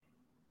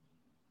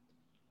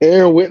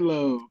Aaron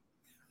Whitlow.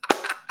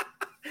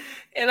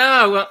 And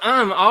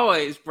I'm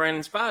always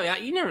Brandon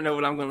Spivey. You never know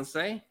what I'm going to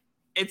say.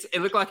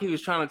 It looked like he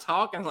was trying to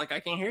talk. I was like,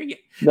 I can't hear you.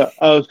 No,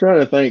 I was trying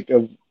to think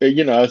of,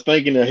 I was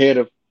thinking ahead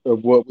of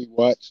what we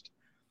watched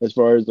as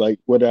far as like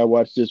what I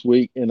watched this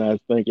week, and I was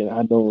thinking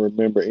I don't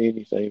remember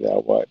anything that I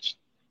watched.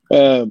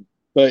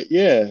 But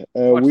yeah,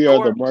 Watch we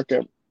are the Thor.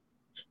 Markout.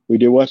 We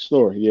did watch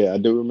Thor. Yeah, I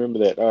do remember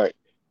that. All right,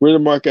 we're the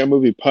Markout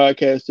Movie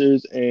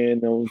podcasters,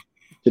 and on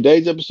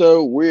today's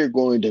episode, we're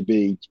going to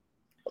be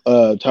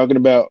talking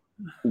about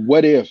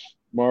what if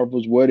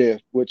Marvel's What If,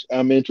 which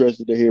I'm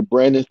interested to hear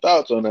Brandon's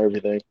thoughts on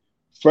everything.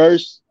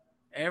 First,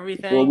 before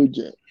Everything.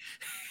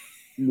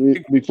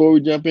 we before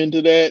we jump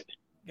into that,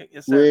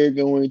 Yes, sir. we're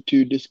going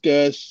to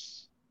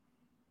discuss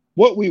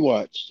what we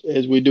watched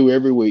as we do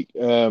every week.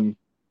 And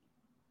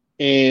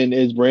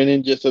as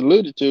Brandon just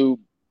alluded to,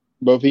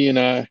 both he and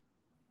I,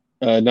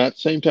 not at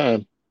the same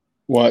time,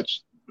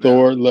 watched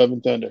Thor: Love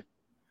and Thunder.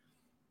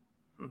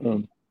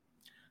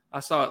 I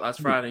saw it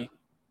last Friday.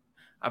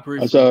 I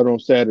I saw it on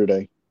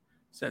Saturday.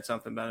 Said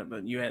something about it,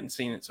 but you hadn't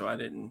seen it, so I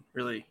didn't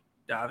really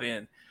dive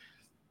in.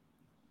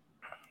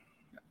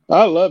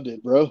 I loved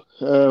it, bro.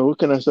 What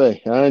can I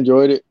say? I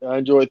enjoyed it. I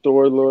enjoyed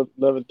Thor: Love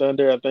and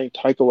Thunder. I think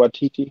Taika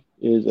Waititi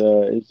is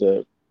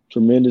a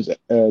tremendous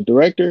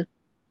director,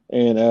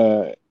 and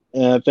I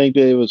think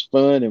that it was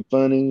fun and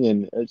funny,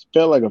 and it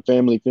felt like a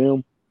family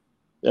film.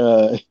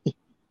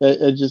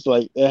 It just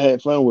like I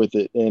had fun with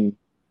it, and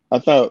I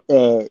thought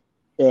uh,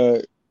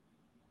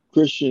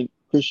 Christian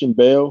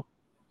Bale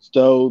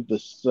stole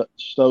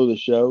the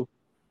show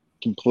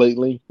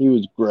completely. He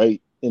was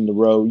great in the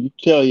role. You could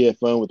tell he had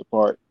fun with the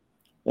part.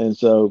 And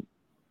so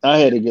I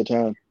had a good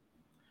time.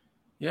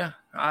 Yeah.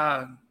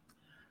 I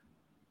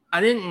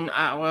didn't,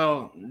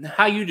 well,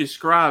 how you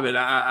describe it,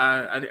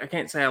 I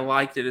can't say I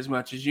liked it as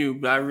much as you,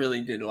 but I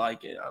really did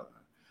like it.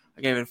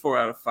 I gave it a 4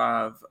 out of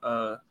 5.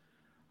 I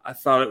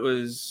thought it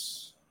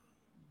was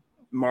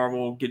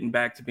Marvel getting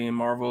back to being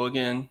Marvel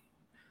again,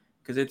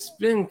 because it's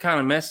been kind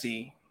of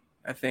messy.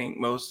 I think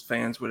most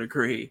fans would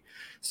agree.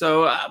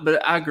 So,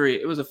 but I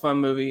agree. It was a fun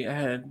movie. I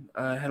had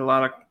a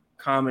lot of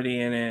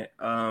comedy in it.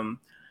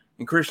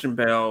 And Christian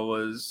Bale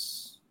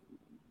was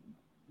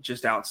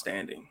just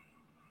outstanding.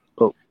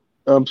 Oh,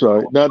 I'm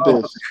sorry, not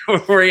this.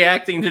 We're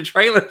reacting to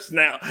trailers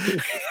now.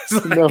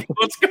 Like, no,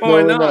 what's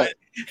going on?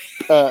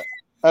 I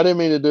didn't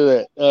mean to do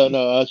that.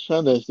 No, I was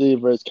trying to see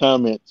if there's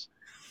comments,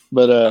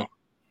 but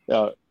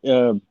no.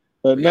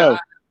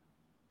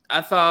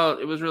 I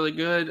thought it was really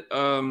good.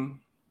 Other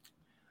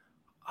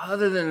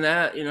than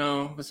that,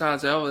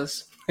 besides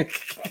Elvis,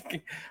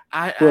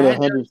 I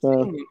hadn't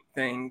seen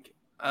anything.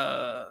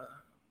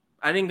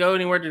 I didn't go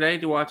anywhere today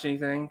to watch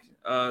anything.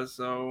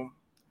 So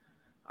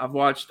I've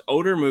watched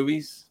older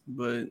movies,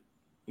 but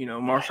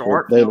martial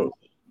art films.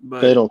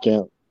 But they don't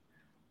count.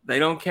 They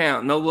don't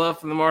count. No love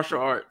for the martial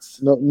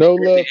arts. No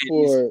love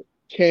for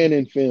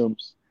canon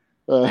films.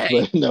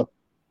 Hey, but no.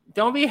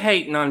 Don't be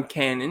hating on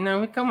canon.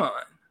 No, come on.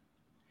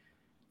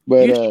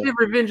 But you should give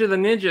Revenge of the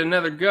Ninja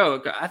another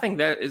go. I think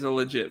that is a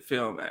legit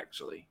film,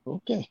 actually.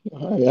 Okay.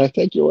 All right. I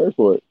take your word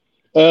for it.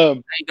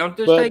 Hey, don't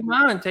just take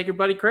mine. Take your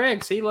buddy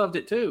Craig's. He loved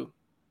it too.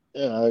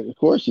 Yeah, of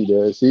course he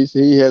does.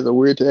 He has a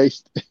weird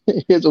taste.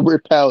 He has a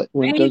weird palate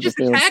when it comes to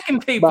films.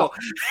 Attacking people.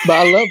 But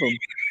I love him.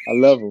 I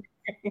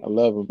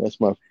love him. That's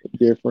my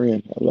dear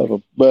friend. I love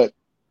him. But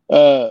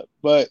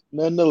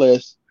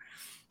nonetheless,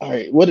 all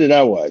right. What did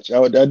I watch?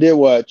 I did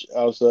watch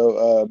also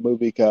a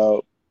movie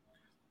called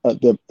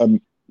the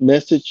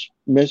Message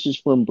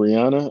from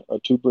Brianna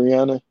or to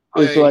Brianna.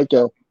 It's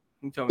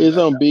it's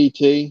on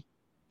BT.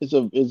 It's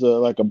a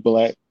like a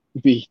black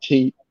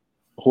BT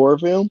horror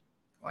film.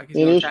 Like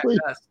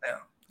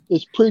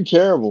it's pretty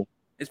terrible.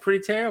 It's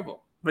pretty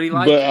terrible. But he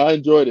liked it. I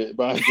enjoyed it.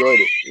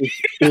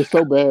 It's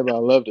so bad, but I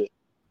loved it.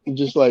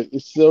 Just like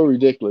it's so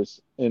ridiculous.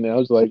 And I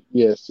was like,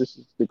 yes, this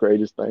is the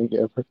greatest thing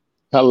ever.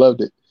 I loved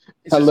it.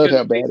 I loved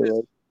how bad it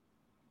was.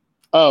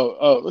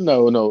 Oh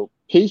no.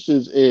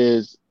 Pieces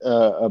is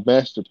a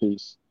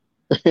masterpiece.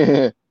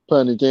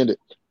 Pun intended.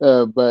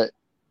 But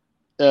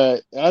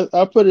I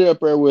put it up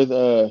there with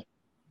I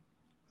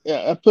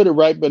put it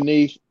right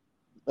beneath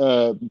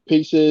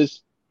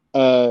Pieces,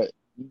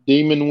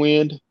 Demon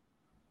Wind,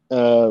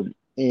 and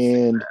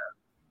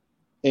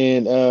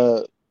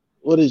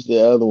what is the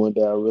other one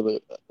that I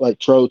really like?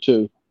 Troll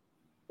 2.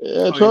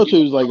 Troll 2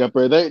 is like up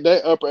there.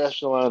 They upper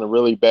echelon of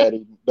really bad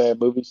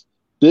movies.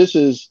 This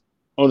is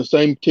on the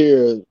same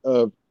tier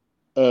of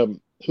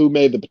Who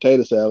Made the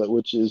Potato Salad,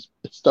 which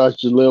stars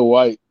Jaleel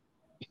White.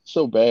 It's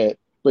so bad,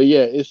 but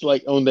yeah, it's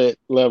like on that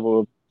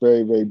level of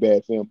very, very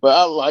bad film. But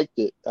I liked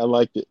it.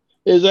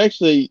 It's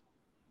actually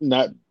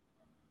not.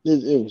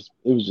 It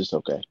was just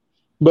okay.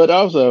 But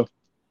also,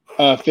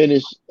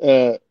 finished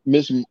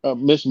Miss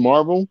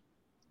Marvel.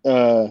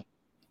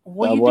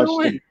 What are you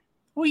doing?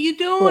 What are you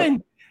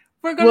doing?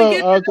 We're gonna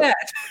get to that.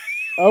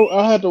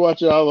 I'll have to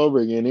watch it all over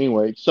again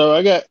anyway. So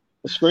I got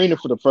a screener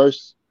for the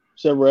first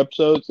several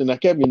episodes, and I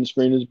kept getting the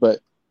screeners, but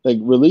they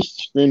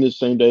released the screener the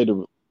same day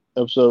the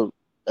episode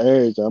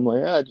airs. I'm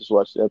like, I just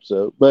watched the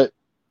episode. But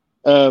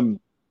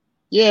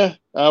Yeah,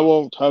 I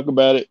won't talk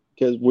about it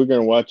because we're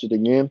gonna watch it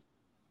again.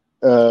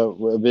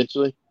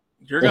 Eventually.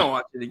 You're gonna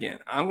watch it again.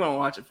 I'm gonna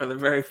watch it for the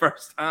very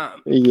first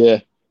time. Yeah.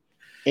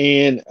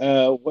 And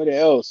what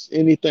else?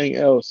 Anything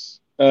else?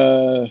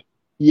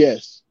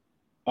 Yes,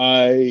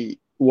 I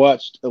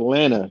watched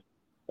Atlanta.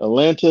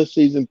 Atlanta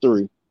season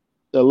 3.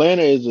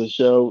 Atlanta is a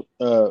show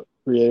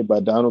created by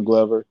Donald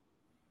Glover.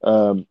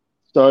 Um,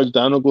 Stars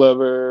Donald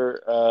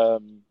Glover,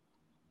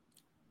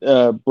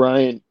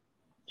 Brian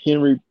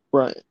Henry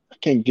Brian. I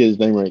can't get his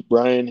name right.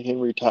 Brian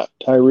Henry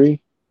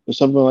Tyree or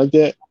something like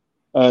that.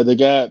 The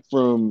guy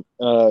from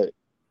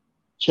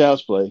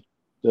Child's Play,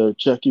 the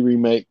Chucky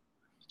remake,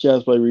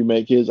 Child's Play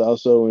remake. Is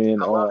also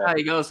in. I love how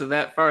he goes to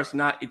that first,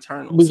 not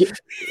Eternals.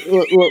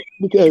 Beca-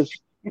 because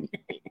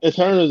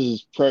Eternals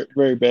is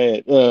very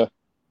bad.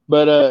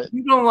 But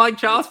You don't like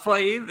Child's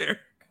Play either.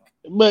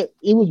 but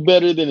it was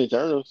better than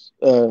Eternals.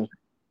 Well,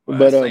 But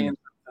that's saying something.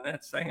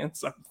 That's saying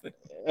something.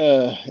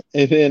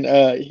 and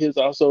then he's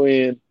also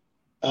in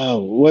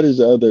what is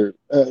the other?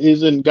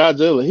 He's in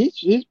Godzilla.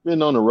 He's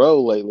been on a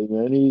roll lately,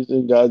 man. He's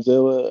in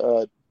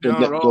Godzilla. Been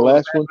on a The roll with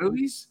last bad one,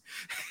 movies.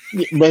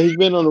 but he's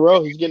been on the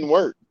roll. He's getting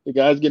work. The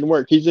guy's getting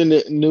work. He's in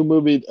the new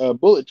movie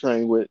Bullet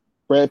Train with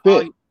Brad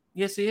Pitt. Oh,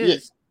 yes, he Yeah,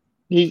 is.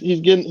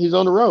 he's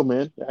on the road,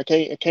 man. I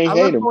can't I hate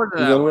look him. forward to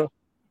He's that on the one. road.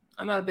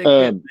 I'm not a big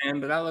Pitt fan,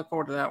 but I look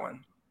forward to that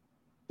one.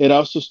 It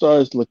also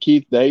stars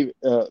Lakeith David.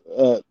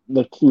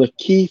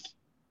 Lakeith.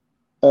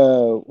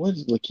 What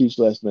is Lakeith's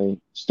last name?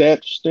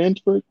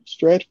 Stratford.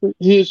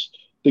 He's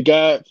the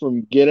guy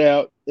from Get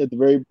Out at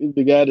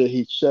the guy that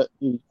he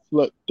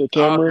flipped the Oh,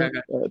 camera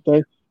okay.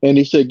 thing, and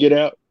he said Get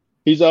Out.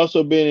 He's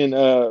also been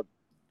in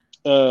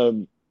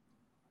um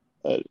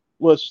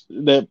what's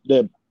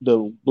the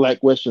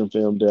Black Western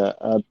film that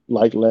I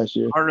liked last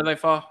year. Harder They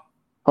Fall.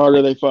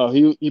 Harder They Fall.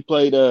 He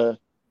played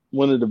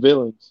one of the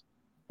villains.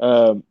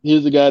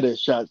 He's the guy that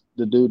shot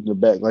the dude in the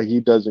back. Like he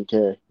doesn't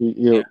care.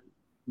 Yeah.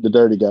 The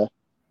dirty guy.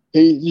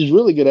 He's a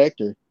really good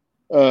actor.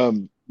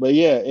 But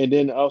yeah, and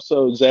then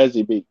also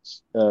Zazie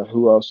Beetz,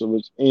 who also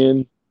was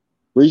in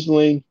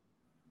recently.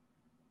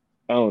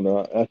 I don't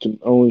know. I can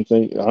only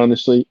think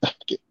honestly.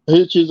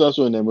 She's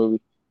also in that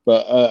movie,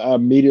 but I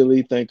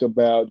immediately think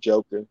about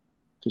Joker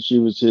because she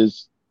was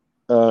his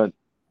uh,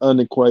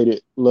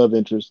 unacquainted love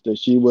interest that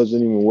she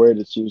wasn't even aware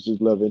that she was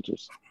his love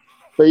interest.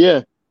 But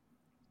yeah,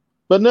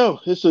 but no,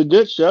 it's a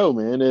good show,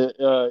 man.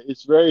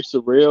 It's very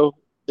surreal.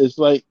 It's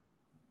like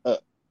uh,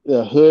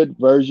 the hood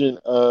version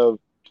of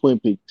Twin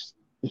Peaks.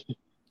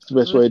 It's the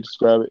best way to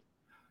describe it.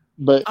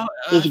 But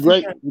it's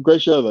a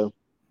great show though.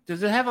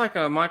 Does it have like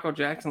a Michael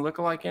Jackson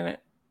lookalike in it?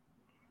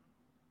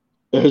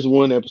 There's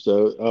one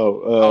episode.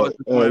 You're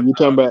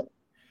talking about?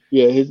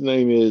 Yeah, his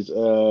name is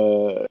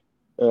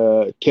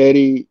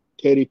Teddy.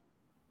 Teddy.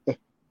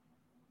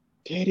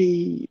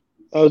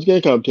 I was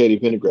gonna call him Teddy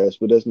Pendergrass,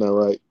 but that's not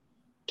right.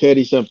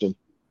 Teddy something.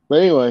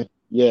 But anyway,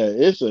 yeah,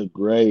 it's a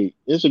great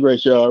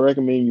show. I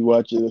recommend you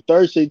watch it. The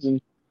third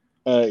season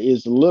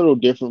is a little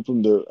different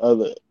from the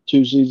other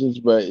 2 seasons,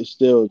 but it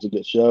still is a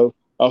good show.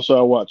 Also,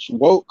 I watched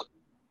Woke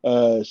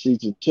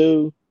season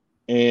 2,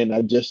 and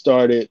I just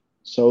started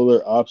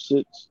Solar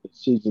Opposites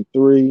season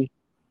 3,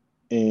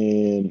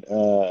 and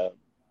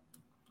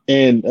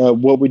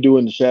What We Do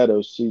in the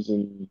Shadows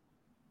season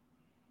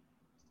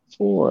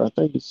 4. I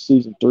think it's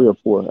season 3 or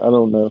 4. I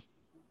don't know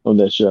on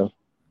that show.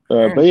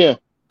 But yeah,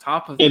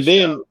 top of the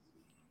show.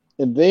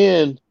 And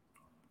then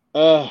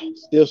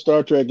still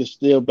Star Trek is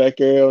still back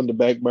there on the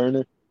back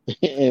burner,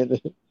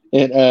 and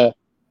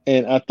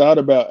I thought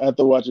about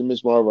after watching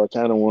Miss Marvel, I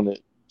kind of want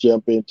to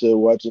jump into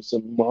watching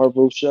some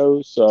Marvel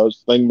shows. So I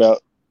was thinking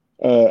about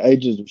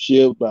Agents of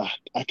Shield, but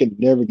I could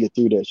never get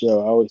through that show.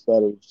 I always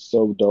thought it was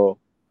so dull.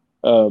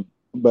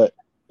 But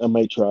I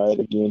may try it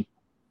again.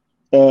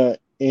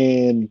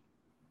 And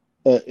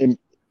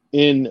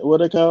in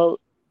what I call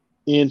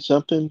in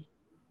something,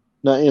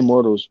 not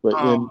Immortals, but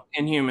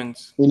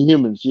Inhumans.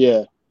 Inhumans,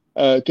 yeah.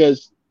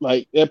 Because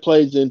like that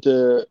plays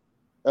into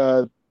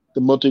the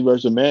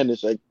Multiverse of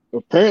Madness. Like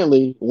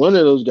apparently one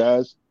of those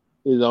guys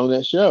is on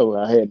that show.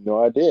 I had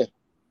no idea.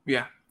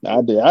 Yeah.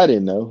 I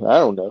didn't know. I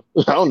don't know.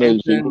 I don't know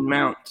these people.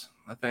 Mount,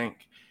 I think.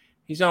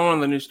 He's on one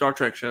of the new Star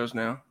Trek shows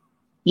now.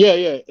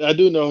 Yeah. I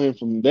do know him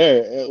from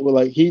there. Well,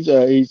 like he's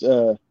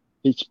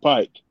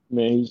Pike.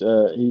 Man,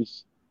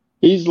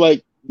 he's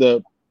like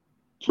the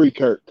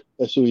pre-Kirk.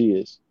 That's who he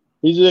is.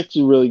 He's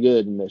actually really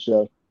good in that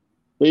show.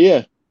 But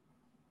yeah,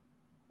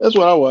 that's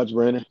what I watch,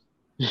 Brandon.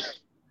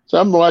 So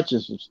I'm watching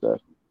some stuff.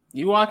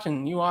 You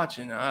watching?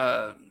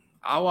 I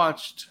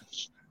watched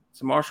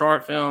some martial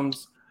art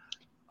films.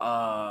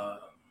 I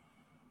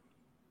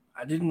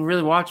didn't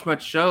really watch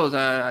much shows.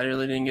 I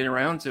really didn't get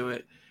around to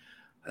it.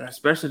 I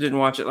especially didn't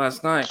watch it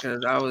last night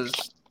because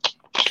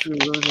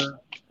it was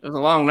a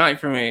long night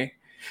for me.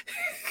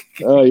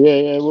 Oh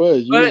yeah, it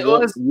was. But it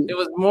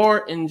was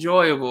more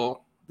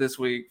enjoyable this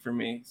week for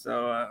me.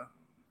 So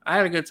I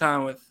had a good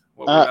time with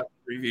what we're about to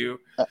review.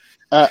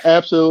 I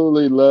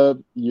absolutely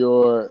love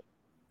your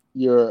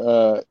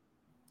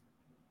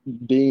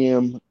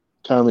DM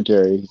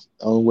commentaries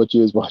on what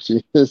you was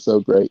watching. It's so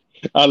great.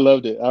 I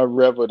loved it. I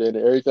reveled in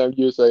it. Every time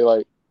you would say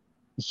like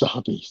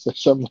zombies or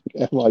something like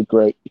that, I'm like,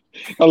 great.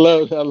 I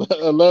loved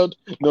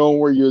knowing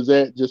where you was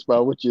at just by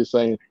what you're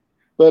saying.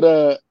 But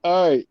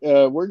all right,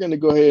 we're gonna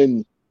go ahead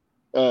and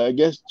I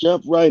guess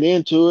jump right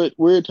into it.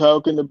 We're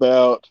talking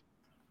about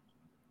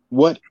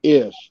what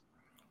if.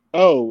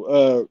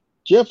 Oh,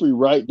 Jeffrey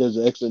Wright does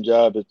an excellent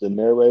job as the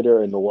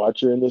narrator and the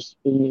watcher in this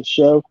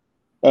show.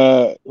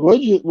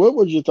 What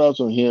was your thoughts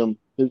on him?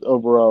 His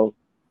overall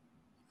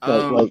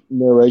Um, like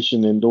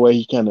narration and the way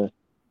he kind of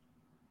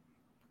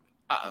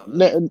I, I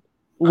mean,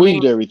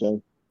 weaved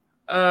everything.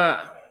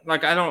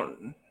 like I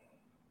don't.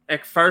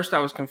 At first, I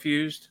was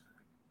confused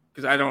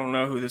because I don't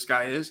know who this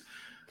guy is.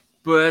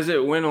 But as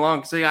it went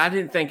along, see, I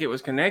didn't think it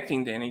was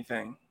connecting to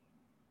anything.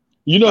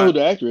 You know who But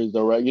the actor is,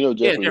 though, right? You know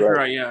yeah, Jeffrey Jeffrey Wright.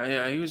 Wright. Yeah,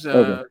 yeah, he was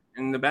Okay.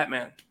 in the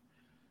Batman.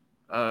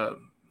 Uh,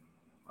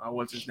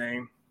 what's his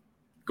name?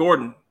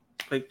 Gordon.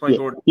 Play Yeah.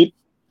 Gordon.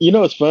 You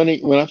know, it's funny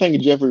when I think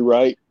of Jeffrey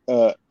Wright.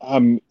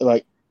 I'm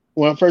like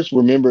when I first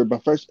remember my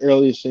first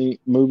earliest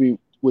movie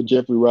with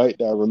Jeffrey Wright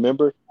that I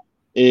remember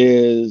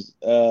is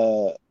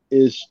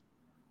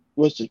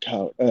what's it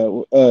called?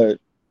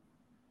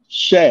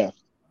 Shaft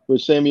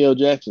with Samuel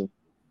Jackson.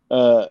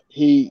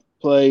 He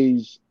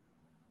played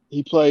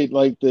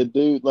like the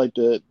dude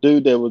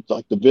that was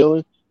like the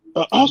villain.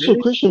 Oh, Also, did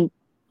he? Christian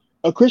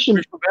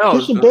Bale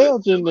is Christian the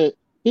Bale's in there.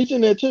 He's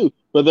in there too,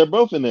 but they're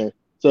both in there.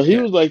 So he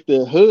yeah. was like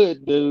the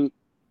hood dude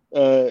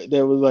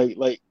that was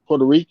like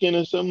Puerto Rican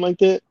or something like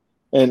that,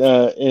 and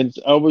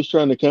always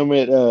trying to come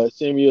at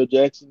Samuel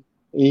Jackson.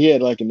 And he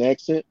had like an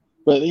accent,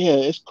 but yeah,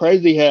 it's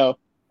crazy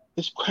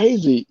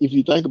if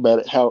you think about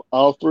it how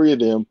all three of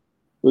them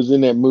was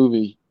in that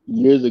movie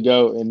years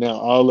ago, and now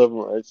all of them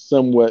are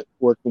somewhat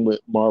working with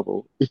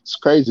Marvel. It's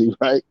crazy,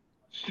 right?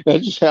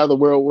 That's just how the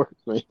world works,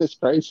 man. It's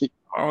crazy.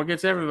 All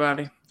gets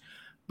everybody.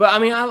 But I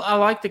mean, I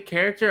like the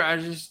character. I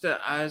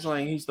was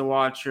like, he's the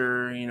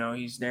watcher. You know,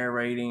 he's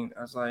narrating.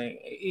 I was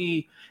like,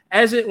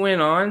 as it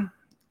went on,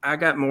 I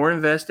got more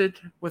invested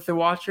with the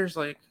watchers.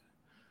 Like,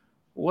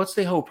 what's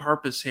the whole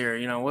purpose here?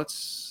 You know,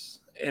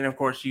 and of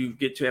course, you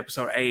get to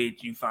episode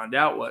 8, you find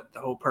out what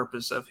the whole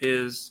purpose of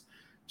his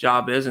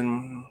job is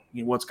and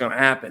what's going to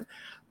happen.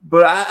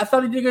 But I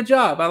thought he did a good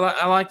job. I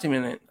liked him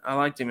in it. I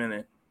liked him in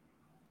it.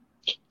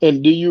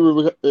 And do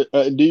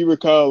you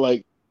recall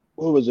like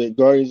what was it,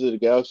 Guardians of the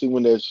Galaxy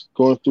when they're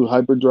going through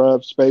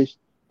hyperdrive space?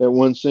 That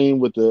one scene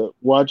with the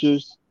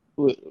Watchers,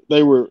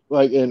 they were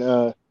like in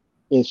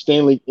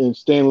Stan Lee,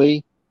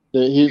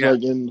 that he's Yeah,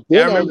 like in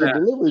yeah, I then I was remember a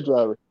that. delivery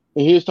driver,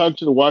 and he was talking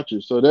to the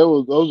Watchers. So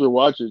those are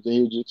Watchers, and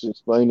he was just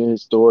explaining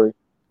his story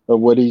of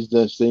what he's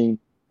just seen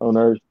on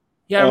Earth.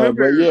 Yeah, I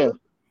remember But yeah,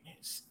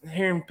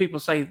 hearing people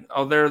say,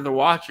 "Oh, they're the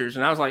Watchers,"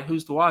 and I was like,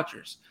 "Who's the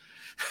Watchers?"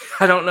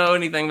 I don't know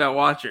anything about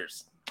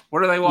Watchers.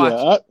 What are they watching?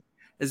 yeah,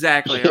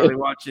 Exactly. Are they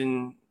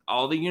watching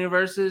all the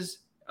universes?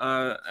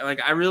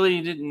 Like I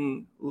really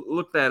didn't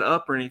look that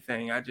up or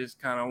anything. I just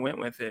kind of went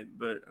with it,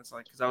 but it's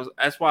like because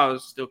that's why I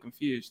was still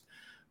confused.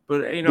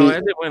 But the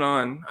as it went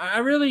on, I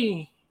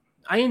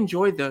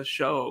enjoyed the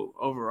show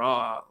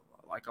overall,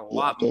 like a yeah.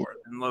 lot more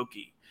than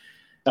Loki.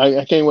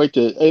 I can't wait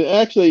to and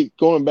actually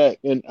going back,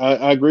 and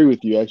I agree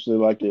with you. Actually,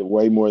 like it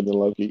way more than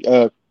Loki.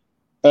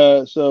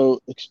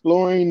 So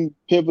exploring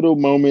pivotal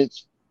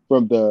moments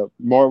from the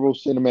Marvel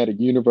Cinematic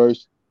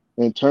Universe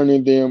and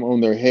turning them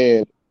on their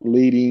head,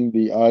 leading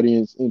the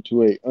audience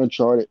into a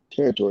uncharted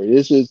territory.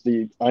 This is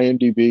the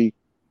IMDb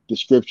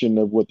description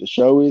of what the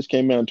show is.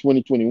 Came out in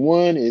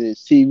 2021. It is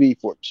TV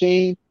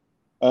 14,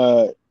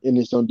 and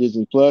it's on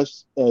Disney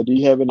Plus. Do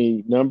you have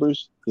any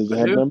numbers? Does it I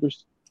have do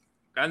numbers?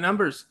 got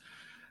numbers.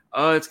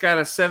 It's got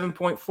a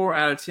 7.4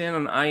 out of 10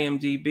 on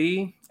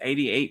IMDb,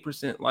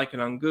 88% like it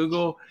on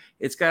Google.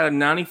 It's got a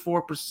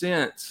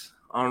 94%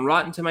 on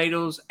Rotten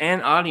Tomatoes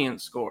and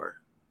audience score.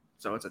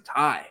 So it's a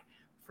tie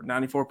for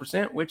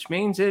 94%, which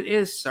means it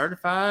is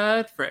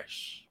certified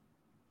fresh.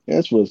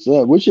 That's what's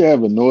up. We should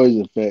have a noise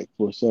effect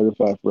for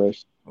Certified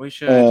Fresh. We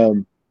should.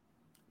 Um,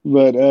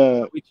 but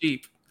We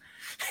cheap.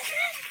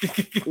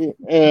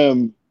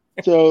 um,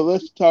 so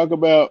let's talk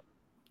about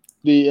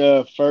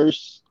the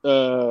first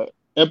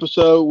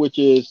episode, which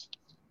is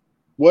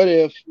what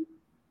if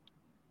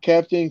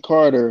Captain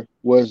Carter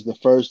was the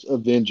first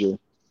Avenger?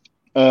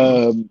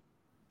 Um,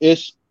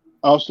 it's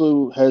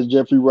also has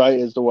Jeffrey Wright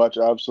as the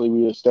Watcher. Obviously,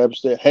 we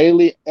established that.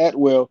 Haley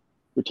Atwell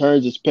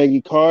returns as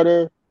Peggy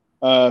Carter,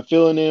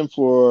 filling in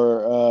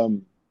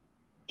for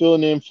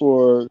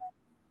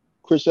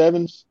Chris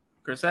Evans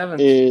Chris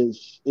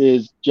Evans.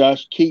 is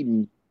Josh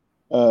Keaton.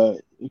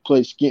 He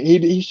plays skin.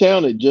 He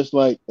sounded just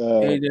like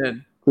He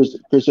did.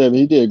 Chris Evans.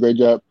 He did a great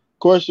job. Of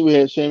course, we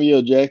had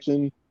Samuel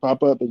Jackson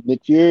pop up as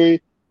Nick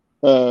Fury.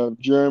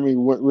 Jeremy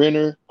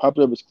Renner popped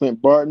up as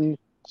Clint Barton.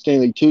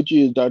 Stanley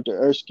Tucci is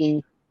Dr.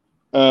 Erskine.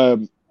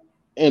 And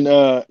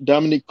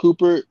Dominic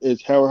Cooper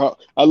is Howard Hawk.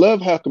 I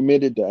love how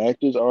committed the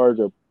actors are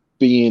to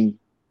being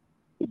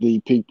the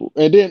people.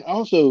 And then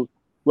also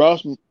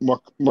Ross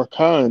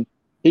Marquand,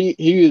 he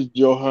is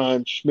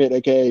Johann Schmidt,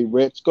 aka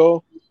Red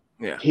Skull.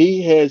 Yeah.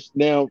 He has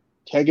now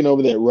taking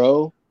over that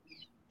role.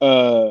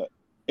 Uh,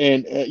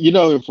 and you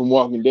know him from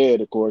Walking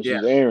Dead, of course, Yeah.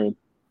 is Aaron.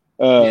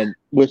 Yeah.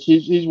 Which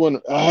he's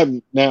one. I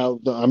haven't now.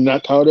 I'm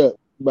not caught up,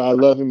 but I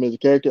love him as a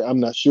character. I'm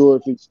not sure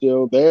if he's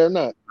still there or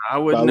not. I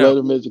But I wouldn't know. love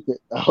him as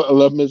I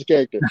love him as a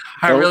character.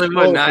 I Don't really spoil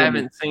wouldn't. it I for me.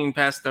 haven't seen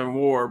past the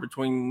war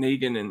between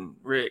Negan and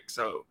Rick,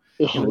 so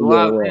he was Oh yeah,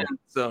 alive well, then.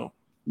 So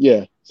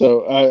yeah.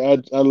 So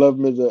I love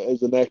him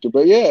as an actor.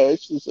 But yeah,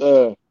 it's just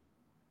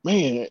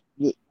man,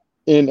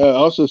 and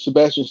also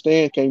Sebastian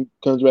Stan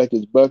comes back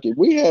as Bucky.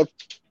 We have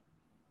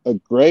a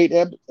great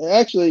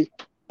actually.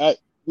 I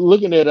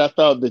looking at it, I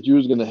thought that you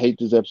was gonna hate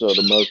this episode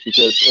the most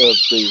because of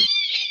the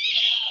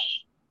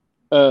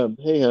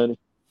hey honey,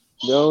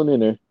 go on in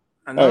there.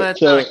 I All know right,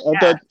 that's not so a I cat.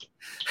 thought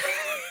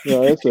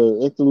no, that's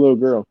a little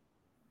girl.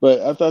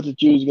 But I thought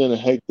that you was gonna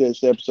hate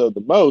this episode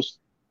the most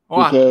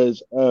Why?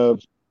 because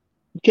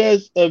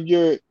of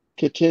your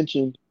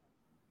contention,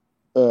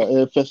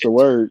 if that's the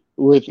word,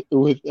 with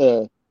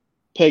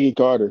Peggy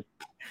Carter.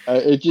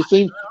 It just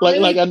seems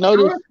like I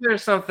noticed,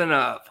 There's something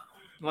up.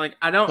 Like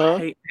I don't huh?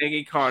 hate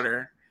Peggy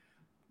Carter,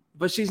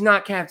 but she's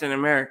not Captain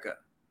America.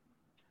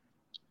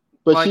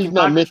 But Like she's in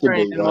not Doctor meant to Strange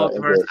be, and I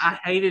Multiverse, guess. I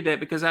hated it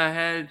because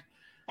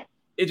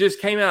it just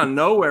came out of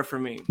nowhere for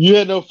me. You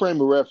had no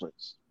frame of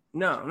reference.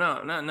 No,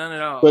 none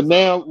at all. But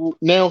So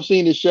now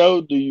seeing the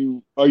show,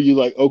 are you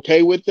like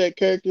okay with that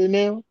character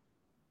now?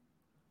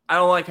 I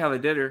don't like how they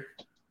did her.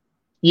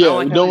 I don't Yeah,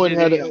 like how they knowing did how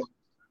any of to, them.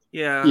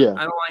 Yeah, yeah,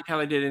 I don't like how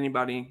they did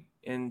anybody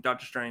in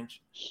Doctor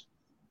Strange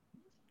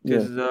yeah,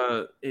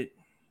 because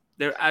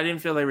I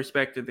didn't feel they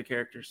respected the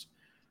characters.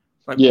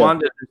 Like yeah,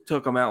 Wanda just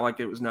took them out like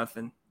it was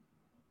nothing.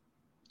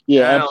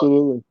 yeah, And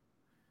absolutely.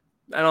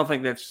 I don't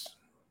think that's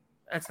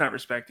not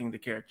respecting the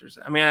characters.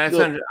 I mean,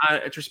 So,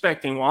 it's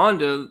respecting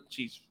Wanda.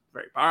 She's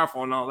very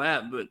powerful and all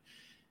that, but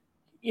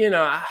you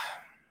know,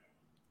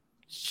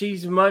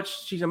 she's a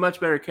much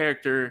better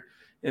character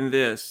in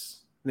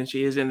this than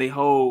she is in the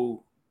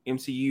whole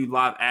MCU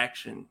live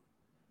action.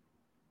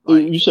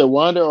 you Like said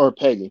Wanda or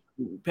Peggy?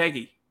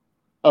 Peggy,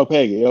 Oh,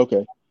 Peggy.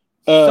 Okay.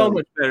 so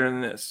much better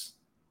than this.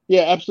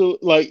 Yeah,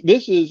 absolutely. Like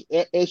this is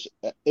it's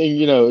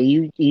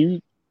and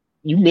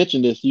you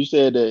mentioned this. You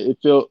said that it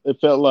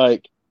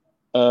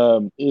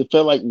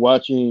felt like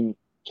watching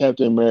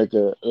Captain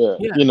America,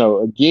 Yeah,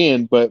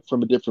 again, but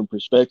from a different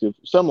perspective,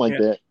 something like yeah,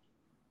 that.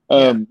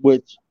 yeah.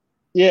 Which,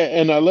 yeah,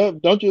 and I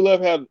love. Don't you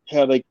love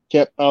how they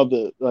kept all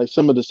the like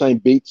some of the same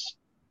beats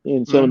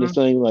and some of the Mm-hmm.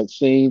 same like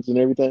scenes and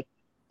everything,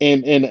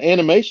 and the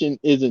animation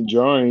isn't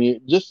jarring.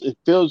 It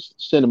feels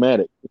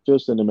cinematic. It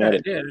feels Yeah, cinematic.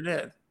 it did. It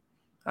did.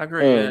 I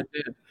agree. Yeah, Um, it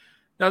did.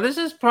 Now this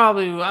is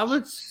probably I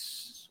would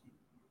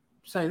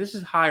say this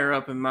is higher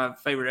up in my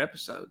favorite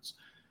episodes.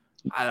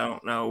 I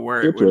don't know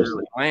where it would Interesting.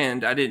 really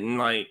land. I didn't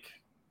like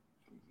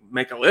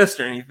make a list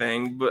or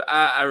anything, but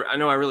I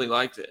know I really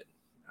liked it.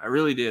 I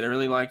really did. I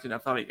really liked it. I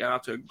thought it got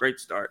off to a great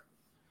start.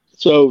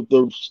 So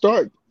the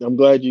start, I'm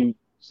glad you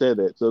said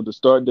that. So the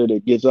start that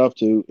it gets off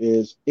to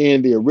is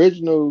in the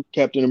original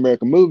Captain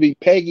America movie,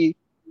 Peggy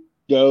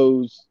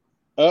goes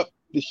up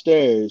the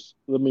stairs.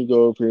 Let me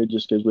go over here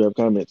just because we have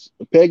comments.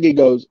 Peggy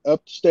goes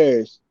up the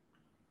stairs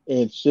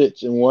and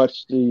sits and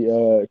watches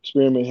the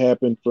experiment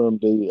happen from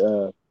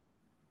the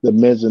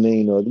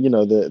mezzanine, or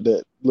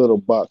the little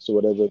box or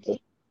whatever,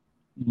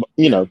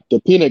 Yeah. the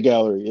peanut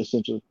gallery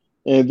essentially.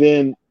 And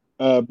then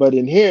but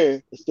in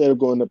here, instead of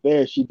going up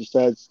there, she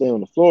decides to stay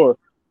on the floor,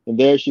 and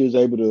there she was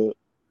able to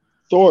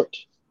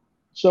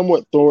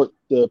somewhat thwart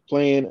the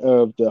plan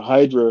of the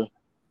Hydra,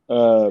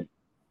 uh,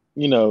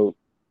 you know,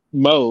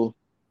 Mo,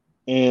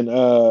 and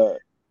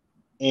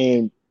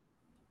and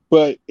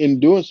but in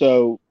doing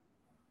so,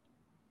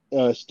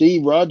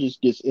 Steve Rogers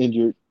gets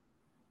injured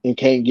and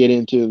can't get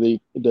into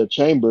the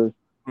chamber,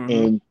 Mm-hmm.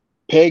 and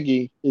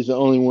Peggy is the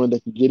only one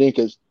that can get in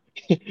because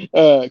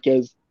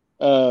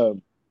uh,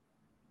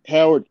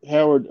 Howard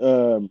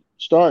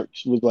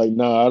Starks was like,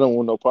 "Nah, I don't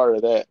want no part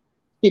of that."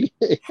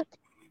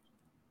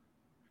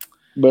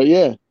 But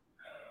yeah,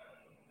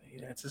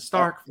 It's a uh,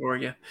 Stark for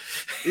you.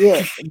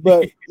 yeah,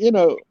 but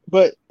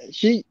but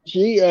she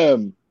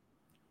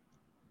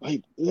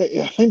like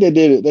I think they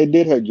did it. They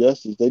did her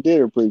justice. They did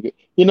her pretty good.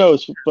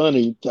 It's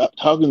funny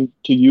talking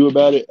to you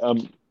about it.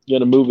 I'm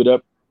gonna move it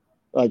up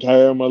like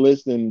higher on my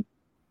list, and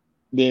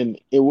then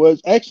it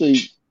was actually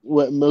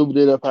what moved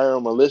it up higher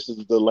on my list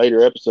is the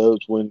later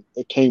episodes when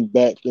it came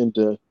back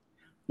into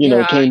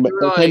Yeah, you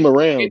were it came like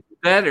around. it's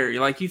better.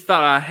 Like you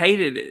thought I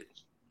hated it,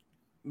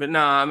 but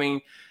no, I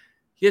mean,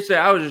 yesterday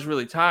I was just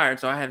really tired,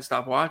 so I had to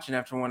stop watching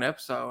after one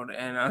episode,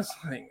 and I was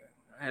like,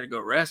 I had to go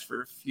rest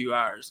for a few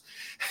hours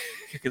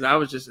because I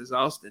was just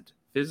exhausted,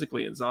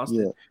 physically exhausted.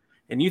 Yeah,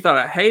 And you thought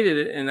I hated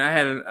it, and I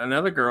had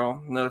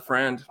another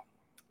friend,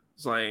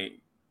 was like,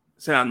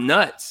 said I'm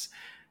nuts.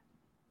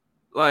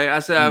 Like I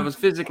said, I was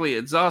physically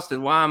exhausted.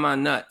 Why am I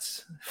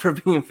nuts for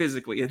being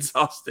physically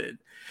exhausted?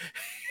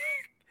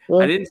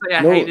 I well, didn't say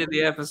I no, hated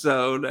the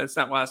episode. That's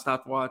not why I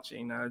stopped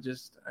watching. I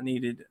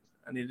needed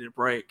a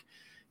break.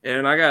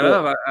 And I got well,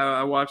 up.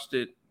 I watched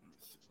it,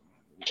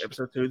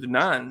 episode 2 to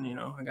 9. You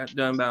know, I got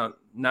done about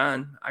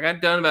 9. I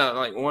got done about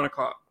like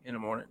 1:00 in the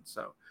morning.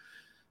 So,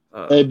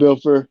 hey,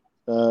 Bilfer,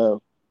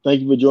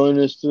 thank you for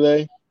joining us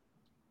today.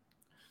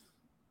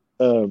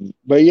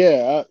 But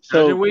yeah,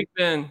 how's your week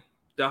been,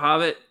 The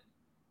Hobbit?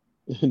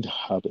 The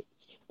Hobbit.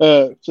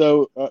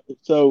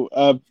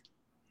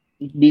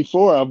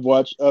 Before I've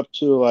watched up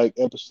to like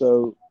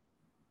episode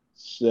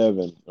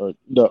 7 or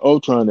the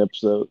Ultron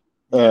episode.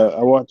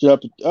 I watched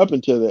up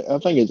until that. I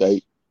think it's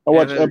 8. I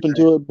watched up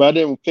into it, but I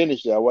didn't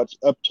finish it. I watched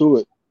up to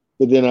it,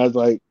 but then I was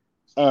like,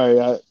 all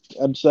right,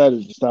 I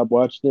decided to stop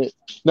watching it.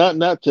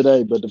 Not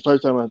today, but the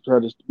first time I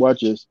tried to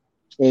watch this,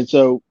 and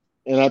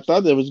I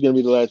thought that was going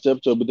to be the last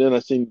episode, but then I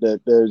seen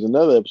that there's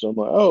another episode. I'm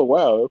like, oh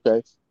wow,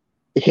 okay,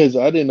 because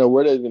I didn't know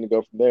where they were going to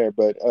go from there.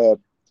 But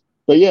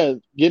yeah,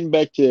 getting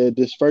back to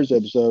this first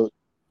episode,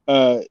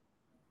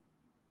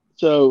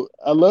 so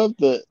I love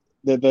that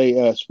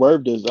they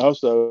swerved us.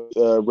 Also,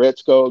 Red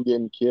Skull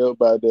getting killed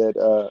by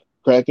that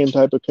Kraken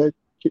type of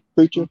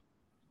creature.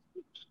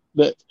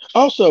 That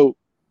also,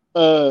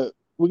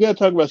 we got to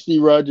talk about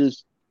Steve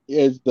Rogers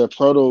as the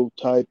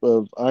prototype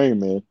of Iron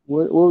Man.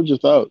 What were your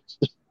thoughts?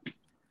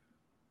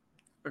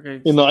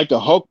 Okay, like a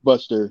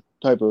Hulkbuster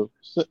type of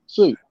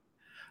suit.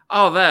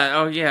 Oh, that.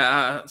 Oh,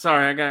 yeah.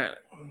 Sorry, I got.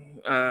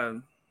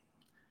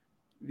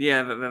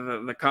 Yeah,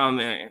 the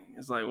comment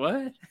is like,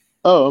 what?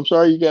 Oh, I'm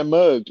sorry you got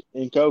mugged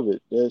in COVID.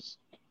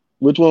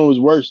 Which one was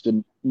worse,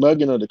 the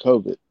mugging or the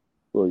COVID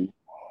for you?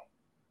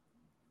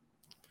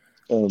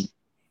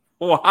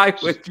 Why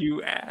would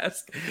you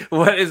ask?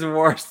 What is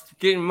worse,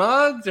 getting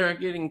mugged or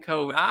getting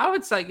COVID? I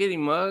would say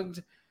getting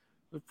mugged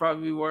would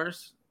probably be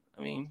worse.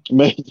 I mean,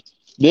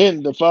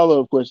 then the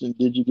follow-up question: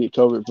 did you get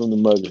COVID from the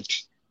mugging?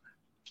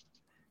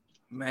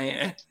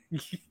 Man,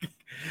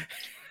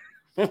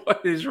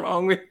 what is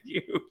wrong with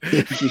you?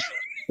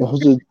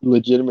 Those are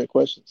legitimate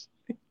questions.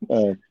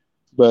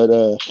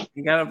 But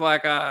you got a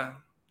black eye,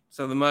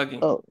 so the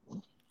mugging. Oh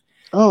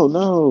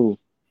no.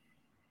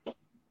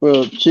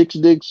 Well, chicks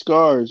dig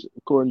scars,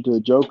 according to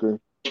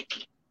Joker.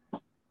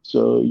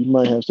 So you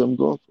might have something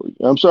going for you.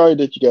 I'm sorry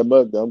that you got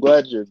mugged. I'm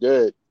glad you're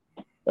good.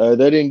 They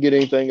didn't get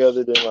anything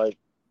other than like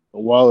a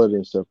wallet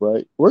and stuff,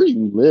 right? Where do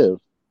you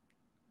live?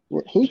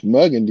 Who's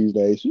mugging these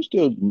days? Who's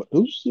still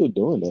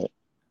doing that?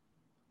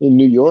 In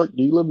New York?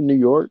 Do you live in New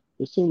York?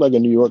 It seems like a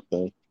New York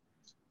thing.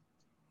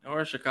 Or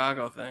a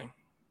Chicago thing.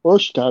 Or a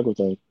Chicago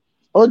thing.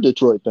 Or a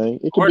Detroit thing.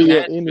 It could be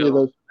any of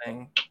those.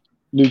 Thing.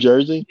 New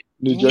Jersey?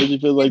 New Jersey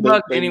feels like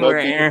they anywhere,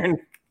 Aaron.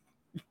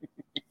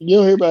 You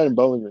don't hear about it in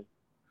Bowling Green.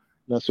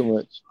 Not so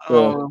much.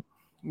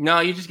 No,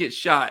 you just get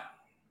shot.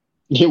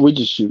 Yeah, we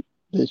just shoot.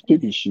 There's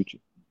people who shoot you.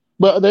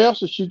 But they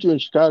also shoot you in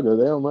Chicago.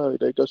 They don't know.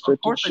 They go straight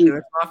to the shoot.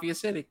 That's Mafia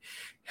City.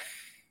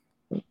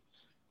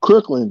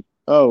 Crooklyn.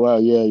 Oh, wow.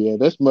 Yeah.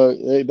 That's mug.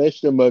 They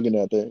still mugging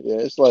out there. Yeah,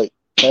 it's like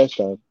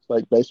pastime. It's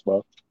like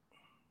baseball.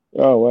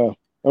 Oh, wow.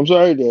 I'm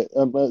sorry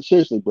that.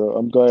 Seriously, bro.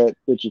 I'm glad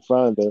that you're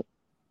fine, though.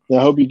 And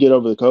I hope you get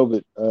over the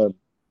COVID.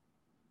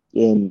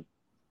 And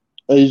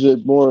is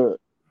it more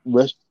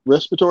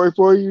respiratory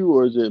for you,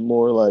 or is it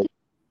more like,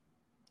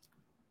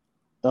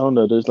 I don't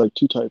know. There's like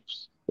 2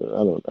 types. I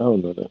don't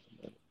know that.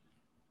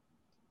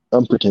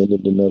 I'm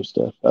pretending to know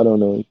stuff. I don't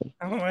know anything.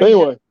 But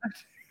anyway,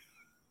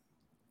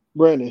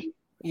 Brandon.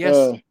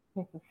 Yes.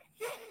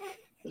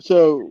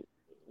 So,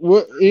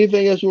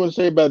 anything else you want to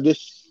say about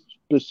this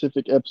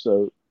specific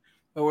episode?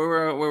 Well, we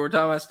were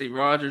talking about Steve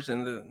Rogers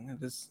and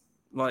this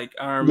like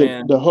Iron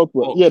Man. The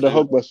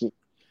Hulkbuster.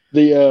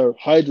 The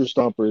Hydra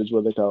Stomper is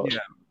what they call it. Yeah,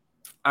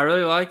 I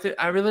really liked it.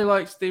 I really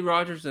liked Steve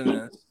Rogers in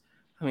this.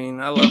 I mean,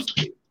 I love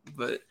Steve,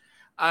 but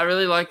I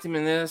really liked him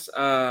in this.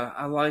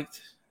 I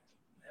liked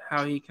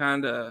how he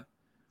kind of,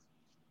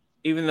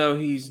 even though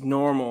he's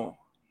normal,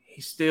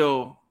 he's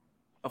still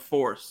a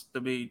force to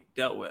be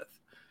dealt with.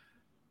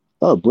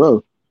 Oh,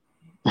 bro,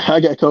 I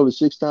got COVID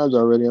 6 times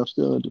already. I'm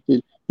still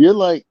undefeated. You're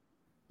like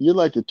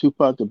the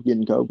Tupac of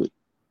getting COVID.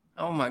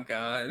 Oh my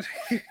God!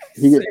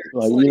 You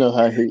know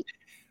how he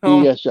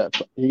got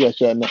shot. He got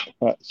shot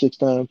 6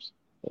 times,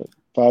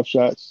 5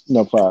 shots.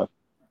 No, 5.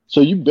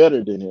 So you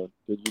better than him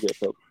because you got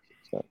COVID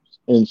 6 times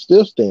and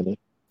still standing.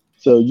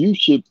 So you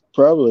should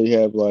probably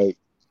have like.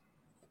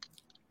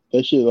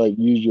 They should like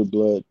use your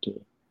blood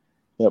to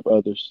help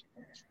others.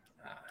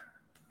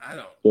 I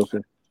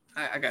don't.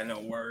 I got no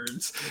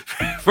words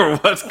for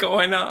what's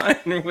going on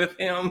with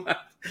him.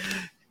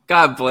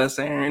 God bless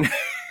Aaron.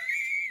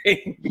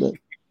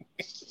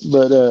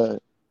 but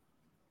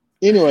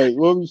anyway,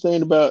 what were you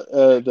saying about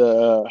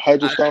the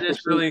Hydra Stomper? I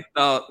just really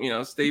thought,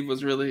 Steve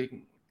was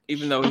really,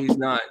 even though he's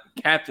not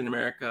Captain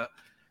America,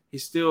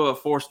 he's still a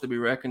force to be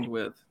reckoned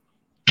with,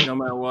 no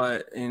matter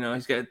what.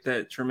 He's got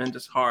that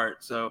tremendous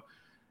heart. So.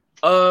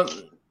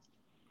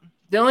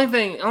 The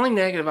only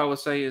negative I would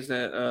say is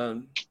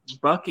that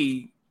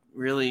Bucky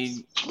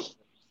really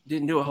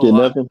didn't do a whole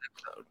lot.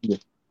 Yeah.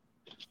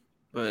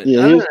 But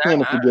yeah, he was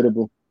kind of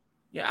forgettable.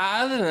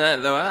 Other than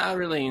that, though, I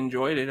really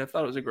enjoyed it. I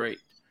thought it was a great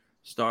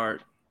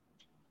start.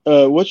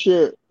 What's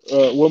your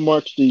what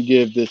marks do you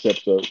give this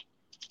episode?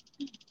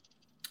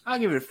 I'll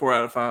give it a 4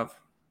 out of 5.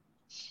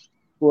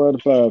 4 out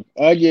of 5.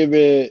 I give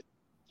it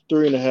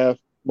 3.5.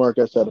 Mark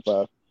outside of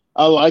 5.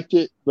 I liked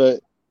it,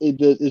 but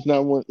it's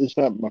not one. It's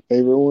not my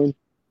favorite one.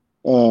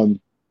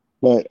 Um,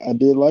 but I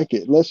did like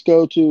it. Let's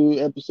go to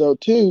episode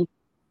 2.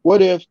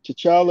 What if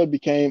T'Challa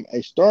became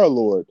a Star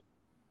Lord?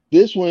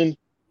 This one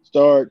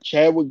starred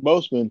Chadwick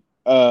Boseman.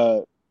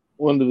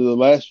 One of the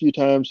last few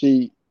times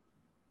he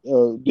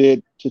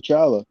did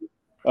T'Challa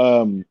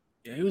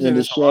Yeah, he was in in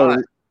the this a lot.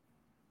 show.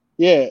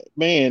 Yeah,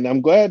 man,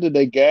 I'm glad that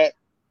they got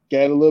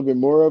a little bit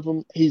more of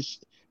him.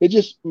 It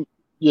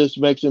just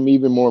makes him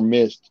even more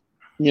missed,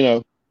 you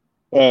know.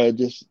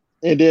 Just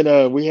and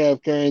then we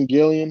have Karen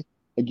Gillian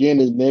again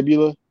as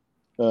Nebula.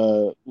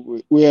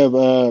 We have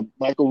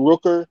Michael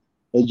Rooker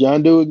as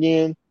John Doe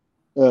again.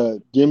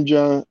 Jim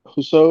John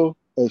Husso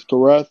as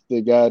Karath,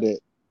 the guy that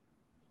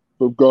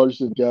from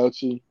Guardians of the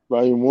Galaxy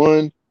Volume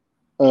One.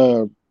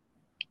 Uh,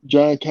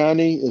 John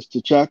Connie as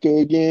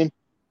T'Chaka again,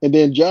 and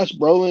then Josh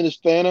Brolin as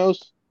Thanos.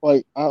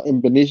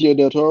 And Benicio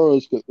del Toro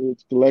is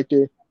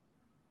Collector.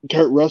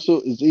 Kurt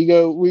Russell is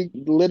Ego. We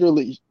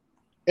literally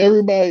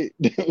everybody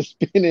that was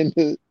been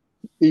in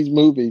these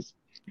movies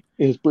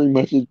is pretty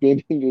much has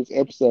been in this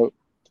episode.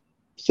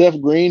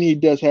 Seth Green, he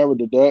does Howard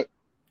the Duck.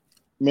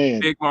 Man,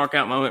 Big mark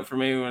out moment for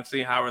me when I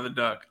see Howard the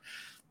Duck.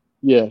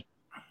 yeah.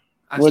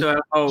 I still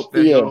have hope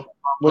that he'll pop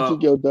Once he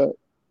up go Duck,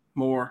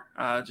 more.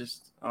 I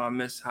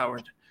miss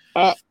Howard.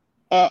 I,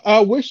 I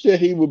wish that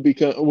he would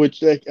become.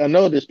 I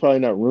know there's probably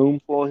not room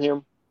for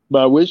him,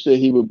 but I wish that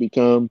he would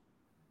become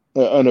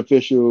an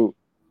unofficial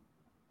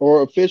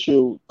or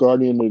official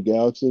Guardian of the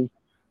Galaxy.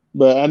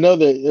 But I know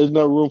that there's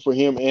no room for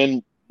him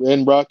and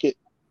Rocket.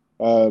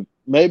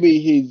 Maybe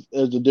he's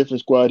as a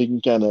different squad he can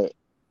kind of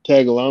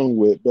tag along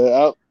with.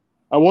 But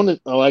I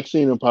like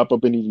seeing him pop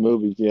up in these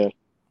movies. Yeah.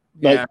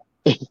 Yeah.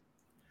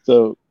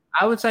 So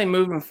I would say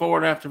moving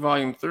forward after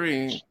Volume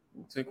 3,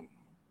 it's a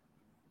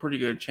pretty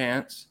good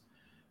chance.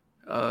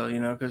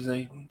 Because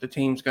the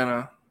team's it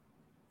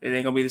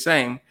ain't gonna be the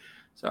same.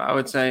 So I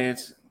would say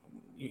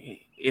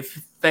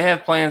if they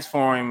have plans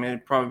for him,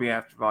 it'd probably be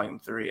after Volume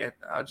 3.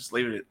 I'll just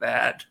leave it at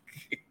that.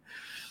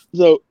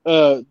 So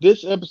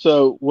this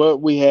episode,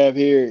 what we have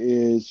here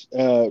is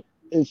so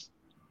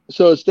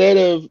instead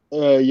of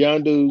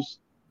Yondu's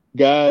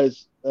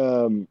guys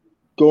going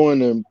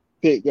to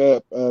pick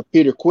up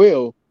Peter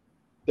Quill,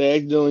 they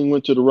accidentally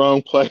went to the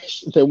wrong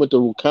place. They went to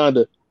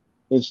Wakanda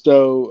and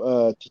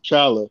stole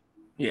T'Challa.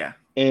 Yeah.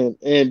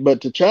 But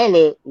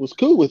T'Challa was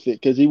cool with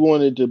it because he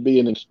wanted to be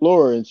an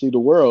explorer and see the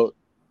world.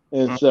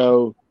 And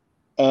so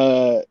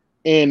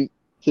and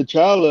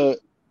T'Challa,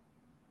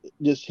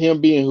 just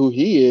him being who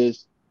he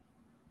is,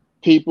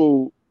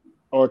 people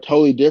are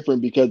totally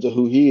different because of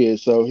who he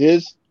is. So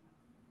his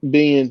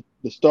being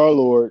the Star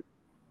Lord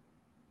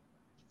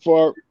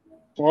far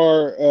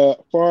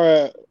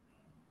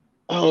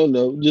I don't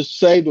know, just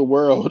save the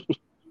world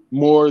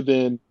more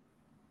than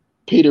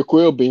Peter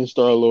Quill being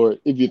Star Lord,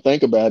 if you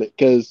think about it.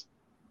 Because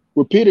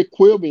with Peter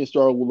Quill being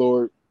Star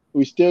Lord,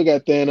 we still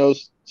got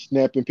Thanos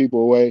snapping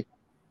people away.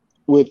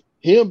 With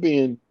him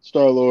being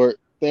Star Lord,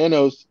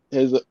 Thanos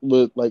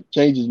would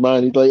change his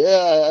mind. He's like,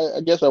 yeah,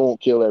 I guess I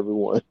won't kill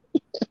everyone.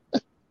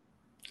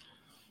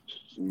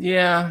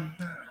 Yeah,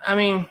 I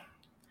mean,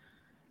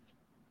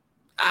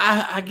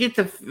 I get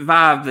the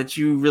vibe that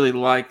you really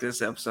like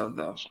this episode,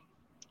 though.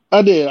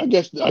 I did.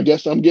 I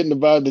guess I'm getting the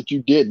vibe that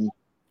you didn't.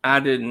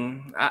 I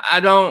didn't. I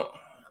don't.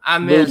 I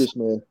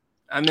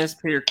miss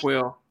Peter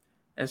Quill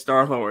as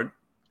Star Lord,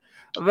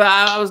 but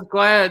I was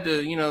glad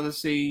to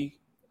see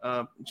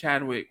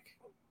Chadwick.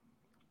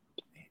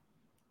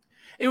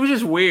 It was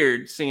just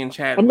weird seeing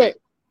Chadwick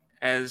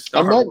as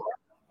Star Lord.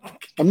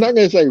 I'm not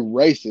going to say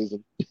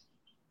racism.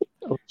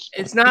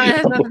 It's not. It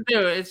has nothing to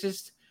do. It's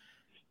just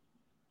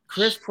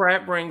Chris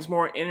Pratt brings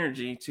more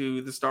energy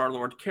to the Star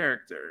Lord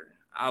character.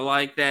 I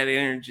like that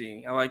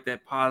energy. I like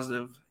that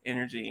positive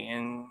energy,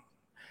 and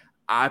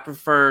I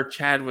prefer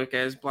Chadwick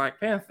as Black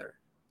Panther.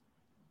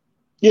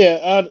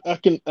 Yeah, I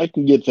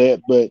can get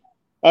that, but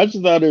I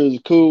just thought it was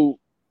a cool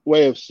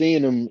way of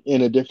seeing him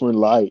in a different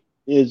light.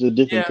 It's a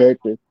different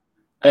character.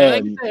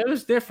 Like I said, it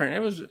was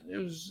different.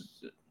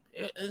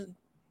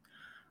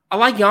 I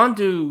like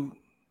Yondu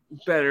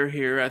better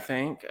here. I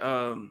think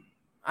I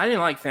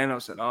didn't like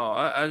Thanos at all.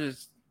 I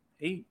just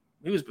he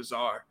was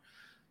bizarre.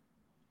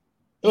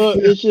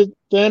 It's just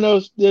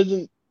Thanos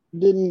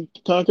didn't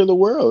conquer the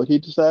world. He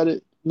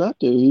decided not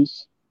to.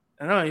 He's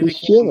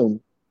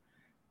chilling.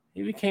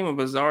 He became a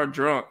bizarre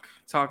drunk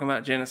talking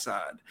about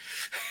genocide.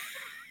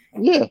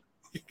 Yeah,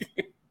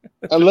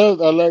 I love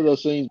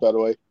those scenes. By the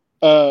way,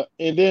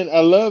 and then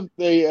I love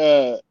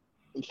the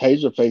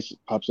Taserface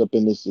pops up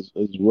in this as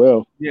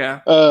well.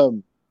 Yeah.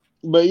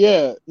 But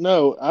yeah,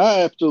 no,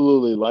 I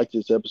absolutely like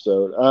this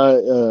episode.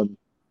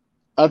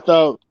 I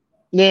thought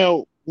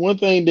now one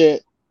thing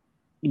that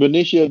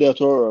Benicio del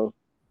Toro,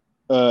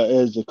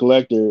 as the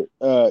Collector,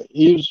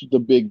 he was the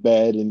big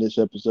bad in this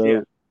episode.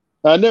 Yeah.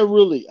 I never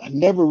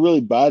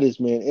really buy this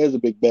man as a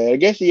big bad. I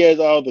guess he has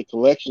all the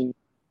collection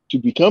to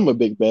become a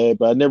big bad,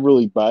 but I never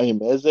really buy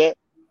him as that.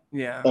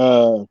 Yeah.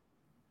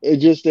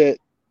 It's just that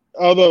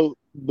although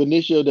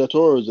Benicio del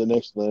Toro is an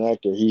excellent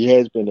actor. He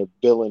has been a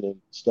villain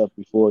and stuff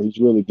before. He's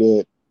really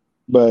good.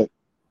 But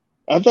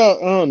I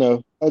thought, I don't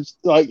know. It's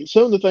like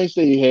some of the things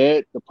that he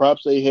had, the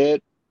props they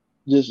had,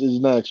 just is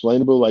not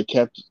explainable. Like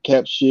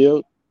Cap's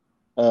shield,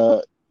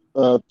 uh,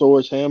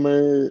 Thor's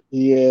hammer.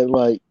 He had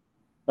like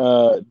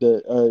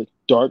the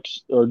dark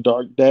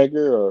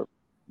dagger or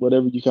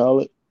whatever you call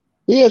it.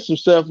 He had some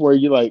stuff where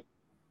you're like,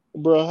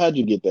 bro, how'd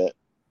you get that?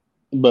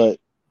 But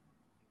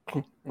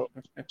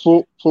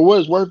for what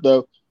it's worth,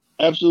 though,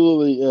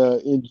 absolutely uh,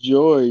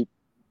 enjoyed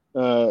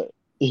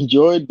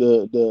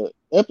the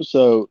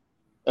episode.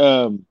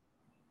 Um,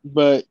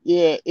 but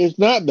yeah, it's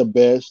not the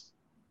best,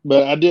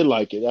 but I did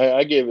like it.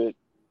 I give it.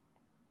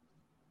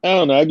 I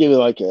don't know. I give it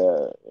like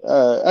a.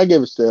 I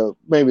give it still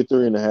maybe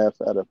 3.5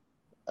 out of.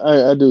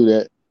 I do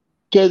that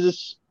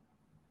because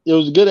it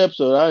was a good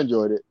episode. I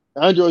enjoyed it.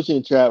 I enjoyed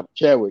seeing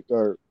Chadwick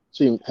or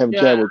seeing having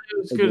Yeah, Chadwick it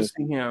was good to again.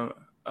 see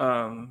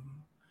him.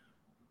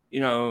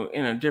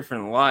 In a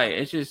different light.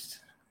 It's just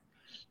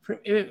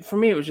for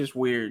me, it was just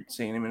weird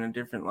seeing him in a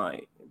different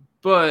light.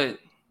 But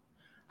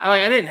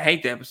I didn't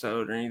hate the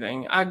episode or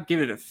anything. I'd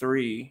give it a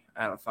 3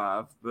 out of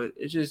 5. But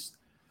it's just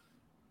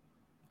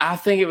I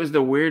think it was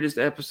the weirdest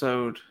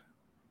episode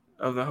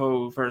of the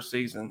whole first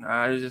season.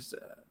 I just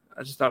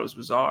thought it was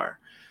bizarre.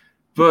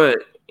 But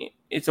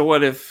it's a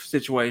what if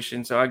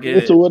situation, so I get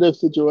It's it. a what if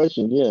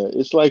situation. Yeah,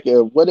 it's like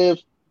a what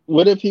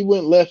if he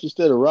went left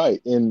instead of right,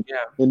 and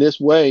Yeah. in this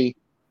way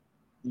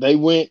they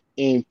went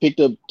and picked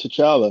up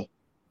T'Challa,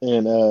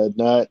 and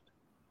not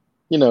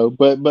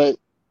but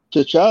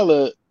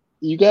T'Challa,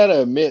 you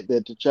gotta admit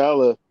that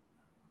T'Challa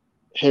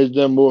has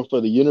done more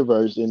for the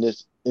universe in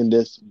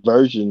this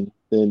version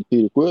than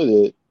Peter Quill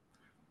did.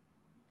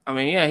 I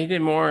mean, yeah, he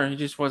did more. He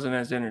just wasn't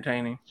as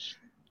entertaining.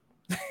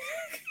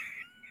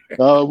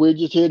 Oh, we're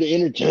just here to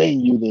entertain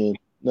you then.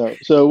 No.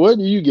 So what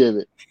do you give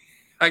it?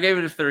 I gave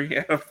it a 3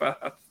 out of 5.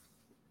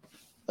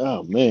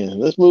 Oh man,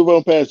 let's move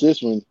on past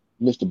this one,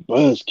 Mr.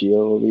 Buzzkill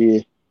over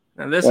here.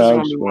 Now this is I'm going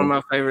to just be one of playing.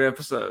 my favorite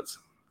episodes.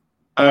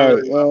 I All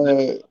really right, loved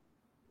it.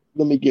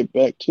 let me get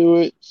back to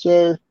it,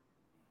 sir.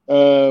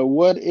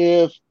 What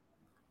if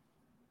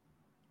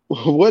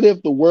what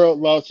if the world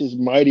lost its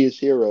mightiest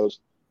heroes?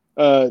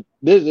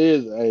 This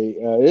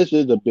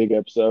is a big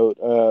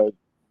episode.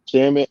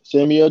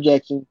 Samuel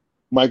Jackson,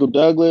 Michael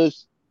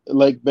Douglas,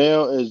 Lake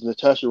Bell is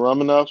Natasha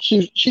Romanoff.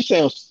 She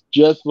sounds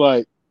just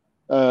like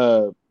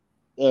uh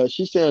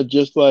she sounds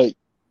just like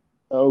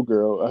oh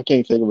girl, I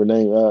can't think of her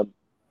name.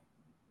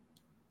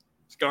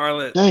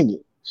 Scarlet. Dang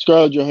it,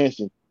 Scarlett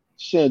Johansson.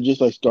 She sounds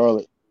just like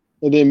Scarlett.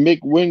 And then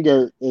Mick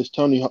Wingert is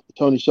Tony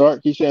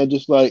Stark. He sounds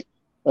just like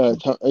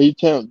he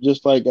sounds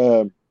just like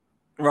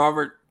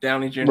Robert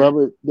Downey Jr.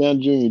 Robert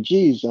Downey Jr.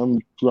 Jeez, I'm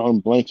drawing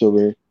blanks over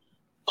here.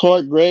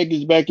 Clark Gregg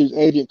is back as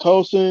Agent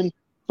Coulson.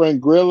 Frank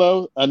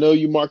Grillo, I know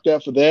you marked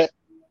out for that,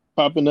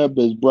 popping up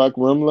as Brock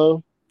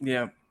Rumlow.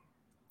 Yeah.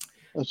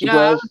 I'm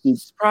Yeah, I surprised.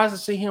 was surprised to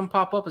see him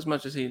pop up as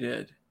much as he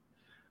did.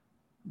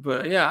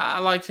 But yeah, I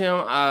liked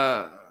him.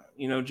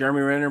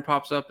 Jeremy Renner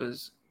pops up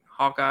as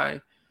Hawkeye.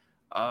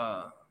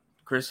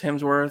 Chris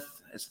Hemsworth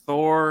as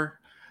Thor.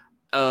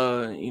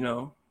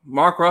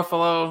 Mark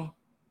Ruffalo.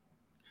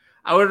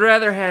 I would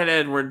rather had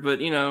Edward, but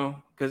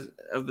because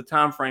of the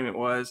time frame it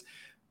was.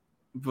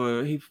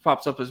 But he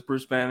pops up as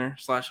Bruce Banner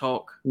 /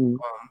 Hulk. Mm.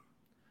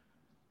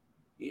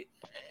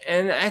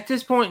 And at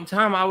this point in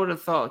time, I would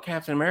have thought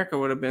Captain America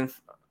would have been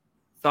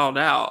thawed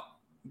out,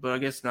 but I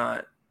guess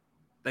not.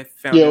 They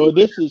found Yeah, it. well,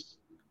 this is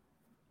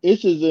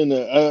in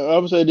a. I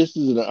would say this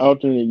is an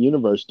alternate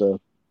universe though.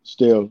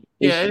 Still,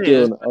 Yeah, it's it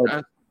still is.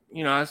 an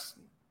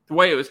The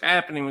way it was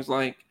happening was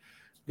like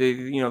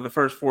the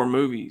first 4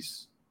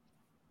 movies.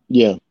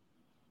 yeah.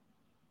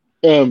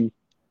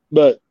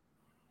 But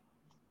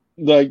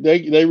like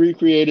they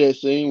recreated a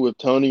scene with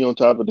Tony on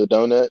top of the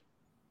donut,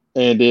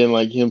 and then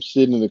like him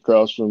sitting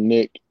across from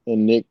Nick,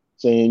 and Nick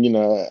saying,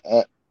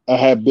 I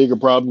have bigger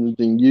problems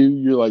than you.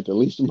 You're like the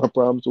least of my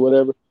problems, or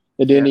whatever.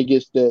 And then Yeah, he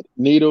gets that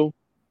needle,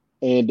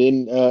 and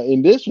then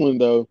in this one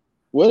though,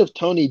 what if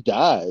Tony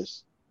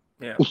dies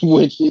yeah.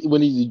 when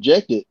he's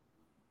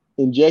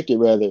injected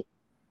rather,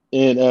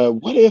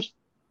 and what if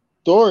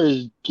Thor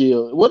is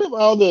killed? What if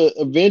all the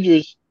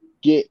Avengers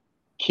get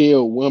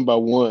killed one by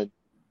one?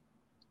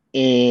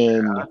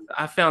 And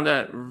I found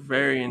that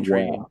very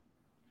intriguing. wow,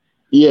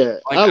 yeah,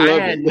 Like I I love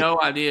had it.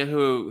 no idea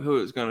who it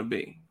was going to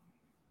be,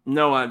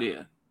 no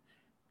idea.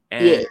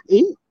 Yeah,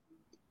 And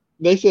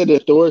they said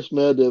that Thor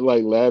smelled it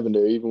like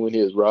lavender even when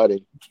he was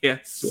rotting.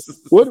 yes,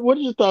 What are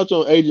your thoughts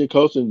on Agent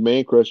Coulson's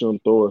man crush on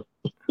Thor?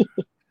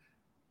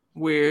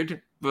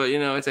 weird, but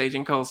it's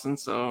Agent Coulson,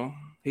 so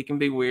he can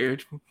be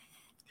weird.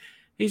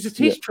 He's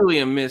Yeah, truly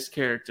a missed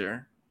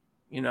character.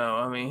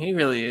 I mean, he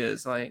really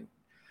is. Like,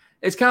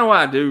 it's kind of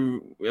why I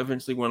do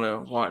eventually want to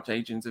watch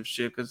Agents of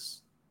Shield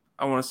because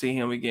I want to see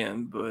him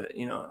again. But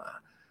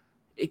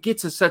it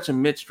gets such a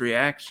mixed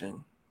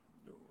reaction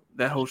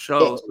that whole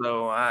show.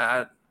 So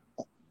I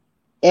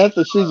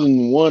after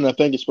season one, I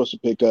think it's supposed to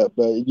pick up,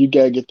 but you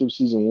gotta get through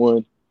season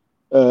one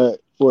for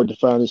it to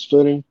find its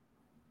footing.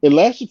 It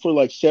lasted for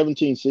like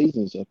 17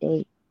 seasons, I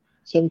think.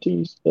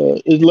 17.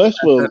 It lasts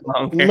for That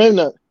long hair.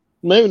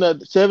 maybe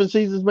not 7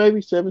 seasons,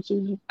 maybe 7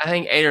 seasons. I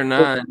think 8 or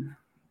But 9.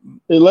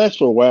 it lasts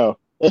for a while.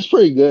 That's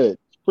pretty good.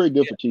 It's pretty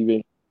good Yeah, for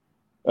TV.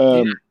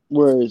 yeah.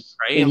 Whereas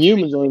For AMC,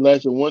 Inhumans only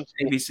lasted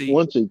ABC.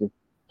 one season.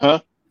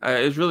 Huh?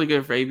 It was really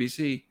good for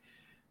ABC.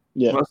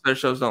 Yeah. Most of their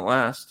shows don't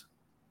last.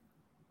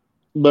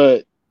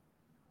 But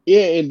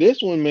yeah, in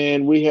this one,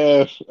 man, we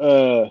have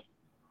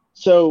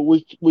so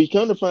we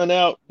come to find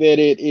out that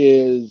it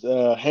is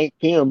Hank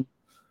Pym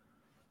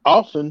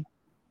often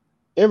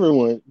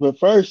everyone. But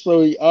first,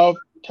 so he off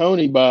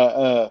Tony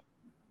by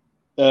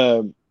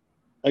um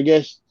I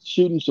guess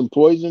shooting some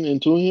poison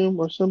into him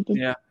or something.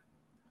 Yeah.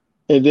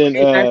 And then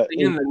He's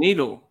actually in the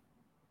needle.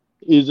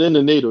 he's in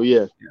the needle,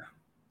 yeah. Yeah.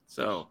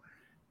 So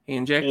he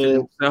injected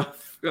And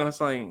himself. I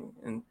was like,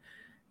 and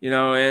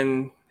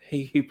and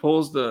he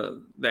pulls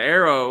the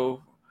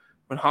arrow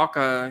when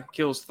Hawkeye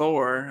kills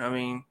Thor. I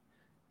mean,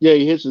 yeah,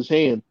 he hits his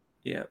hand.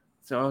 yeah.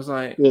 So I was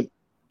like,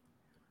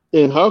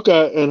 And,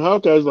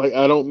 Hawkeye's like,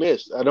 I don't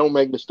miss. I don't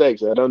make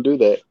mistakes. I don't do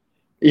that.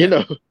 You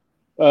yeah,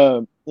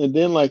 know. And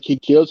then like he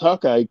kills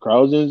Hawkeye, he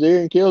crawls in his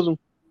ear and kills him.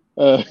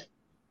 Uh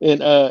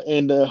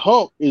and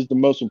Hulk is the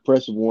most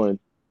impressive one.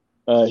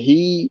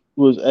 He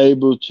was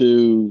able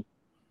to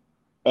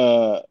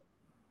uh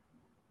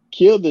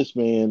kill this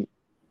man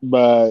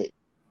by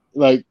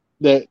like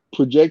that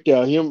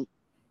projectile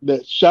that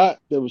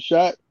was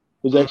shot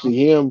was mhm, actually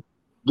him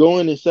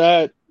going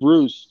inside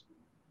Bruce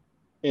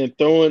and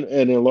throwing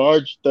an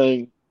enlarged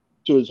thing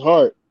to his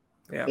heart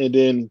yeah. and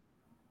then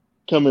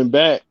coming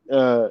back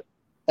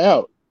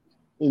out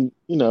and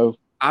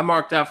I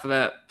marked out for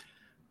that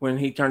when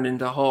he turned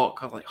into Hulk.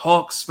 I was like,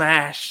 Hulk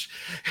smash,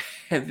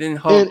 and then and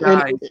Hulk and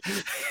died.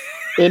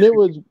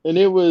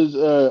 it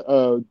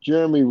was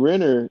Jeremy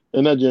Renner,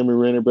 not Jeremy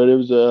Renner, but it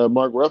was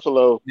Mark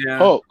Ruffalo Yeah,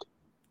 Hulk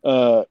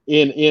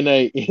in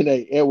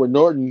a Edward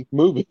Norton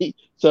movie.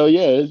 So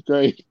yeah, it's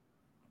great.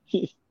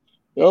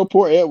 Oh,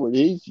 poor Edward.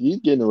 He's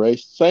getting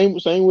erased. Same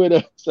with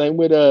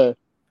your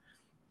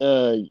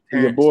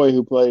Terrence. boy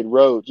who played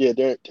Rhodes. Yeah,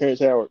 Terrence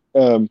Howard.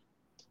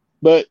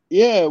 But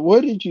yeah,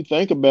 what did you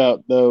think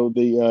about though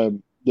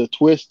the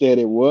twist that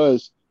it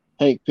was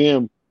Hank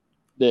Pym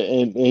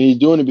and he's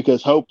doing it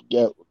because Hope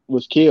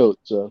was killed.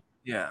 So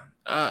Yeah,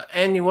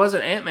 and he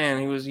wasn't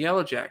Ant-Man. He was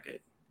Yellow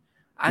Jacket.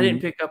 I didn't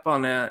mhm. pick up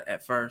on that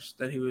at first,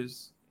 that he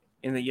was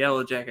in the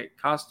Yellow Jacket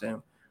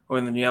costume or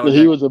in the Yellow But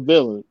he Jacket. was a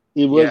villain.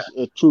 He Yeah, was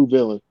a true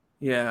villain.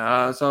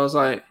 yeah. So I was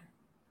like,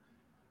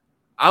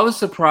 I was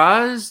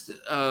surprised.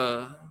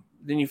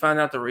 Then you find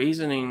out the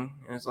reasoning,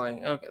 and it's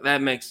like, okay,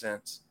 that makes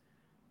sense.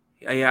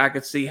 Yeah, I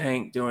could see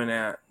Hank doing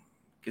that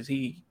because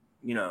you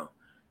know,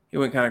 he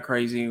went kind of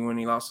crazy when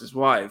he lost his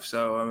wife.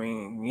 So I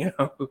mean,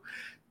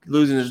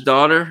 losing his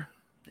daughter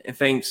and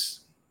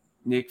thinks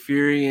Nick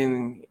Fury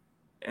and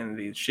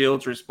the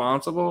Shield's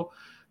responsible.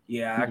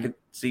 Yeah, I Mhm. could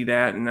see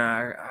that, and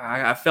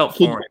I felt Could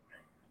for him.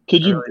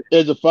 could I you, really,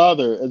 as a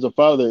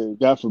father,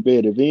 God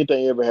forbid, if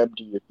anything ever happened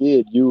to your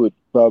kid, you would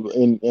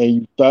probably and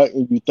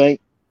you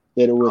think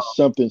that it was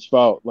something's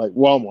fault, like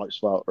Walmart's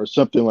fault or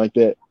something like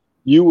that,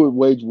 you would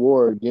wage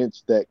war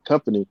against that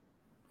company.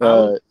 I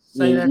would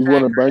say You that's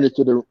want to accurate. burn it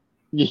to the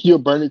you'll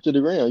burn it to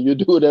the ground. You'll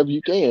do whatever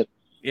you can.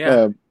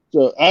 Yeah,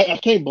 So I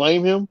can't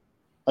blame him.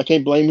 I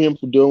can't blame him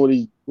for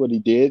doing what he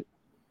did.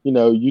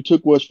 You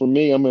took what's from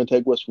me, I'm gonna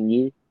take what's from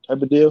you,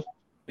 type of deal.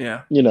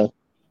 yeah. You know.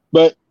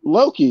 But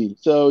Loki,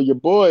 so your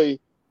boy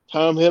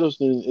Tom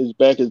Hiddleston is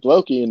back as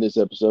Loki in this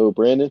episode,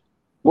 Brandon.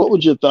 What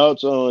was your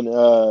thoughts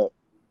on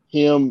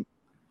him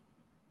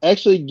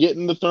actually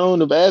getting the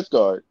throne of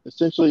Asgard,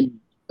 essentially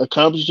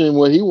accomplishing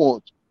what he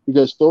wants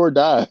because Thor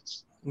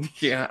dies?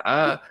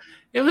 Yeah,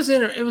 it was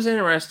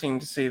interesting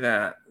to see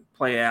that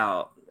play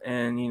out,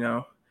 and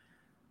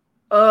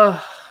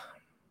uh,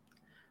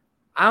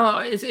 I don't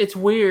know, it's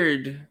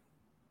weird.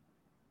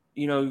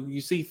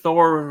 You see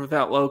Thor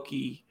without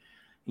Loki.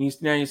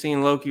 Now you're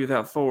seeing Loki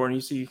without Thor, and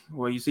you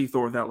see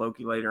Thor without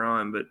Loki later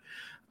on. But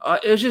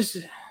it was just,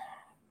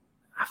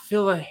 I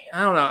feel like,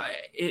 I don't know.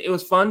 It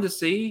was fun to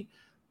see,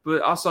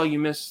 but also you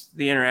miss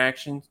the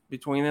interaction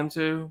between them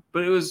two.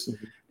 But it was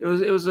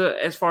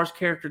as far as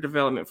character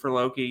development for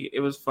Loki,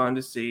 it was fun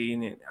to see,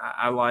 and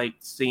I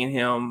liked seeing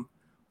him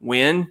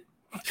win,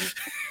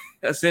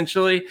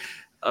 essentially.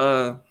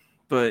 Uh,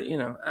 but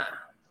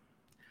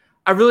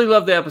I really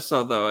loved the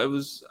episode, though.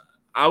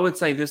 I would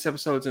say this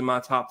episode's in my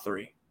top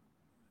three.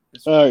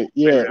 It's All right,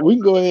 yeah, favorite we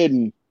can episode. go ahead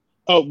and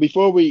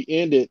before we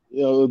end it,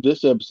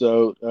 this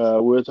episode,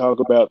 we'll talk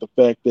about the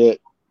fact that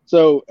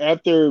so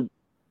after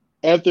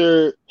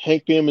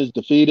Hank Pym is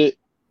defeated,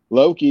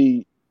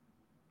 Loki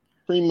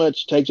pretty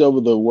much takes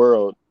over the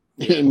world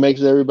Yeah, and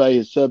makes everybody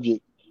his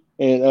subject.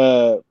 And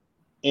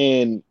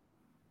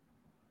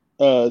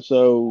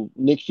so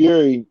Nick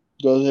Fury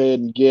goes ahead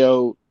and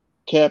yell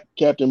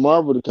Captain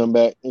Marvel to come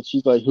back, and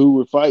she's like, "Who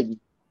we're fighting?"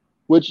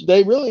 Which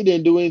they really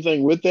didn't do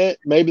anything with that.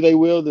 Maybe they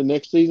will the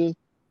next season,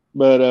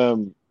 but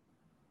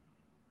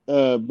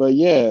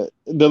yeah,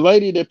 the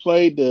lady that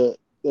played the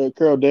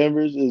Carol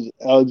Danvers is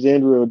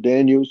Alexandra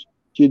Daniels.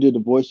 She did the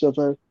voice of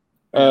her.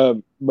 Yeah.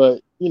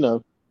 But you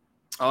know,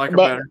 I like her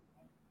but better.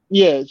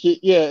 yeah,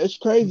 it's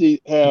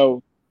crazy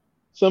how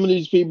some of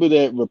these people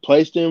that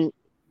replaced him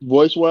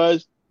voice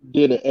wise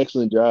did an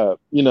excellent job.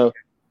 You know,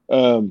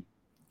 um,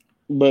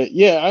 but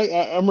yeah,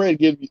 I'm ready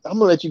to give you. I'm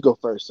gonna let you go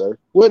first, sir.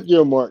 What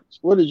your marks?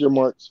 What is your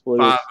marks for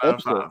 5 this out of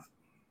episode?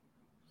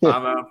 5.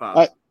 5 out of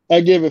 5. I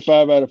give it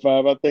 5 out of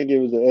 5. I think it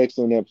was an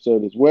excellent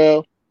episode as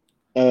well.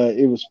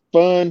 It was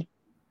fun.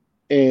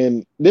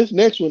 And this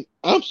next one,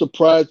 I'm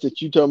surprised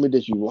that you told me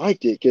that you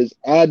liked it because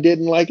I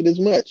didn't like it as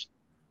much.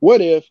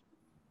 What if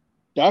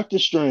Doctor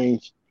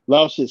Strange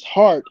lost his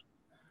heart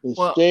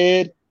Well,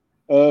 instead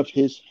of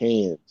his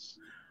hands?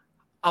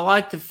 I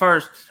like the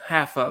first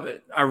half of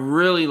it. I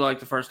really like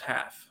the first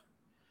half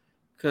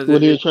because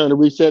When he was trying to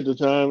reset the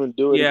time and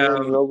do it yeah,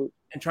 again and over.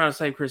 and trying to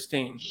save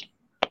Christine.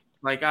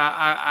 Like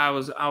I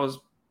was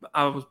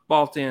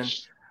bought in.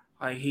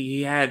 Like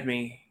he had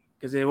me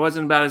because it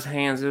wasn't about his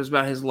hands; it was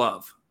about his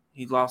love.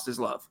 He lost his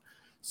love,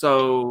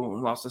 so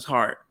lost his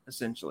heart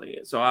essentially.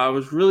 So I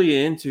was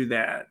really into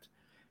that,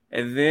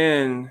 and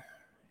then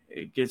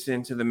it gets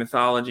into the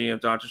mythology of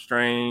Doctor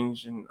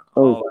Strange and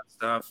Oh, all that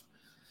stuff.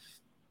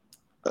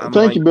 I'm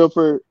thank like, you, Bill,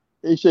 for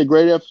he said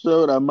great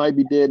episode. I might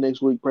be dead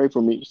next week. Pray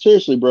for me.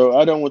 Seriously, bro,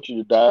 I don't want you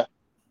to die.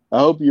 I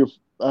hope you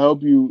I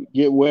hope you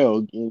get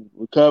well and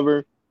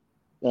recover.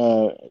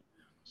 Uh,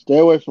 Stay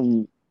away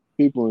from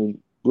people in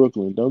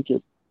Brooklyn. Don't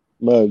get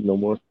mugged no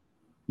more.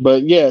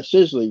 But yeah,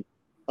 seriously,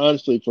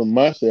 honestly, from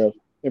myself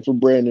and from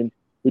Brandon,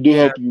 we do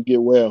yeah, hope you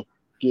get well.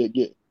 Get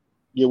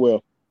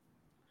well.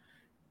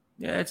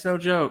 yeah, it's no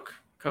joke.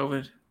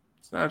 COVID,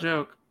 it's not a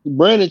joke.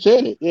 Brandon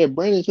said it. Yeah,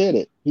 Brandon said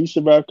it. He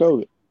survived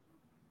COVID.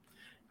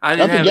 I I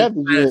didn't have it forgot that as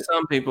you bad had, as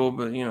some people,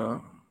 but you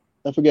know,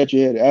 I forgot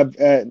you had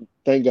it.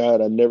 Thank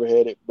God I never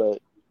had it,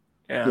 but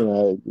yeah,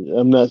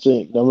 I'm not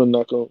saying I'm gonna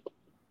knock on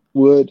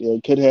wood.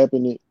 It could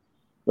happen,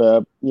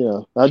 but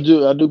I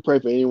do pray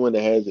for anyone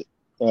that has it.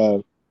 Uh,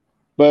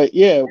 but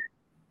yeah,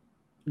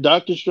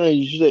 Doctor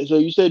Strange.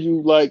 You said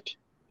you liked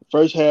the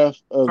first half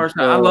of first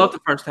I love the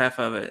first half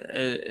of it.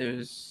 It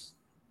was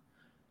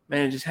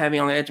man, it just had me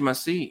on the edge of my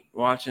seat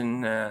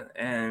watching that,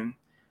 and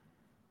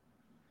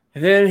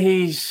then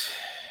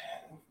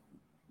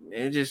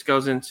it just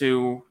goes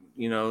into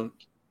the where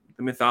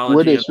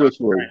mythology they of Doctor switch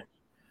for you. Strange.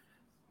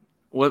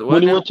 What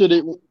When he now? went to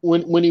the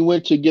when he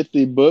went to get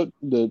the book,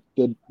 the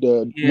missing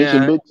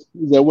Yeah, books,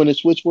 is that when it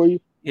switched for you?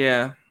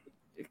 yeah,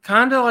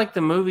 kind of like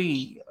the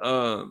movie,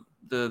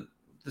 the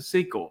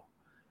sequel.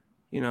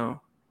 You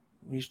know,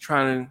 he's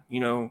trying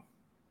to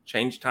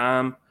change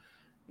time.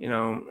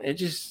 It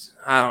just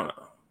I don't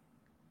know.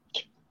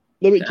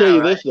 Let me I tell don't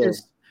you know. this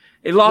though.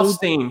 It Let lost me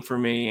steam for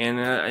me,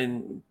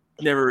 and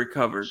never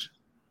recovered.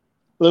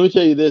 let me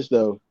tell you this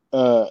though.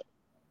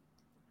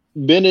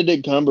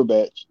 Benedict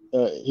Cumberbatch,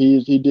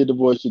 he did the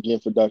voice again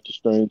for Doctor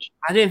Strange.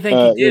 I didn't think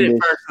he did In it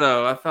this, first,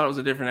 though. I thought it was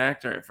a different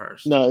actor at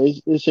first. no,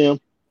 it's him.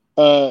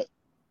 Uh,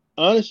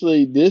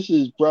 Honestly, this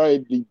is probably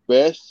the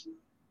best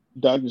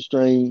Doctor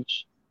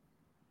Strange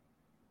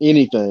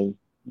anything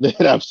that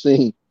I've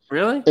seen.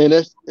 Really? And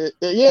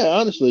yeah,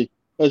 honestly,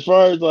 as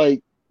far as well,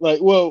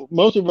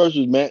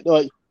 Multiverse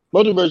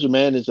of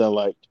Madness I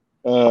liked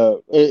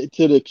to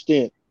the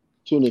extent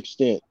to an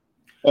extent.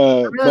 I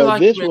really But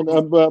liked this him one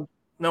in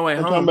No Way I'm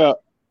talking Home.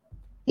 about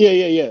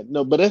yeah.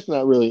 No, but that's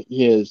not really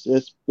his.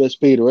 That's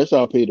Peter. That's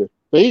all Peter.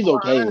 But he's Well,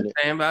 I okay in it.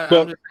 understand, but I'm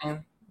But just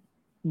saying.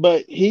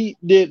 but he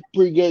did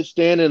pretty good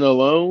standing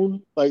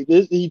alone. Like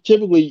this, he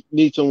typically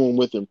needs someone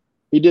with him.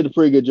 He did a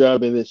pretty good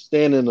job in this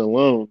standing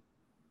alone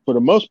for the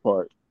most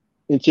part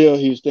until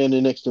he was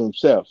standing next to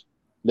himself.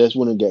 That's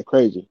when it got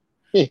crazy.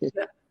 Yeah.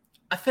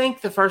 I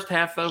think the first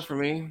half, though, for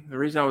me, the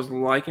reason I was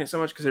liking it so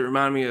much because it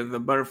reminded me of the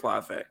butterfly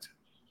effect.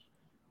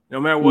 No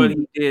matter what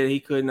Mm. he did, he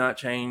could not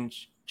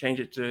change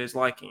it to his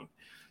liking.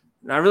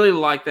 And I really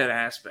like that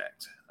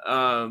aspect.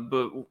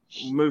 But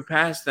move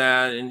past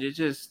that, and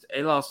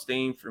it lost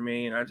steam for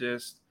me, and I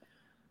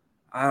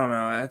don't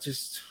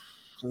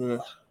know.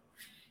 Ugh.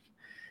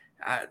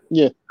 I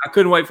Yeah, I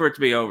couldn't wait for it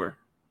to be over.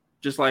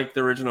 Just like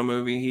the original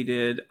movie he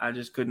did, I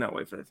just could not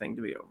wait for the thing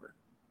to be over.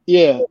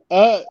 yeah.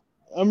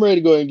 I'm ready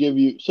to go ahead and give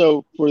you.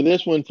 So for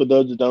this one, for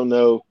those that don't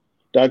know,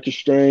 Doctor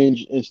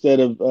Strange, instead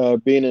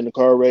of being in a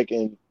car wreck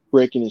and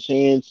breaking his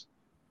hands,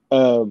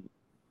 because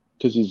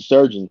he's a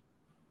surgeon,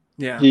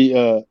 Yeah.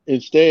 he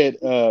instead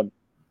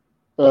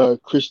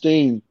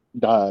Christine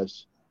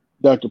dies.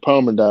 Dr.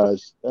 Palmer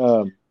dies,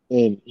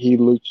 and he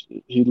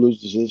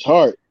loses his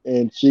heart,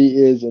 and she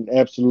is an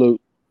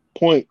absolute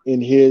point in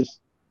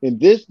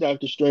this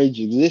Doctor Strange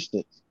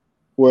existence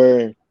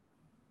where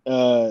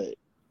uh,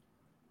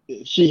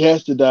 she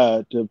has to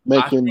die to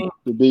make I him think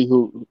to be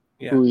who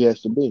yeah. he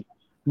has to be.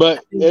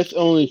 But it's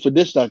only for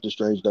this Doctor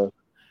Strange though.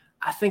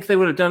 I think they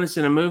would have done this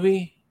in a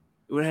movie.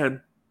 It would have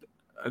had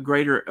a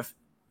greater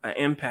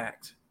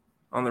impact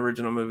on the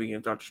original movie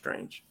of Doctor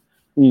Strange.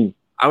 Mm.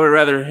 I would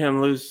rather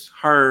him lose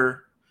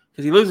her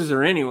because he loses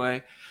her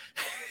anyway.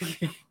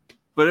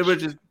 But it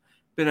would have just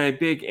been a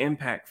big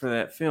impact for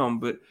that film.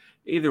 But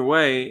either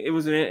way, it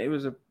was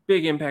a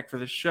big impact for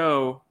the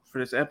show for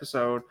this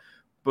episode,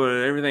 but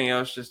everything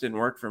else just didn't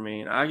work for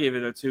me. And I give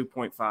it a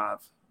 2.5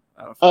 out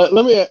of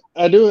 5.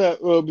 I do have,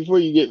 well, before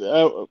you get,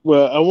 I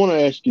want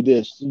to ask you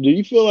this. Do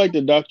you feel like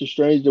the Doctor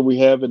Strange that we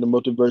have in the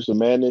Multiverse of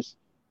Madness,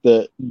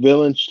 the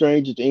villain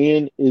Strange at the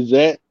end, is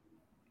that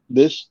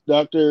this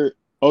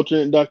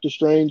alternate Doctor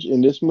Strange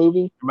in this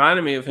movie?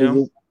 Reminded me of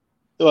him.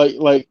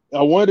 Like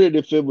I wondered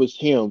if it was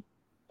him.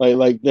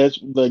 Like that's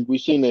like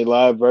we've seen a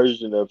live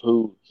version of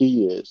who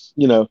he is,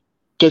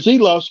 because he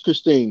lost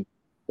Christine,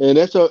 and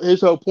that's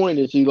his whole point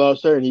is he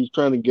lost her and he's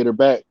trying to get her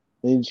back,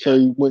 and so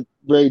he went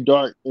very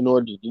dark in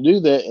order to do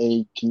that, and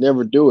he can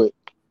never do it,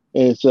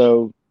 and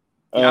so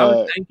I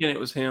was thinking it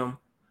was him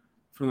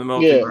from the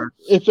multiverse.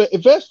 Yeah,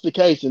 if that's the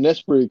case, then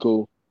that's pretty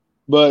cool,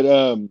 but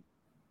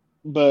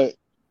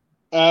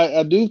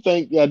I do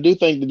think that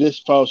this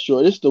falls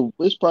short.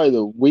 It's probably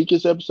the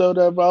weakest episode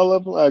of all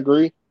of them. I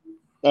agree.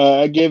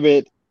 I give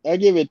it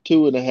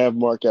 2.5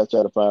 markouts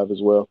out of 5 as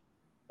well.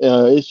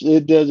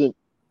 It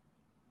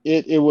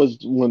was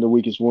one of the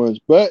weakest ones,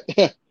 but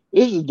this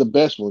is the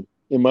best one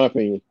in my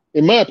opinion.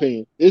 In my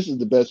opinion, this is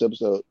the best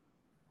episode.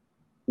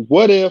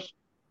 What if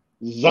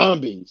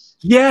zombies?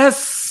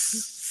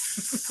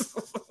 Yes,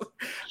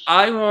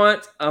 I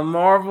want a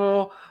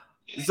Marvel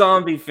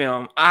zombie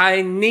film.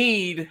 I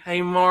need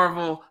a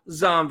Marvel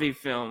zombie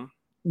film.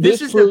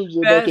 This proves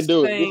that they can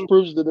do it. This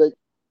proves that they.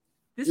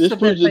 This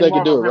proves that they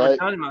can do it, right?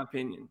 Done, in my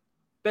opinion,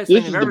 this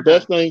is the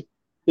best thing.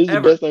 This is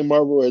the best thing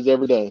Marvel has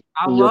ever done.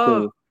 I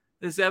love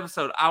this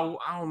episode. I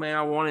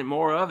wanted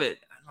more of it.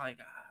 Like,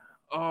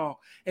 and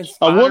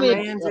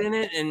Spider-Man's in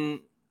it, and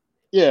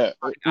yeah,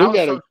 I was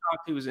so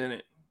shocked he was in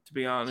it. To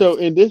be honest.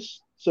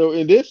 So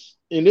in this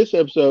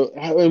episode,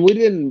 and we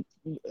did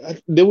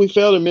we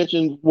fail to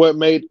mention what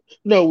made?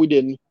 No, we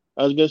didn't.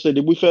 I was gonna say,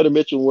 did we fail to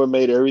mention what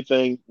made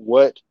everything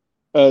what?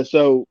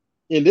 So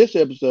in this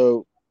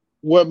episode,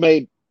 what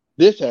made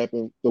this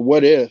happen? The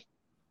what if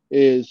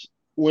is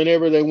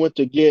whenever they went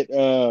to get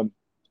Dr.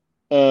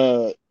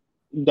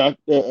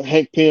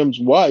 Hank Pym's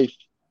wife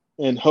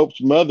and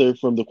Hope's mother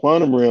from the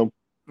quantum realm.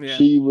 Yeah.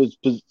 She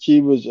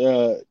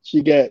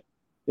got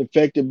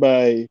infected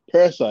by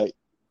parasite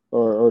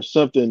or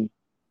something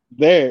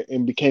there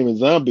and became a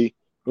zombie.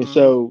 And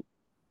so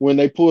when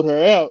they pulled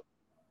her out,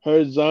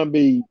 her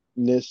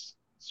zombie-ness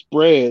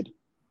spread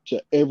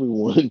to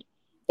everyone.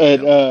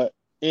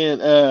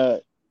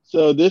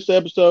 So this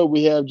episode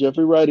we have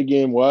Jeffrey Wright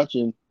again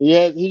watching.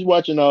 He's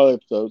watching all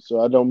episodes,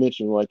 so I don't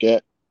mention him like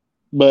that.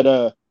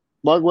 But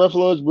Mark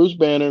Ruffalo is Bruce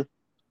Banner.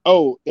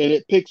 Oh, and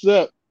it picks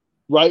up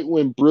right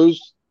when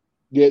Bruce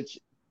gets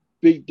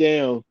beat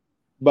down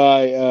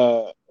by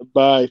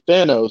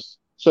Thanos.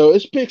 So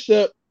it picks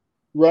up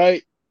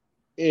right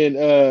in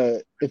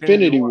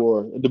Infinity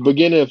War, the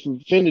beginning of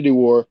Infinity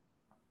War,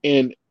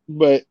 and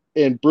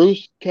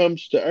Bruce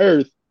comes to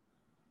Earth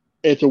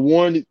and to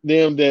warn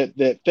them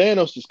that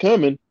Thanos is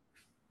coming,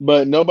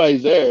 but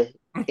nobody's there.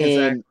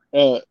 Exactly.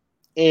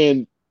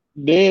 And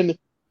then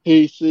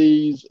he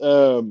sees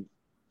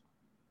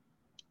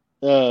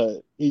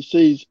doesn't he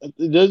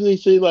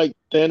see like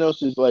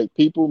Thanos is like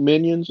people,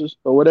 minions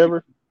or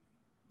whatever?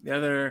 Yeah,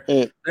 they're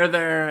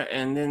there,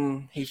 and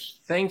then he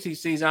thinks he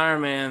sees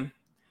Iron Man,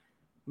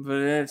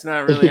 but it's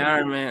not really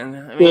Iron Man.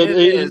 I mean, it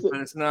is, but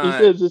it's not.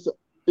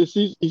 He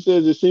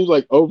says it seems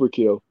like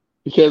overkill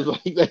because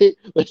like they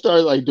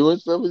started like doing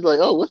stuff. He's like,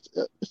 oh, it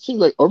seems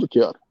like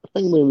overkill. I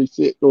think I'm gonna be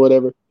sick or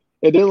whatever.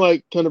 And then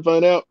like kind of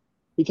find out,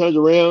 he turns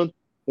around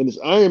and it's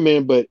Iron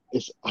Man, but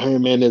it's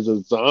Iron Man as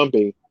a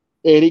zombie,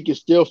 and he can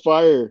still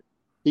fire.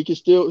 He's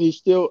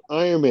still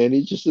Iron Man.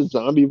 He's just a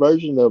zombie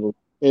version of him.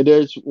 And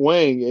there's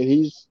Wang, and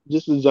he's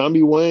just a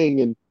zombie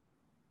Wang. And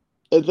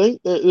I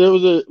think there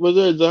was there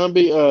a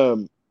zombie?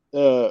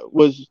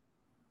 Was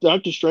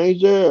Doctor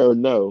Strange there or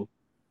no?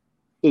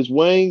 Is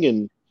Wang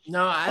and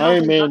I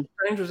don't think Doctor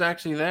Strange was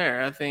actually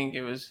there. I think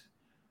it was,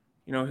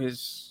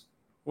 his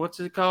what's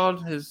it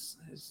called? His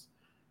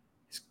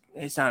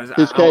it's not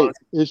his cape.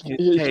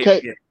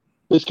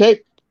 His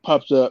cape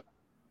pops up.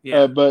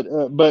 Yeah. But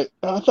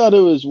I thought it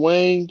was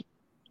Wang,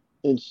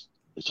 and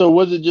so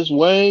was it just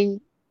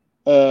Wang?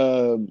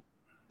 And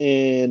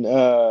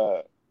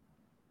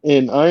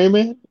Iron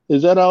Man,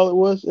 is that all it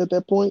was at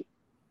that point?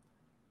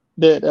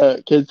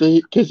 That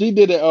because he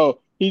did it. Oh,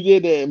 he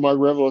did it. Mark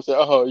Ruffalo said,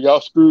 "Oh,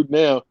 y'all screwed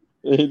now."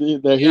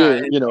 They're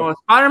here. Well,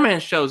 Spider-Man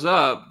shows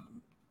up,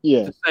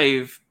 to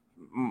save,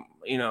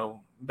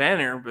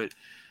 Banner, but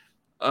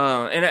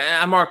and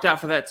I marked out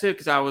for that too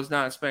because I was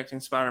not expecting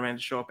Spider-Man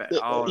to show up at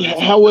all.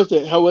 How was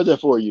it? How was that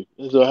for you?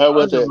 So how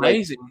was it?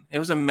 Amazing. It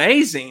was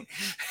amazing,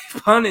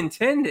 pun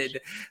intended.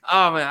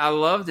 Oh man, I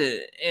loved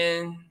it,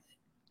 and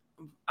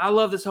I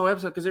love this whole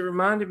episode because it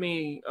reminded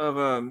me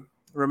of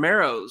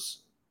Romero's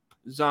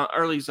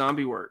early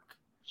zombie work,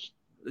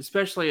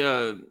 especially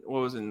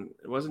what was it?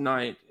 It wasn't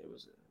night. It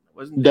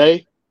wasn't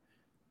day.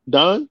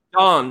 Dawn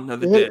of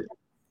the Dead.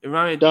 It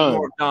reminded me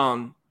more of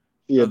Dawn.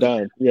 Yeah,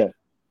 Dawn. Yeah,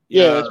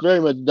 it's very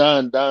much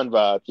Dawn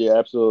vibes. Yeah,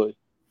 absolutely.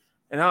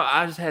 And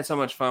I just had so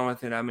much fun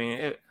with it. I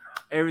mean,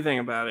 everything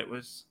about it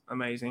was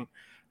amazing.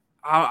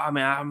 I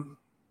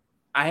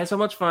I had so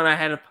much fun. I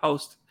had to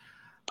post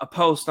a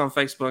post on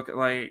Facebook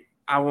like,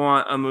 I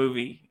want a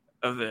movie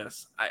of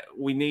this.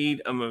 We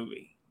need a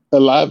movie. A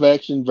live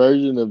action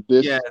version of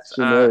this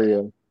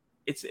scenario.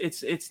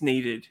 It's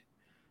needed.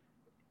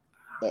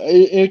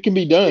 It can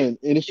be done,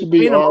 and it should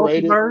be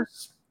R-rated.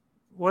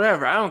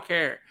 Whatever, I don't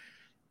care.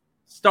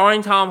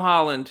 Starring Tom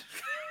Holland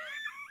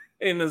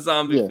in the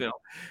zombie film.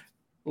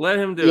 Let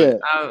him do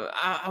it.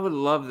 I would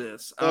love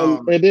this.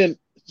 And then,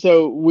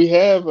 so we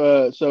have,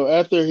 so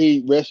after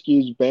he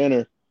rescues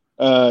Banner,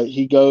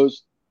 he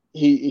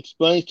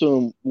explains to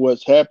him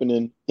what's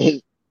happening,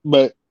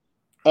 but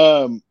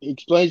he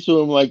explains to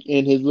him like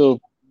in his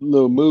little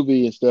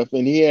movie and stuff,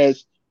 and he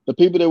has the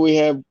people that we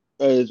have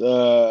as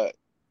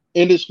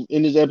in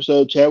this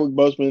episode, Chadwick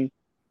Boseman,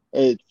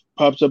 it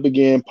pops up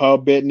again. Paul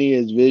Bettany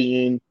as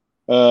Vision,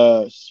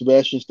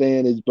 Sebastian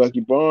Stan as Bucky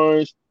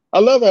Barnes. I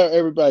love how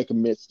everybody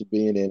commits to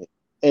being in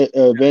it.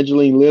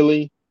 Evangeline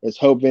Lilly as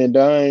Hope Van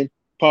Dyne,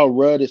 Paul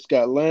Rudd as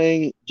Scott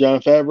Lang,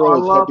 Jon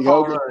Favreau as Happy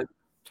Hogan.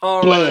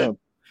 Blam,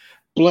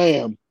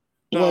 blam,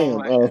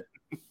 blam.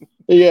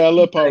 Yeah, I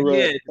love Paul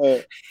Rudd.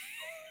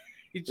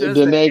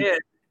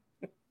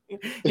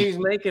 He's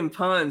making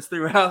puns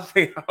throughout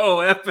the whole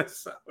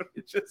episode.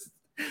 It's just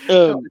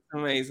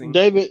amazing.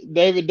 David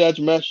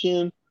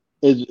Dastmalchian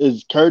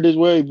is Kurt as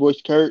well. He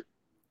voiced Kurt.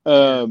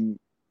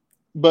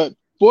 But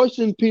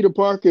voicing Peter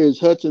Parker is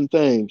Hudson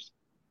Thames.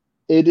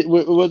 It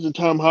wasn't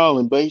Tom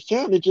Holland, but he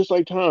sounded just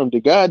like Tom. The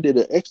guy did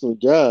an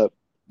excellent job.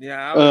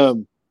 Yeah.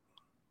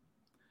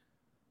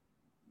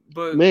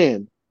 But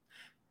man,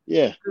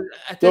 yeah.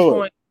 At this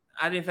point,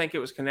 I didn't think it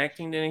was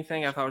connecting to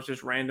anything. I thought it was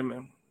just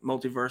random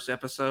multiverse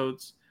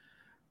episodes.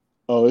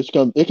 Oh, it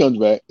comes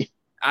back.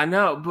 I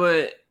know,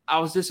 but I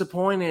was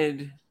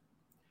disappointed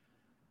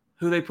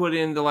who they put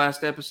in the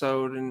last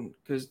episode, and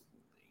because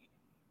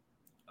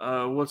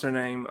what's her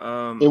name?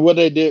 And what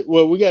they did.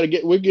 Well, we get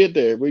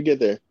there. We get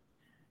there.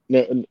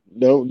 No,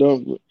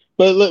 don't.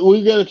 But look,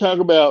 we're going to talk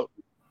about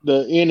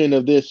the ending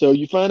of this. So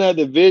you find out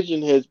that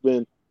Vision has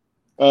been.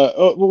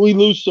 We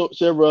lose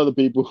several other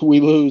people. We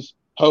lose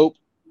Hope.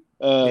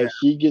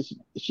 She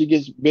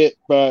gets bit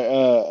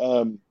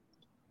by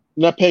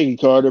not Peggy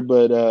Carter,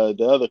 but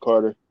the other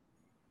Carter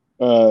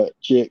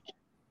chick.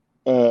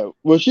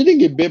 Well, she didn't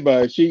get bit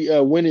by her. She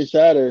went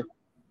inside her,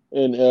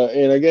 and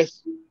I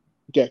guess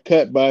got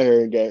cut by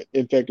her and got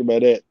infected by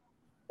that.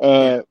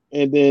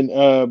 And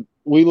then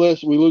we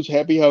lose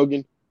Happy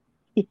Hogan.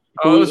 It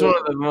was one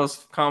of the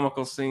most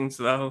comical scenes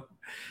though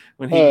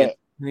when he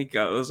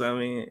goes. I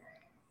mean,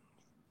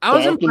 I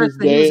was impressed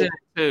that he was in it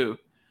too.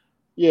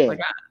 Yeah, like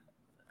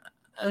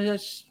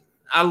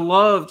I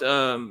loved.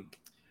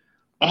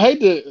 I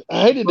hated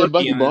that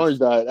Bucky Barnes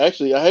died.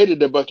 Actually, I hated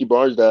that Bucky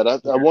Barnes died.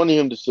 I wanted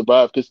him to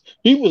survive because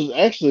he was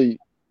actually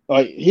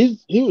like he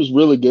was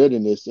really good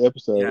in this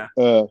episode.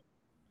 Yeah.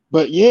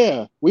 But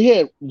yeah, we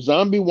had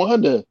Zombie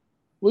Wanda.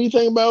 What do you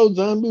think about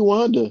Zombie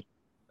Wanda?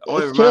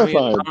 It's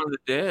terrifying. Dawn of the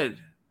Dead.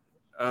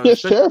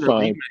 It's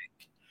terrifying.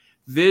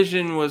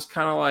 Vision was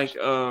kind of like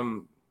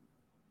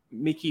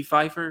Mekhi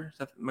Phifer.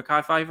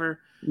 Mekhi Phifer.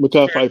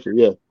 Mekhi Phifer,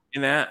 yeah.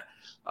 In that,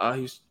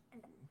 he was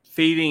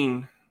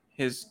feeding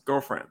his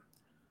girlfriend.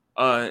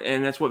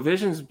 And that's what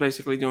Vision's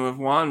basically doing with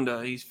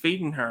Wanda. He's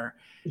feeding her.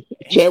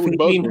 He's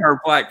feeding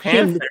her Black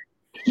Panther.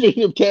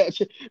 Feeding him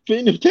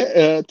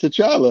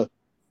T'Challa.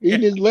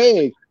 Eating his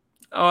leg.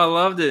 Oh, I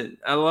loved it.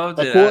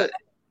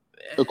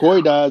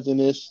 Okoye dies in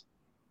this.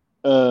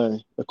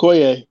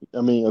 Okoye,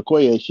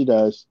 she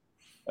dies.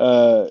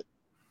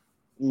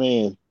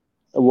 Man.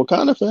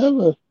 Wakanda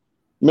Forever.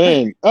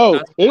 Man. Oh,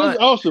 it is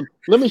awesome.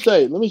 Let me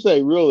say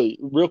really,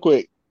 real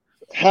quick.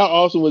 How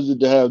awesome was it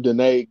to have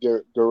Danai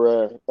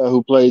Gurira,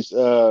 who plays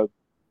on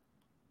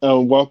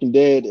Walking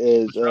Dead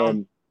as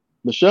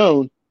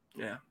Michonne,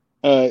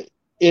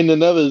 in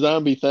another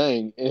zombie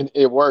thing, and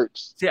it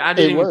works. See, I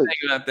didn't even think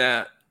about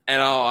that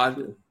at all. I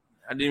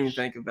didn't even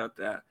think about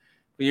that.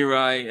 But you're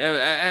right.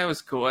 That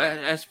was cool.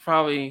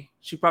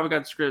 She probably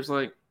got the scripts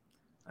like,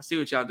 I see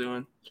what y'all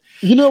doing.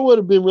 You know what would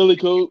have been really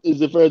cool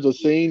is if there's a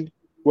scene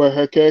where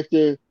her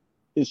character,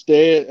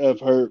 instead of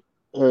her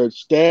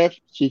staff,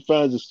 she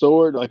finds a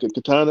sword like a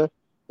katana,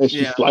 and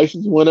she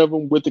slices one of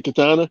them with the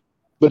katana.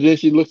 But then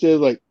she looks at it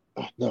like,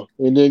 oh, no,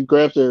 and then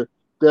grabs her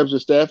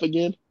staff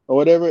again or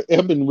whatever.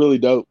 It'd been really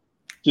dope.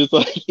 Just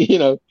like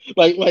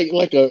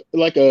like a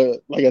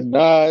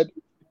nod,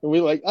 and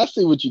we're like, I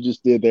see what you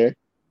just did there.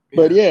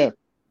 But yeah,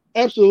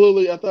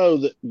 absolutely, I thought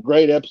it was a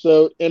great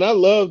episode, and I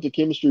love the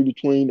chemistry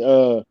between.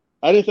 I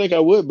didn't think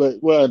I would, but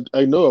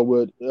I know I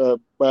would.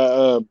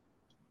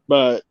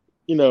 By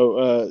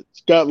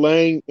Scott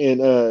Lang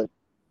and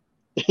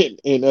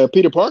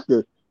Peter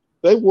Parker,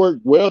 they work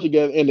well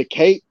together. And the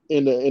cape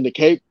the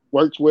cape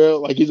works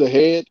well. Like he's a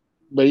head,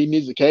 but he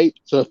needs a cape,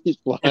 so he's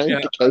flying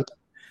the cape.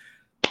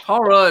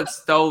 Paul Rudd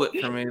stole it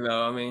from me,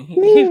 though. I mean,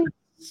 he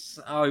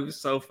was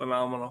so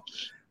phenomenal.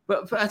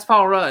 But that's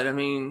Paul Rudd. I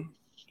mean,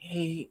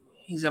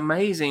 he's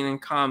amazing in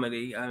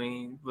comedy. I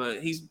mean,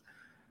 but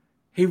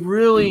he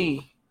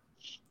really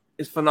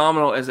is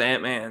phenomenal as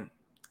Ant-Man.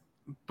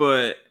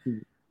 But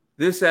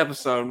this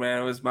episode,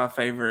 man, was my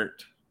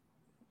favorite.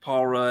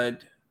 Paul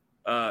Rudd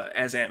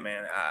as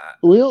Ant-Man.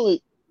 We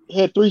only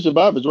had 3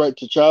 survivors, right?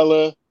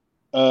 T'Challa,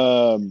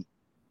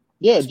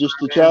 just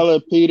T'Challa,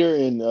 Peter,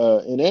 and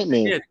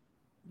Ant-Man.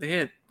 They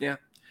hit, yeah.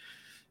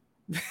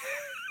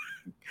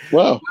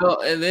 Wow.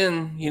 Well, and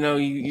then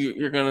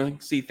you're gonna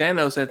see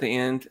Thanos at the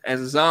end as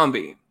a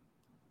zombie.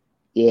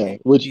 Yeah,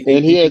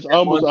 he has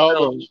almost all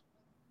those.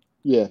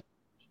 Yeah,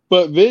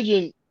 but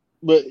Vision,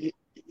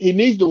 he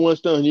needs the one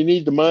stone. He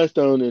needs the Mind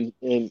Stone,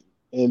 and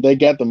they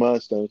got the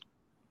Mind Stone.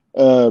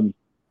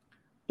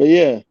 But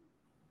yeah,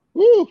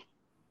 woo,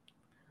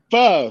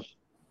 5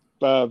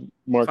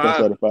 mark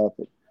outside of 5.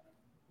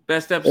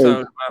 Best episode,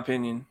 in my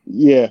opinion.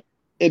 Yeah,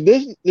 and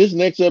this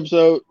next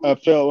episode, I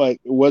felt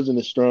like it wasn't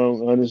as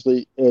strong,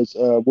 honestly, as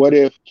What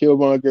If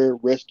Killmonger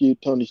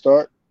rescued Tony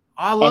Stark.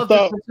 I love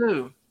that one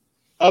too.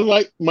 I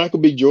like Michael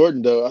B.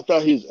 Jordan though. I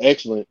thought he was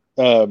excellent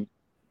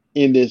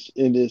in this.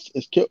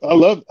 I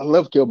love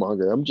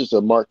Killmonger. I'm just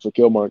a mark for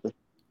Killmonger.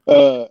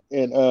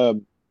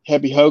 And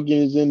Happy Hogan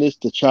is in this.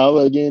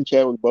 T'Challa again.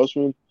 Chadwick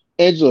Boseman.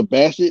 Angela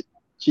Bassett.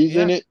 She's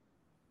in it.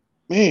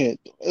 Man,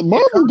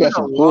 Marvel got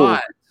some cool.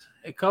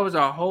 It covers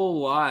a whole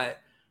lot.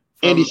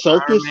 Andy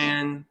Serkis, Iron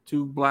Man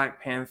to Black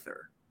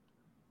Panther.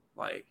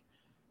 Like,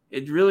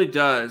 it really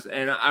does,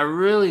 and I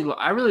really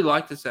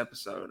liked this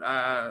episode.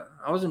 I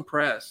was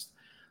impressed.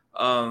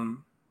 I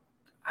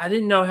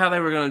didn't know how they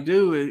were going to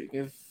do it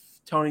if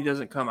Tony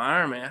doesn't come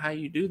Iron Man. How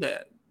you do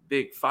that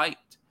big fight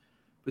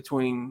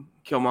between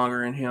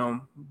Killmonger and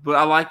him? But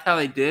I liked how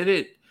they did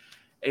it.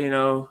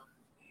 Not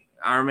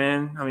Iron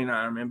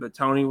Man, but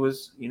Tony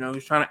was, he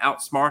was trying to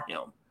outsmart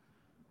him.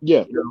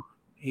 Yeah.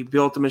 He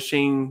built a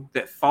machine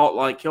that fought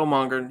like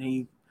Killmonger, and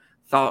he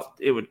thought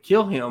it would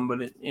kill him,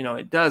 but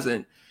it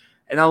doesn't.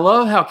 And I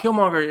love how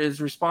Killmonger is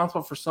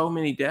responsible for so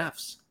many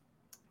deaths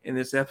in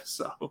this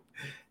episode.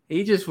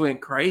 He just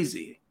went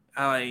crazy.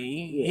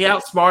 He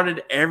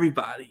outsmarted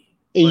everybody.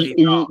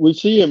 We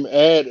see him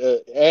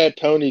add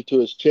Tony to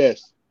his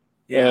chest.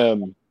 Yeah.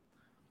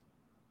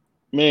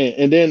 Man,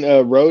 and then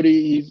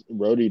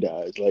Rhodey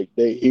dies. Like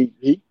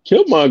he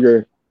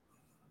Killmonger,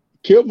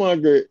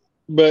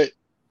 but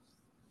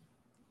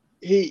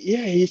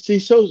he's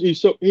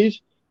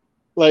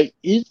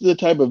the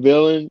type of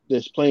villain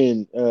that's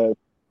playing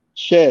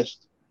chess.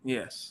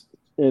 Yes.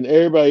 And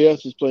everybody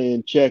else is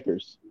playing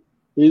checkers.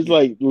 He's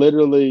like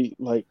literally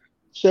like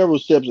several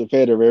steps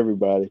ahead of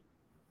everybody.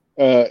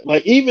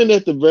 Even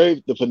at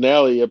the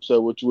finale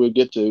episode, which we'll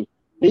get to,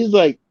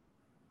 he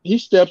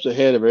steps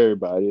ahead of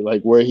everybody,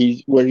 like where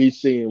he's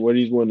seeing what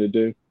he's wanting to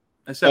do.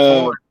 Except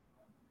for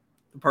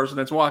the person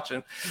that's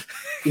watching.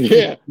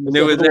 Yeah.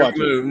 knew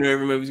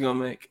every move he's gonna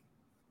make.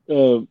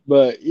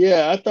 But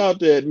yeah, I thought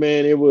that,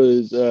 man, it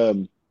was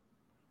excellent.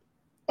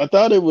 I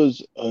thought it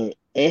was an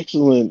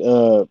excellent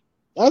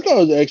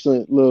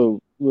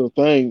little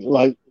thing,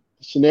 like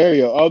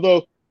scenario.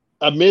 Although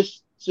I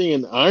miss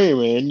seeing Iron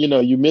Man.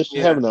 You miss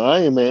having an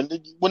Iron Man.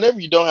 Whenever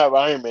you don't have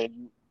Iron Man,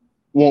 you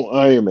want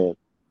Iron Man.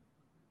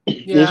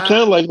 Yeah. It's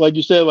kind of like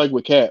you said, like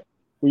with Cap.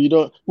 When you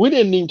don't, we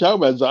didn't even talk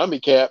about Zombie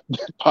Cap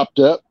that popped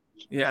up.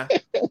 Yeah.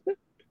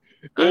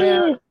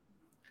 I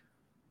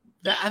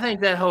think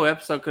that whole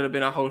episode could have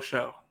been a whole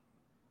show.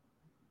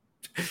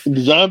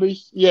 The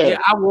zombies, yeah.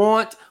 I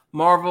want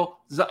Marvel.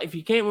 If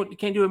you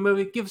can't do a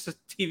movie, give us a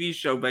TV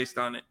show based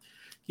on it.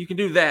 You can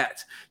do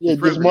that. Yeah,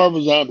 just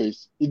Marvel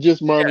Zombies. It's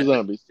just Marvel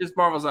Zombies. Just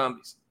Marvel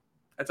Zombies.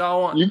 That's all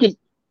I want. You can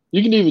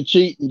even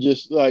cheat and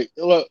just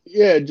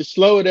just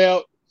slow it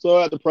out,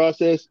 slow out the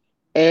process,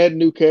 add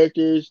new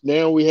characters.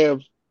 Now we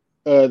have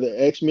the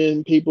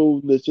X-Men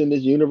people that's in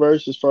this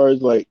universe. As far as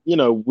they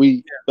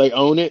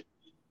own it.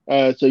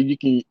 So you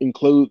can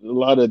include a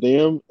lot of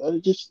them.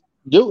 Just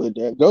do it.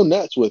 Go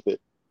nuts with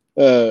it.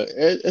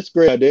 That's a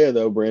great idea,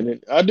 though, Brandon.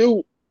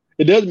 It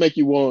does make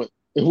you want.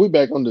 If we're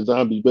back on the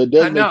zombies, but it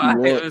does make you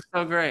want. It was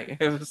so great.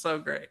 It was so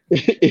great.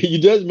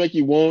 It does make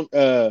you want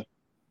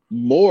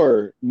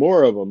more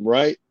of them,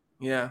 right?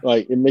 Yeah.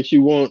 Like it makes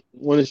you want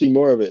to see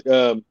more of it.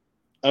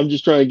 I'm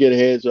just trying to get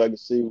ahead so I can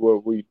see where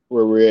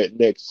we're at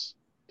next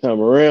time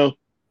around.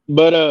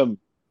 But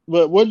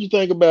what did you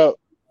think about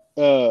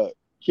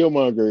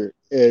Killmonger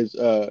as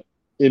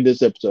in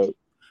this episode?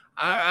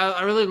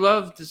 I really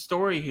loved the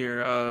story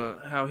here.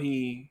 How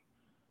he,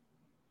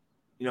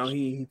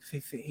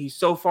 he's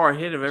so far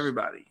ahead of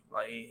everybody.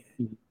 Like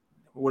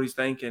what he's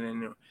thinking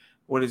and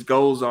what his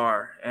goals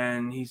are,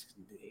 and he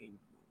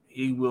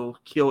will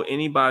kill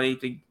anybody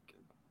to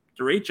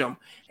reach him,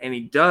 and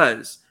he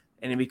does,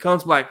 and he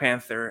becomes Black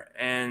Panther,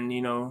 and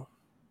when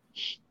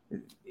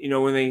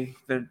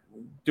they're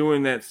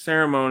doing that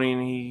ceremony,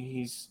 and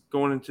he's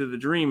going into the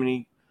dream, and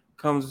he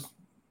comes.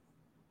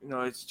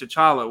 It's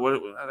T'Challa.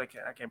 I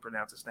can't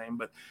pronounce his name,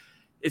 but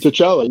it's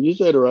T'Challa. You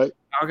said it right.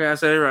 Okay, I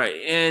said it right.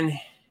 And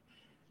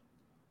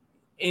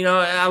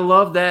I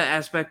love that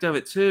aspect of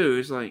it too.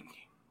 It's like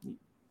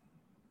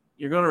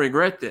you're going to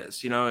regret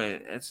this.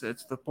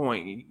 It's the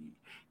point.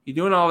 You're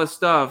doing all this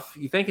stuff.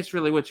 You think it's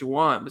really what you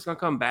want, but it's going to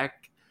come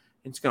back.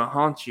 And it's going to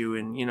haunt you.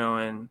 And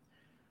and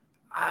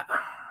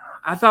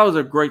I thought it was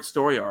a great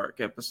story arc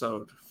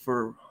episode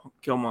for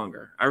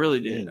Killmonger. I really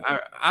did.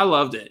 I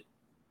loved it.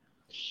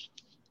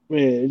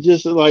 Man, it's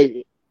just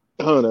like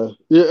I don't know.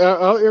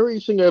 Yeah, every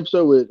single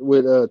episode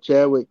with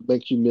Chadwick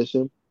makes you miss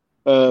him.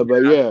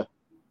 But yeah.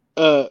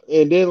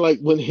 And then like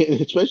when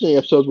especially in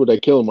episodes where they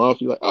kill him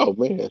off, you're like, oh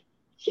man,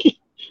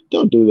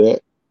 don't do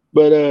that.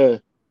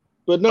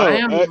 But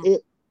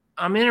no,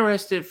 I'm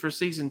interested for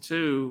season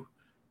 2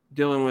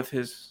 dealing with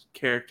his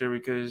character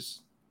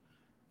because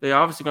they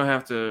obviously gonna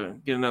have to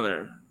get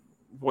another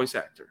voice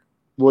actor.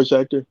 Voice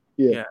actor,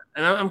 yeah.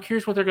 And I'm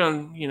curious what they're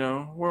gonna,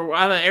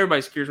 I think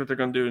everybody's curious what they're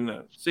gonna do in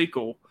the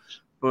sequel,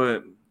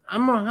 but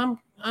I'm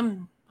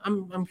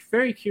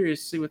very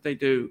curious to see what they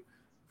do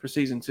for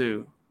season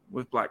 2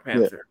 with Black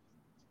Panther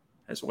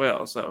as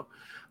well. So,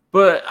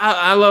 but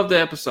I love the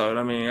episode.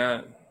 I mean,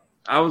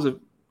 I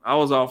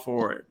was all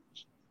for it.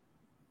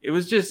 It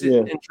was just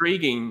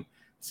intriguing to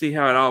see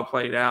how it all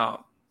played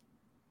out.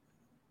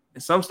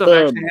 And some stuff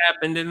actually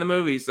happened in the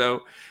movie.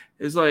 So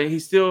it's like he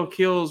still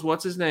kills,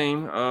 what's his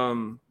name?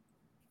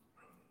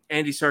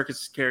 Andy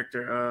Serkis'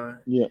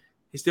 character.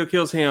 He still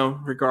kills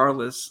him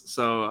regardless.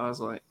 So I was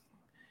like,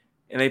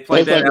 and they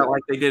played that out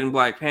like they did in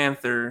Black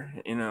Panther,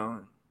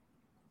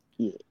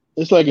 Yeah.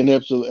 It's like an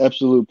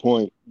absolute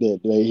point that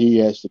he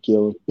has to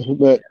kill him.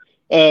 But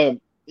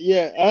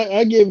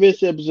I give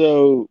this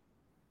episode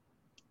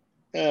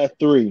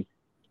 3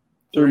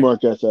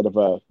 markouts out of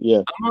 5.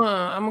 Yeah,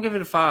 I'm gonna give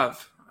it a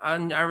 5. I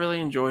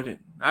really enjoyed it.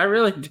 I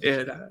really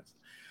did.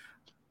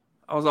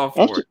 I was all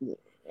for it.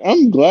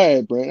 I'm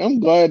glad, Brent. I'm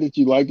glad that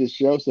you like this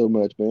show so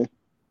much, man.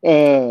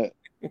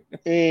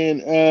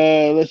 And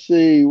let's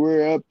see,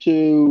 we're up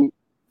to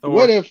Thor.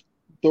 What if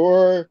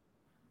Thor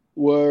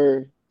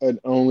were an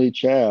only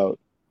child?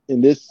 In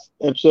this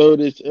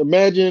episode, is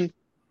imagine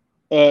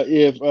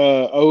if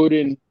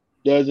Odin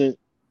doesn't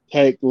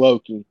take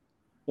Loki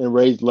and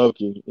raise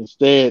Loki.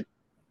 Instead,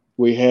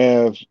 we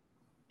have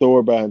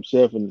Thor by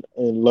himself, and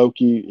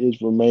Loki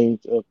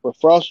remains a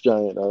frost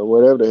giant or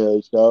whatever the hell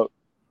he's called.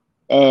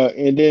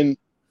 And then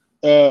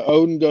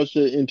Odin goes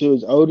into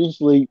his Odin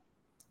sleep,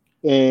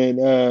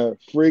 and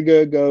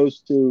Frigga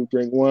goes to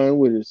drink wine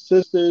with his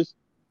sisters,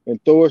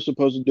 and Thor's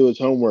supposed to do his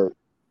homework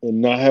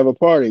and not have a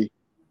party.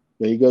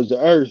 But he goes to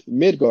Earth,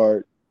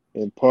 Midgard,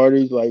 and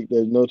parties like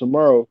there's no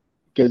tomorrow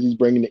because he's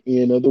bringing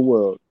the end of the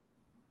world.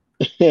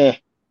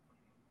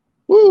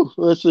 Woo!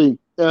 Let's see.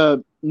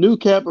 New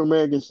Cap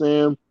American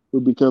Sam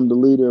would become the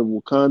leader of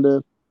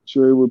Wakanda.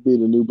 Shuri would be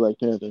the new Black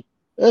Panther.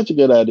 That's a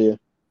good idea.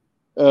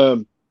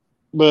 All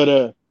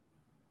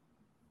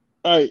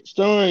right.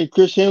 Starring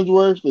Chris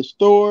Hemsworth as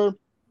Thor.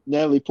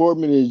 Natalie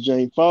Portman is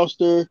Jane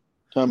Foster.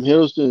 Tom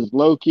Hiddleston is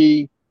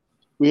Loki.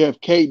 We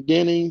have Kat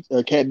Dennings,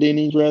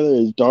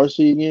 as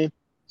Darcy again.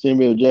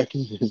 Samuel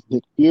Jackson is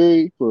Nick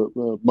Fury for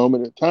a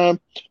moment of time.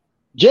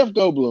 Jeff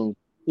Goldblum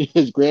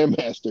is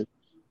Grandmaster.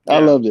 Yeah. I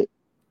loved it.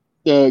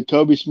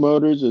 Kobe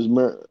Smulders is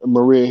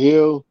Maria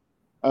Hill.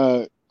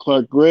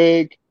 Clark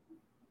Gregg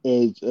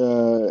is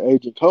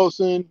Agent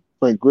Coulson.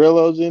 Frank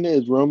Grillo's in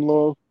it as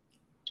Rumlow.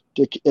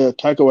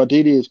 Taika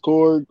Waititi is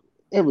Korg.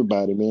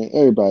 Everybody, man.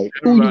 Everybody.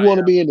 Who you want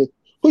to be in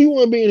Who you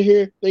want to be in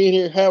here? They in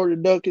here. Howard the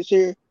Duck is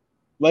here.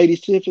 Lady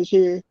Sif is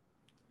here.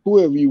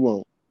 Whoever you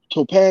want.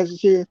 Topaz is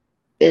here.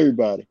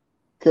 Everybody.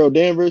 Carol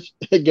Danvers.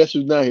 Guess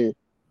who's not here?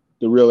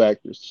 The real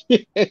actress.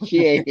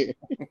 She ain't here.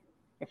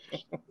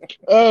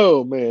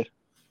 Oh man.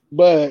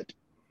 But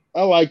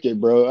I liked it,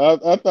 bro.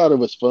 I thought it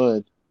was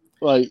fun.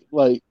 Like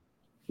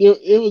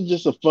it was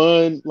just a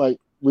fun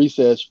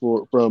recess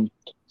from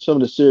some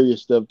of the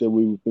serious stuff that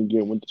we've been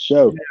getting with the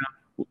show.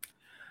 Yeah.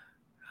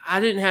 I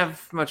didn't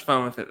have much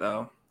fun with it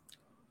though.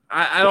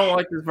 I don't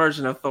like this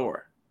version of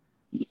Thor.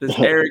 This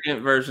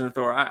arrogant version of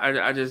Thor.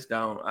 I just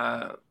don't.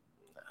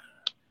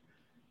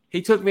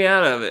 He took me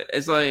out of it.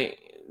 It's like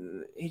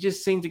he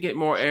just seemed to get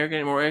more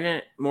arrogant,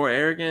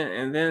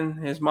 and then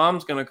his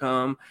mom's gonna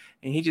come,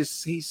 and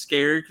he's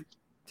scared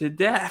to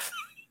death.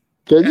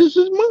 Because it's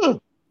his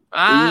mom.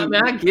 I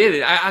mean, I get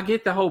it. I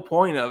get the whole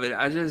point of it.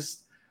 I don't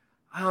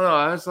know.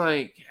 I was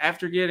like,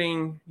 after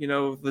getting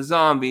the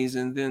zombies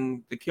and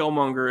then the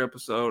Killmonger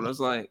episode, I was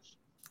like,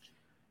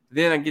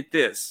 then I get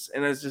this,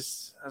 and I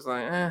was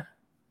like, kind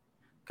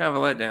of a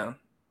letdown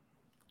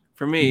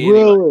for me.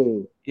 Really?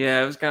 Anyway.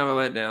 Yeah, it was kind of a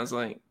letdown. I was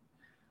like,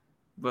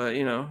 but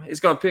it's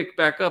gonna pick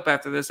back up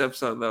after this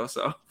episode, though.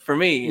 So for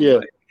me,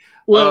 yeah.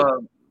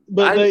 Well,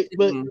 I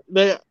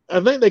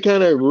think they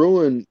kind of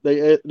ruined.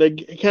 They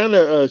kind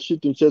of shoot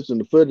themselves in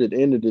the foot at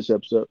the end of this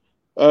episode.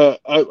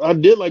 I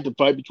did like the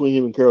fight between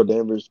him and Carol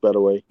Danvers, by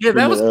the way. Yeah,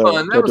 that was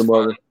fun. That was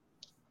fun.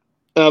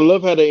 I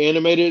love how they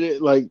animated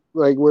it, like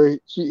where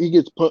she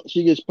gets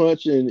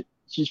punched and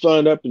she's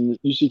flying up, and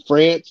you see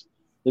France,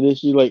 and then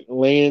she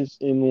lands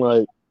in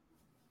I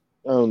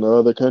don't know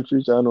other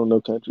countries. I don't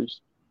know countries,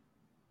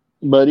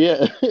 but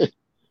yeah,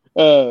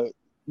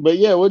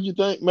 what'd you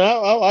think, man?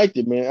 I liked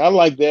it, man. I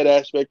like that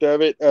aspect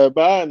of it, but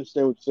I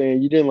understand what you're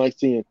saying. You didn't like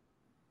seeing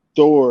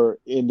Thor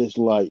in this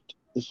light.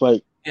 It's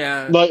like.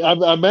 Yeah.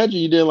 I imagine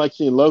you didn't like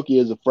seeing Loki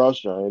as a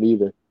frost giant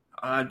either.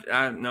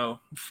 I no,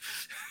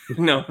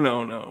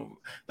 no.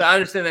 But I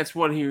understand that's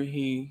what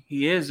he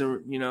is,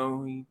 or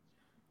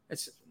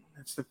that's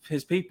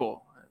his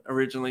people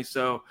originally.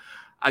 So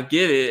I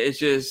get it. It's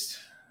just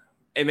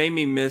it made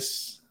me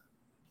miss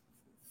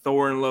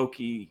Thor and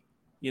Loki,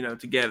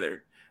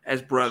 together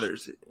as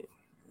brothers,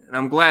 and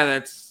I'm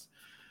glad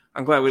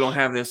we don't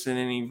have this in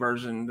any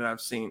version that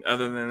I've seen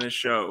other than this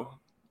show.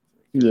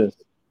 Yes.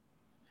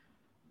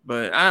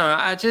 But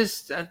I don't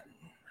know.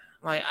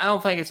 I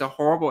don't think it's a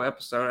horrible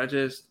episode.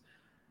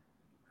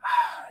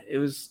 It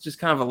was just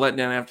kind of a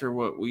letdown after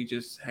what we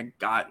just had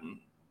gotten,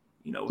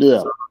 with the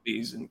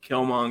zombies and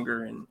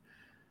Killmonger, and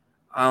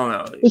I don't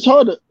know. It's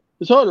hard to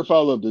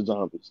follow up the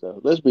zombies,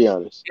 though. Let's be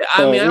honest. Yeah,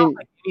 I don't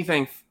think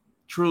anything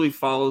truly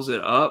follows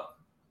it up.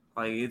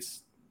 Like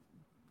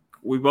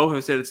we both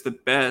have said it's the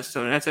best.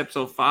 So that's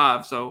episode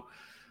 5. So,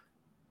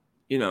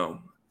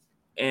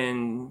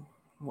 and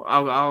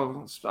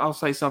I'll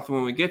say something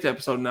when we get to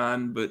episode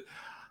 9, but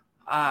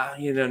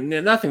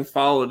nothing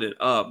followed it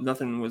up.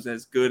 Nothing was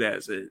as good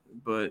as it,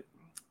 but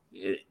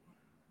I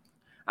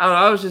don't know.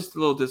 I was just a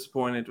little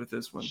disappointed with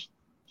this one.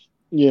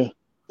 Yeah.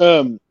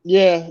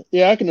 Yeah,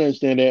 I can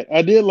understand that.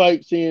 I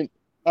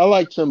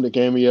liked some of the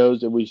cameos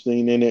that we've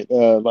seen in it.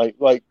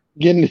 Like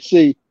getting to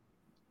see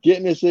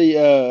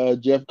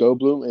Jeff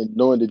Goldblum and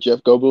knowing that Jeff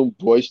Goldblum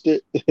voiced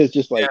it. It's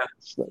just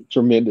it's like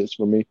tremendous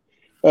for me.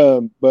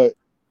 But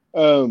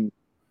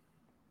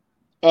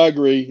I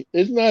agree.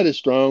 It's not as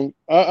strong.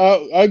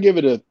 I give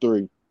it a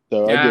 3.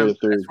 So I give it a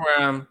 3.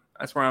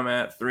 That's where I'm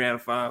at. 3 out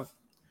of 5.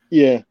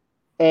 Yeah.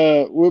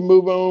 We'll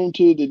move on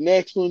to the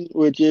next one,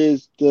 which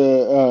is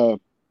the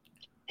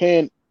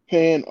Pan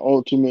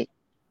Ultimate,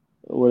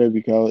 or whatever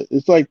you call it.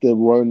 It's like the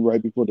run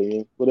right before the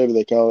end, whatever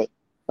they call it.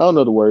 I don't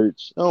know the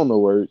words.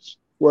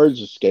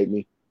 Words escape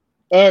me.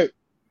 All right.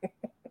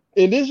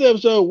 In this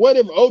episode, what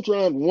if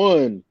Ultron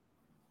won?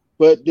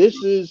 But it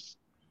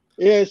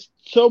has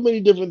so many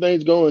different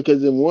things going,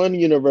 because in one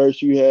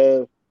universe you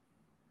have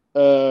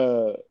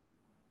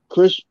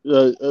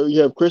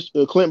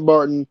Clint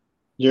Barton,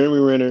 Jeremy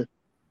Renner,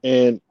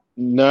 and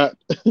not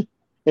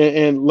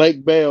and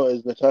Lake Bell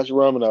as Natasha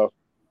Romanoff,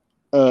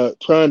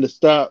 trying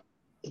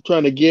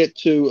to get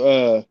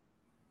to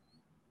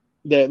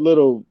that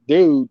little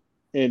dude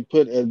and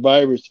put a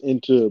virus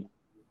into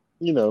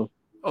Ultron.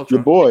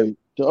 Your boy,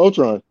 to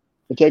Ultron,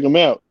 and take him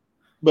out.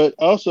 But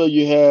also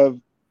you have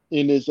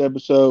in this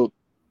episode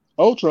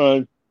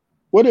Ultron.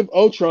 What if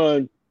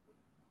Ultron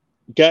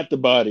got the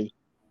body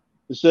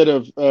instead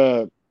of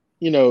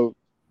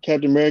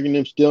Captain America and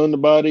them stealing the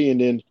body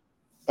and then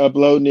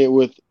uploading it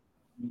with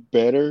a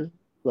better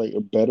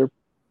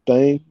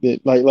thing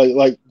that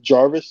like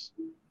Jarvis,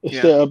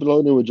 instead of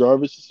uploading it with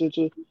Jarvis,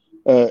 essentially.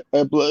 He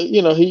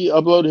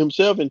uploaded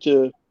himself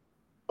into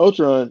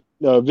Ultron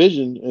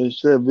Vision, and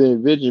instead of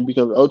being Vision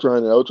becomes Ultron,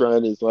 and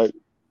Ultron is like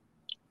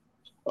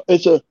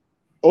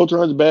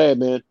Ultron's bad,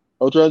 man.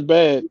 Ultron's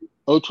bad.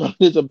 Ultron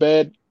is a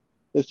bad.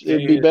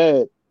 It'd be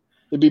bad.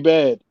 It'd be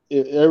bad.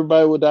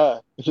 Everybody would die.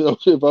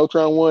 If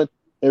Ultron won,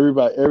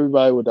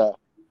 everybody would die.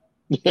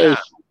 Yeah.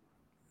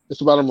 It's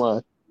the bottom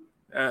line.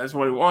 That's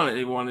what he wanted.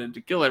 He wanted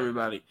to kill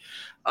everybody.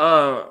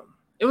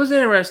 It was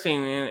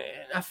interesting, and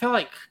I felt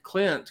like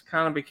Clint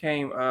kind of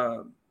became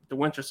the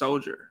Winter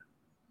Soldier,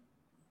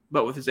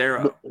 but with his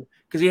arrow,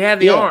 because he had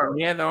the arm.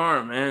 He had the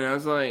arm, and I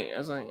was like,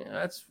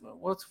 that's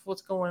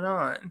what's going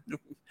on.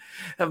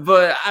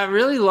 But I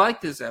really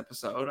liked this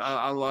episode.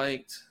 I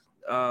liked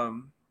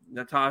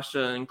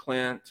Natasha and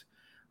Clint.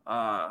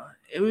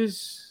 It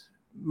was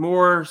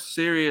more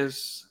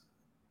serious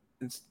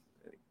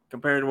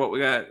compared to what we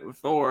got with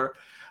Thor.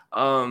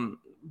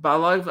 But I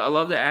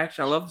love the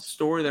action. I love the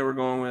story that we're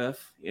going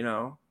with,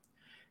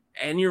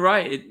 And you're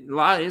right, a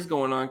lot is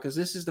going on, because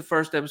this is the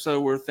first episode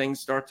where things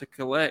start to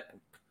connect.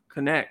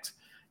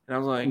 And I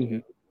was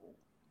like,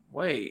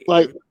 wait,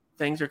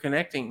 things are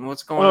connecting.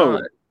 What's going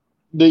on?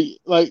 We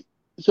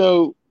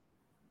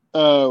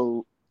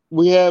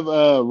have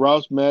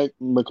Ross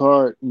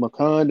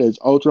McCann as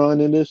Ultron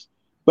in this.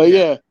 But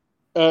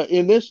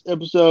in this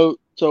episode,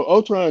 so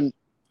Ultron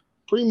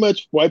pretty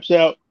much wipes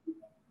out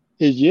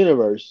his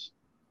universe.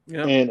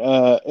 Yep.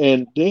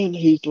 And then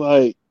he's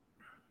like,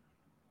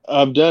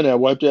 I've done it. I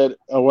wiped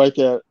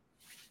out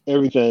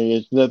everything.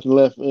 There's nothing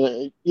left.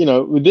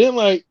 Then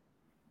like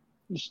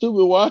the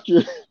stupid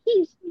Watcher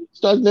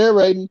starts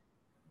narrating,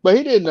 but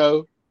he didn't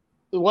know.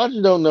 The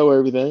Watcher don't know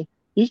everything.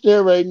 He's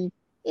narrating,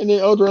 and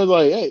then Ultron's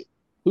like, "Hey,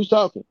 who's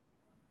talking?"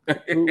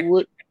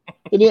 What?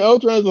 And then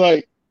Ultron's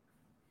like,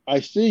 "I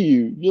see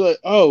you." You're like,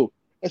 "Oh,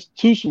 that's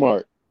too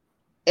smart.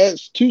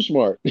 That's too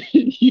smart.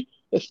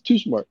 That's too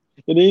smart."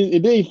 And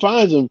then he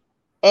finds him.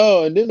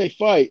 Oh, and then they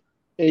fight,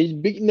 and he's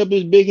beating up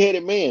this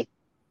big-headed man.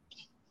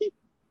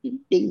 He's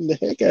beating the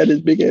heck out of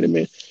this big-headed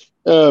man.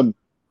 The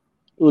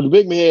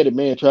big-headed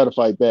man tried to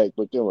fight back,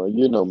 but come on,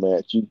 you're no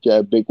match. You got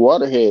a big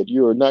waterhead.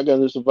 You are not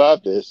going to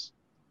survive this.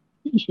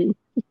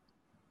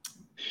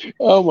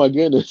 Oh my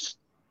goodness!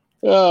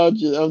 Oh, I'm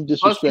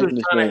disrespecting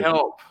this man. He was trying to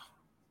help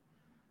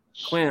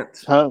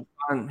Clint.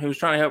 He was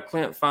trying to help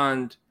Clint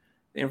find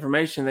the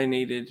information they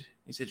needed.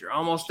 He said, "You're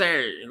almost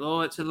there. You're a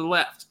little bit to the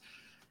left."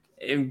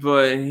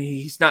 But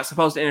he's not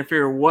supposed to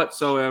interfere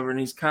whatsoever, and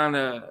he's kind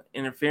of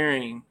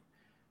interfering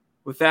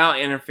without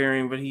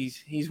interfering, but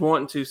he's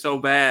wanting to so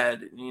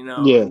bad,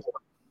 Yeah.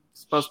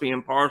 It's supposed to be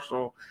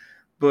impartial,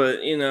 but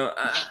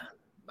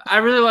I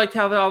really liked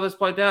how all this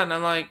played out, and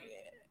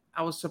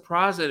I was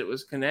surprised that it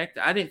was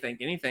connected. I didn't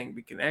think anything would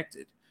be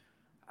connected.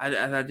 I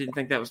didn't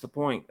think that was the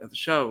point of the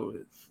show,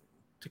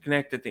 to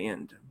connect at the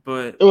end,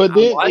 but I liked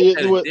that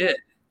it did.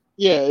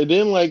 Yeah, and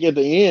then like at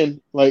the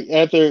end, like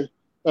after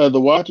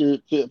the Watcher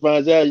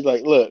finds out, he's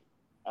like, "Look,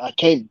 I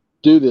can't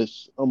do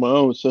this on my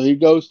own." So he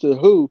goes to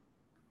who?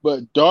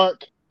 But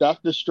Dark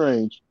Doctor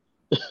Strange,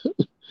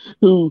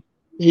 who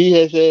he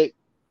has had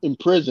in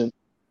prison,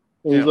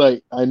 and he's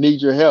like, "I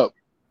need your help,"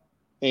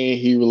 and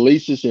he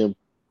releases him.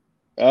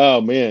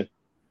 Oh man!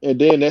 And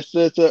then that's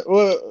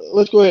well.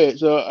 Let's go ahead.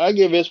 So I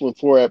give this one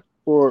four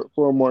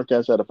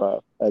markouts out of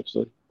 5.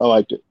 Actually, I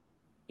liked it.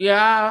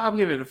 Yeah, I'll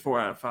give it a 4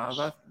 out of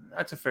 5.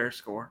 That's a fair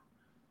score.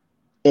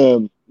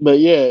 But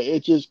yeah,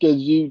 it's just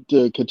because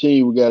to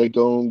continue, we got to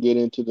go and get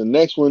into the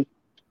next one.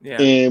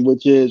 Yeah. And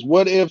which is,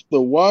 what if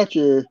the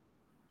Watcher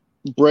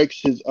breaks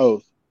his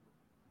oath?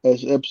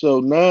 That's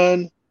episode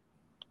 9.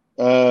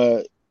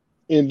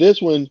 In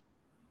this one,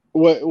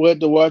 what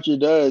the Watcher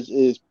does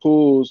is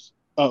pulls.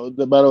 Oh,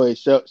 by the way,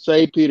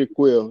 say Peter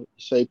Quill,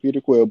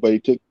 but he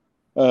took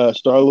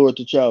Star-Lord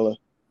T'Challa.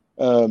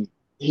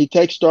 He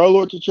takes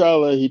Star-Lord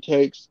T'Challa. He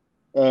takes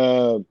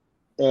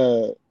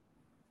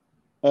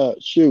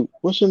shoot,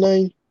 what's her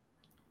name?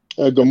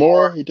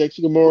 Gamora. He takes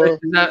Gamora.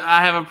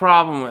 I have a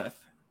problem with,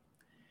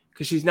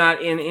 because she's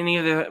not in any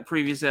of the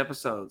previous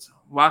episodes.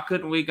 Why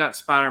couldn't we got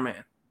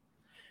Spider-Man?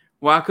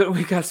 Why couldn't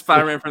we got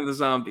Spider-Man from the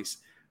zombies?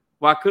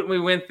 Why couldn't we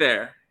went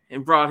there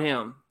and brought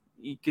him?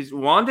 Because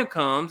Wanda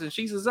comes and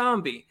she's a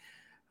zombie.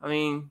 I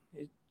mean,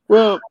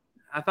 well,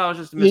 I thought it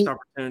was just a missed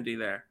opportunity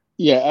there.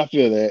 Yeah, I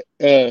feel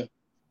that.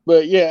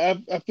 But yeah,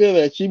 I feel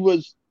that she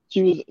was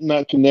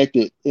not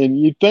connected, and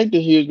you'd think that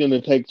he was going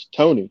to take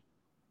Tony,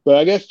 but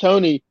I guess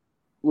Tony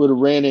would have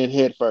ran in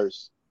head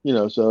first,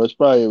 so it's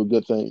probably a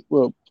good thing.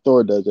 Well,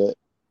 Thor does that,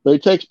 but he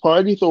takes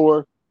Party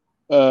Thor.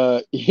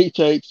 He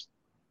takes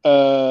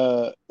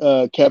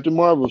Captain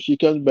Marvel. She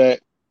comes back.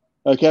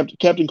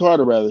 Captain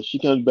Carter, rather. She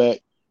comes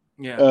back.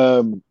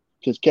 Yeah.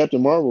 Because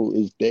Captain Marvel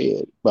is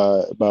dead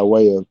by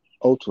way of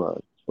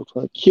Ultron.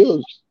 Ultron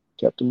kills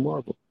Captain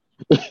Marvel.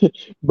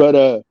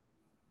 But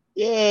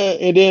yeah,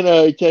 and then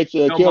he takes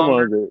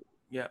Killmonger.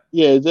 Yeah.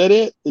 Yeah, is that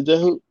it? Is that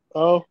who?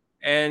 Oh.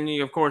 And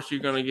of course you're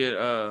gonna get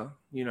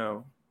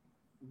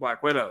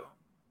Black Widow.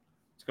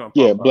 It's gonna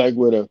pop up. Black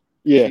Widow.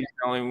 Yeah. She's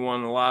the only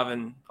one alive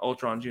in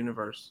Ultron's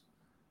universe.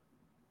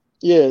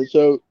 Yeah,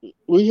 so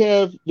we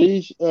have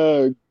this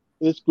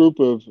group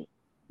of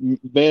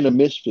band of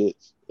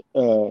misfits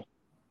that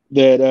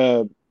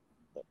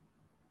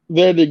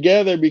they're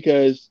together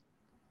because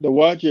the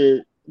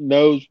Watcher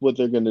knows what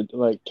they're gonna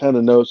kind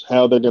of knows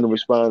how they're gonna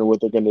respond and what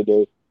they're gonna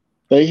do.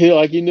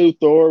 He knew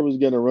Thor was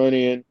gonna run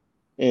in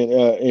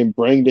and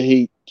bring the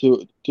heat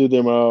to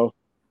them all.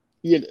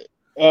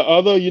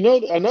 Although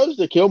I noticed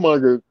that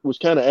Killmonger was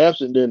kind of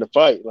absent during the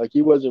fight, like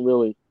he wasn't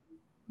really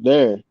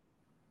there.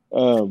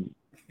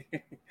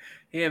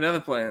 He had other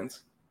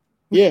plans.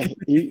 Yeah,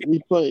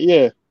 he played.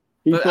 Yeah,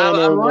 but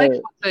I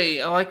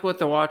like what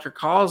the Watcher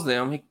calls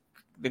them,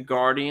 the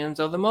Guardians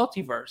of the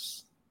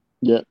Multiverse.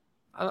 Yeah.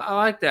 I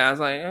like that. I was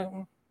like,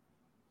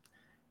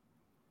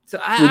 so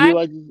would you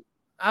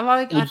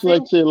like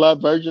to see a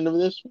live version of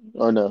this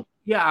or no?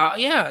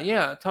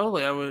 Yeah,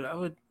 totally.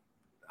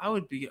 I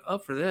would be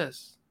up for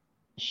this,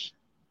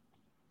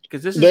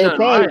 because this is done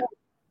right.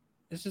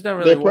 This is done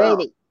really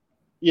well.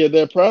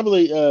 They'll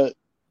probably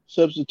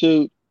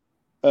substitute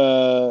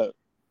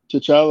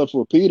T'Challa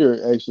for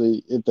Peter.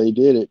 Actually, if they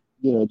did it,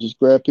 just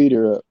grab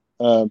Peter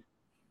up.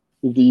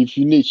 If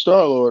you need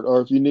Star-Lord, or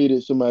if you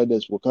needed somebody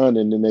that's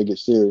Wakandan, then they get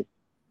Shuri.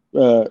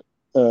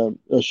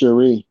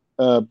 Shuri.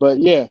 But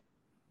yeah,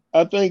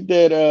 I think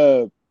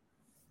that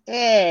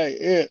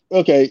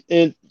okay.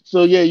 And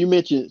so yeah, you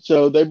mentioned,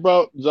 so they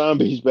brought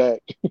zombies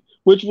back,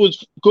 which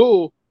was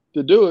cool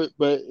to do it,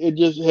 but it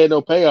just had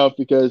no payoff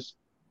because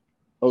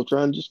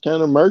Ultron just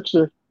kind of murks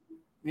her.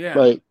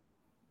 Yeah.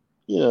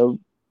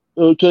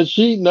 Because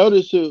she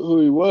noticed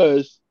who he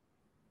was,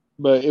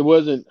 but it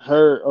wasn't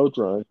her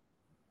Ultron.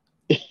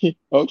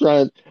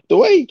 Ultron, the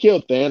way he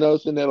killed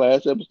Thanos in that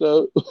last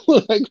episode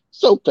was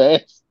so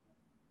fast.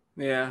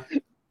 Yeah.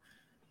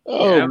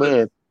 Oh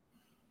man.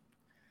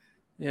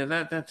 Yeah,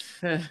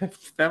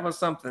 that was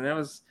something. That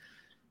was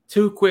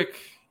too quick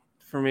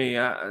for me.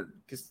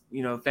 Because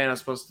Thanos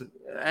supposed to.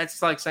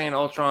 That's like saying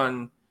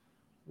Ultron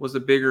was a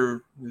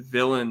bigger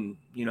villain.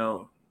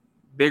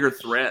 Bigger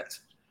threat.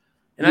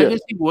 And I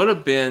guess he would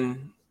have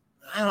been.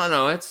 I don't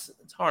know. It's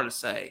hard to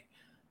say.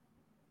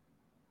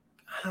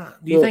 Do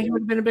you think he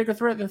would have been a bigger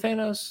threat than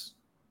Thanos?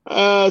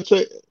 I'd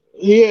say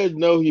he has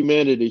no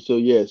humanity, so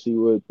yes, he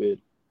would have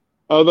been.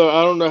 Although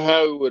I don't know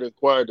how he would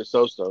acquire the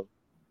Soul Stone,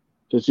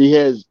 because he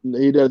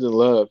doesn't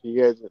love. He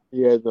has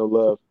no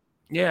love.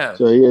 Yeah.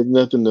 So he has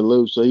nothing to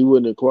lose. So he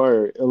wouldn't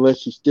acquire it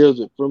unless he steals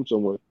it from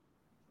someone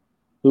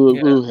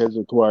Yeah. who has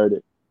acquired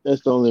it.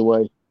 That's the only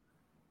way.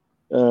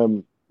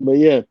 But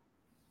yeah.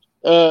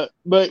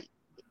 But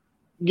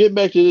get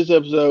back to this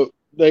episode.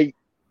 They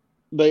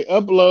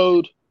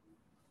upload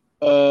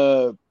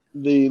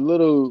the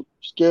little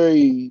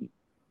scary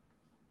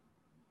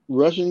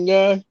Russian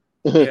guy,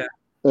 Yeah.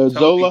 Toby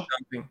Zola.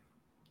 something.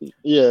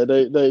 Yeah,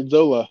 they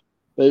Zola.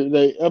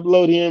 They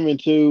upload him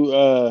into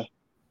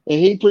and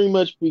he pretty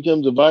much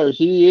becomes a virus.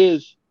 He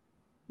is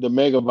the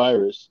mega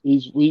virus.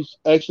 He's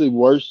actually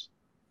worse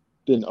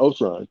than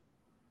Ultron.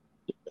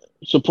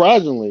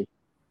 Surprisingly,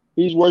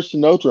 he's worse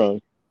than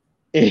Ultron.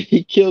 And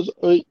he kills.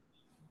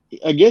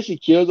 I guess he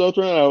kills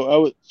Ultron. I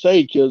would say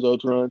he kills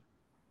Ultron.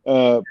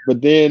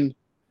 But then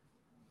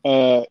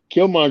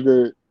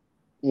Killmonger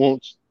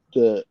wants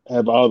to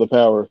have all the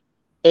power.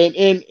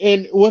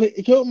 And what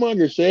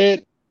Killmonger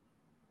said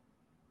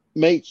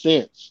made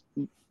sense.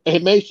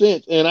 It made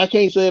sense, and I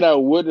can't say that I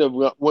would have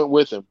went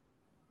with him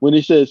when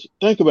he says,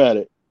 "Think about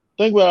it.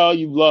 Think about all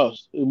you've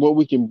lost and what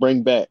we can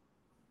bring back.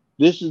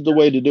 This is the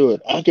way to do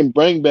it. I can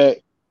bring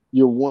back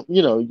your one,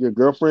 your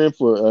girlfriend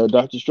for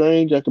Doctor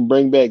Strange. I can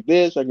bring back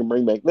this. I can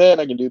bring back that.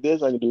 I can do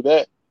this. I can do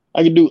that.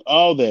 I can do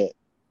all that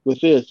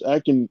with this.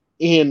 I can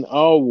end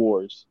all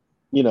wars.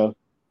 You know,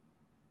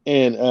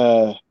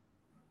 and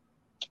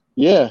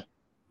yeah,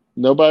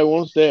 nobody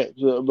wants that.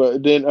 So,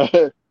 but then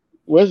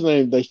what's his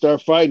name? They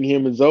start fighting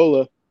him and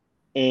Zola,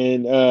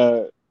 and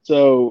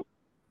so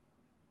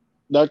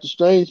Doctor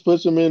Strange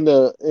puts him in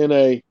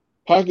a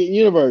pocket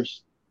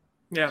universe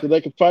Yeah. so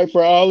they can fight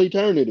for all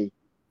eternity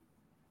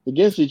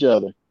against each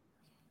other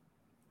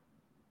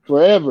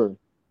forever,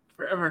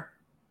 Forever.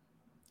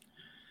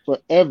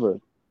 forever.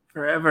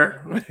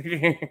 Forever.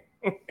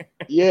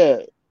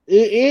 Yeah,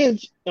 it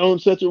ends on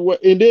such a way,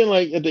 and then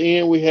like at the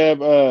end we have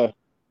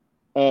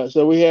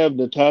so we have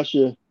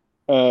Natasha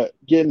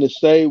getting to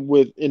stay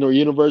in her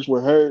universe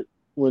with her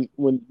when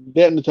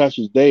that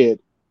Natasha's dead,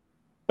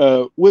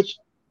 which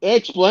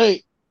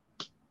explain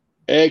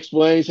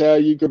explains how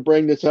you could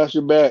bring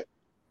Natasha back.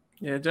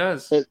 Yeah, it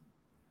does. It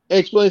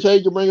explains how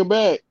you can bring her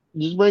back.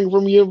 Just bring her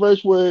from a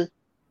universe where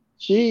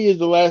she is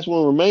the last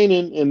one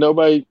remaining, and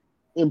nobody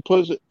and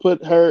put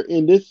her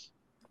in this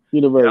It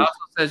universe. also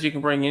says you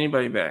can bring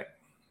anybody back.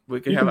 We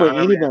could You have can bring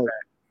Iron Man anybody.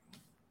 back.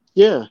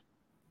 Yeah,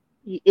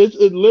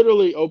 it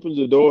literally opens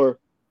the door.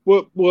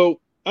 Well,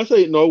 I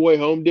say No Way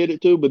Home did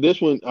it too, but this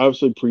one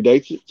obviously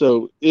predates it.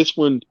 So this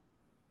one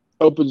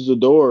opens the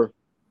door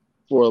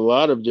for a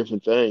lot of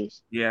different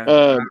things.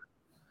 Yeah.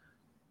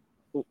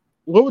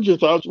 What were your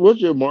thoughts? What's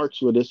your marks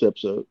for this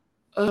episode?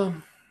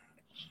 Um,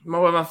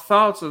 my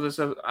thoughts of this,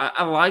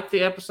 I liked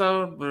the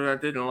episode, but I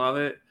didn't love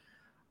it.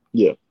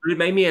 Yeah. It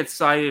made me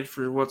excited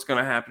for what's going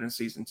to happen in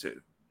season 2.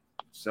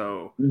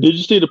 So, Did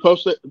you see the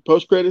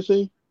post credit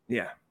scene?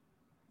 yeah.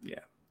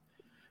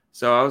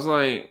 So I was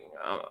like,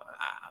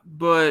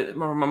 but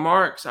my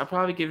marks, I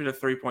probably give it a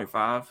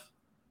 3.5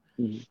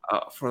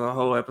 for the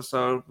whole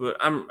episode. But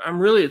I'm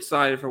really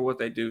excited for what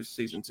they do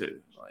season 2.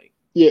 Like,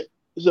 yeah.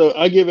 So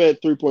I give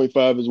it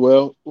 3.5 as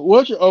well.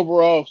 What's your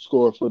overall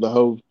score for the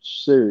whole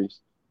series?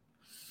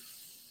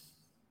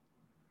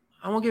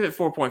 I'm gonna give it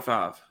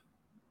 4.5.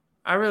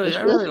 I really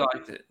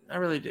liked it. I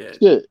really did.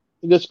 Good.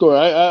 Good score.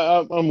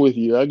 I'm with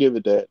you. I give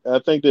it that. I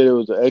think that it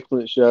was an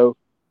excellent show.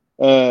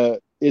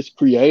 It's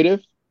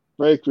creative,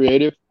 very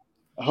creative.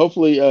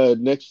 Hopefully,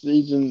 next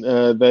season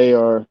they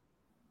are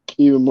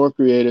even more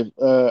creative.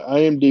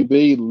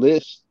 IMDb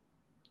lists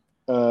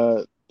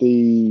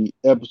the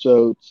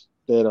episodes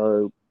that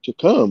are to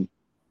come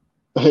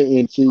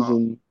in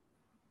season.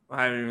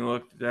 I haven't even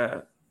looked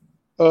at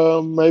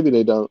that. Maybe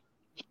they don't.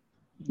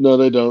 No,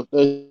 they don't.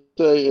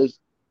 They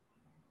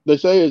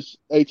say it's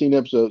 18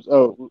 episodes.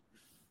 Oh,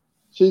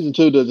 season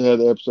 2 doesn't have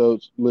the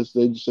episodes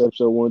listed. They just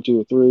episode 1, 2,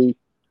 or 3.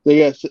 They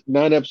got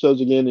 9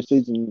 episodes again in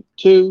season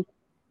 2.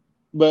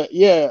 But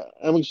yeah,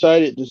 I'm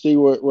excited to see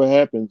what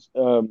happens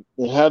and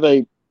how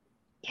they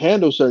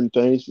handle certain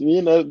things.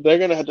 They're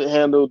gonna have to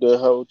handle the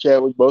whole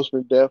Chadwick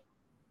Boseman death,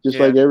 just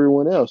like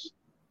everyone else.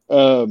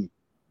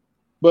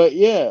 But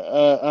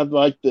yeah, I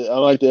like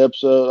the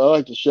episode. I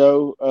like the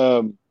show,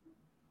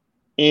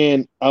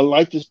 and I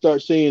like to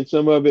start seeing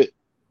some of it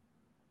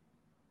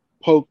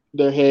poke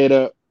their head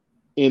up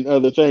in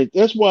other things.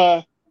 That's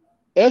why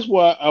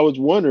I was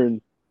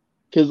wondering,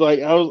 because like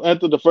I was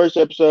after the first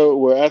episode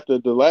or after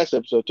the last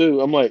episode too.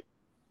 I'm like,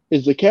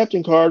 is the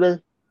Captain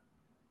Carter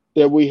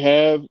that we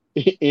have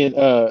in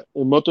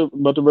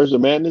Multiverse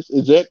of Madness,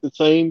 is that the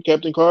same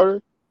Captain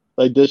Carter?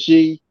 Like, did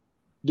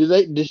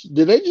they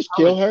just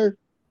kill her?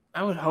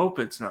 I would hope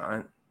it's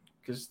not,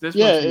 because this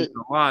one's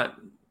a lot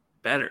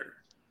better.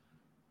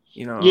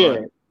 Yeah.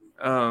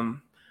 But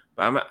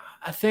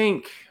I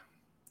think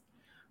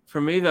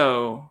for me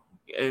though,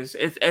 it's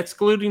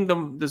excluding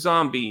the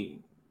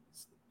zombie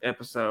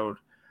episode,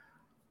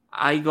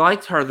 I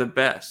liked her the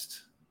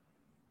best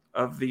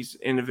of these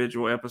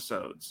individual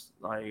episodes.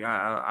 Like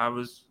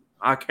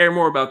I care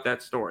more about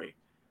that story.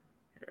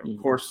 Of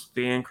course,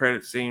 the end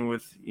credit scene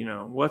with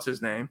what's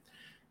his name,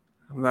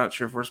 I'm not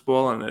sure if we're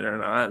spoiling it or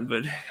not,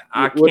 but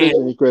What is the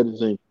end credit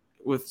scene?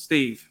 With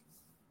Steve.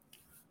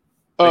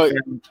 Oh,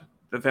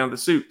 they found the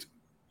suit.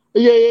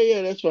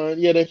 Yeah. That's fine.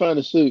 Yeah, they found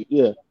the suit.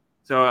 Yeah,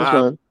 so that's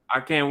fine. I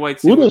can't wait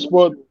to see.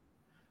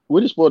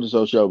 We just spoiled this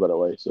whole show, by the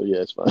way. So yeah,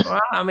 it's fine. Well,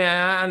 I mean,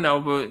 I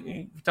know, but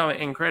we're talking about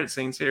end credit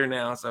scenes here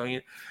now. So yeah,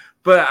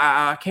 but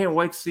I can't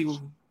wait to see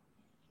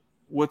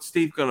what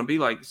Steve's going to be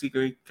like. Is he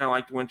going to be kind of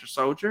like the Winter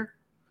Soldier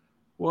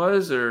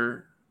was,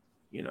 or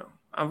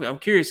I'm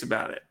curious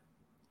about it.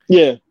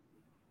 Yeah.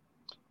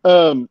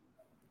 All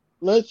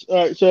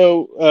right.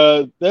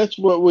 So that's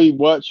what we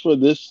watched for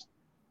this.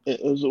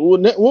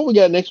 What we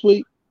got next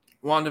week?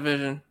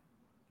 WandaVision.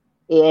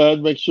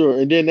 Make sure.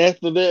 And then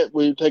after that,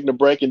 we're taking a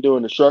break and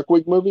doing the Shark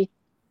Week movie.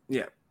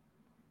 Yeah.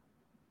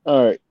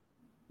 All right.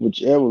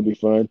 That would be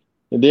fun.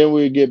 And then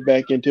we'll get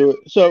back into it.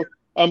 So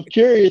I'm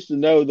curious to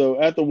know, though,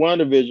 after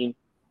WandaVision,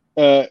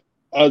 I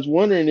was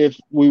wondering if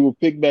we will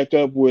pick back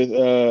up with,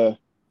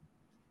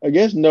 I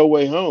guess, No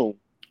Way Home.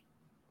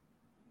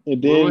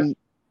 And then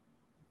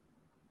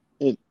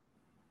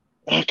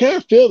I kind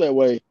of feel that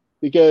way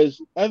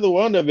because after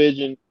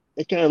WandaVision,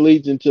 it kind of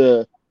leads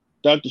into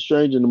Doctor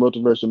Strange and the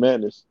Multiverse of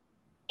Madness.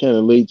 Kind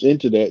of leads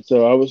into that.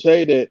 So I would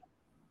say that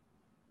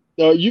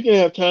you can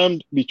have time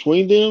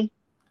between them.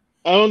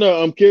 I don't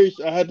know. I'm curious.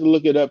 I had to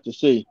look it up to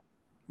see.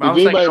 If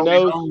anybody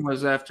knows, Home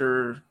was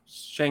after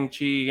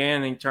Shang-Chi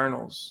and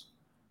Eternals.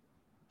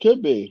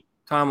 Could be.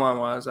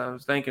 Timeline-wise, I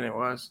was thinking it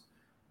was.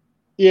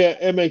 Yeah,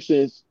 it makes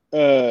sense.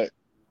 Yeah,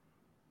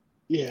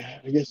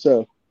 I guess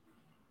so.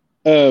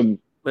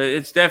 But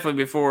it's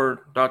definitely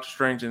before Doctor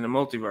Strange in the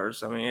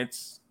Multiverse. I mean,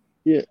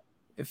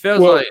 it feels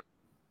like.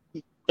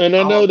 And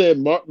I know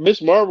that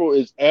Miss Marvel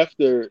is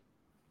after,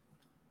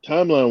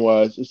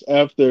 timeline-wise, it's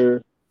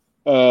after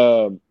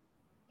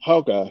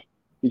Hawkeye,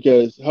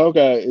 because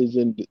Hawkeye is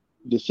in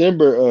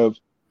December of,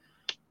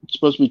 it's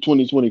supposed to be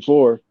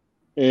 2024,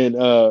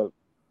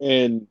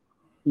 and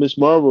Miss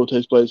Marvel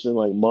takes place in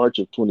like March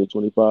of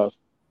 2025.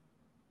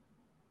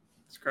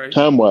 It's crazy.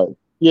 Time-wise.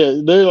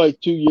 Yeah, they're like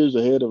 2 years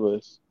ahead of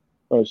us.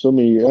 Or so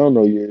many years. I don't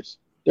know years.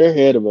 They're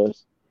ahead of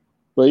us.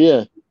 But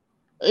yeah.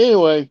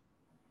 Anyway,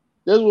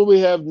 that's what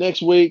we have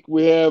next week.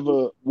 We have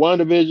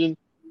WandaVision.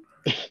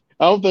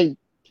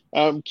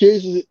 I'm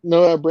curious to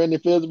know how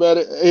Brandon feels about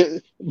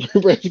it.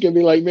 Brandon's going to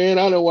be like, man,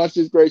 I don't watch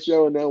this great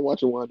show and now I'm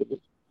watching WandaVision.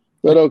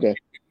 But okay.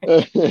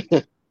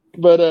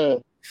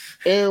 But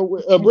Aaron,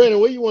 Brandon,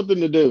 what do you want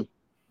them to do?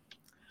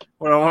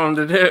 What I want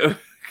them to do?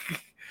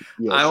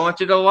 Yes. I want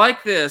you to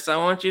like this. I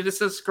want you to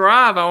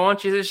subscribe. I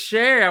want you to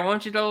share. I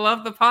want you to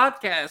love the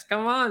podcast.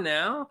 Come on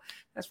now.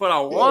 That's what I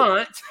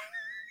want.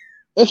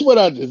 That's what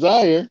I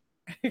desire.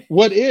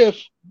 What if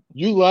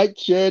you like,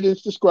 shared, and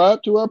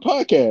subscribed to our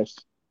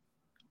podcast?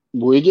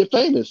 We get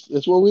famous.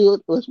 That's what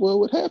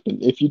would happen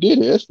if you did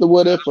it. That's the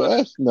what if for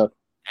us. No.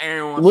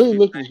 Aaron wants to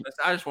be famous.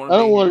 I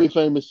don't want to be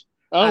famous.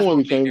 I don't want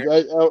to be famous.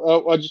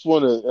 I just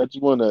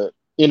want to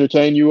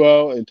entertain you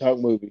all and talk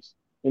movies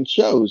and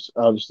shows,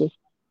 obviously.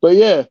 But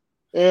yeah,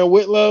 Aaron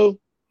Whitlow,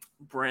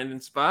 Brandon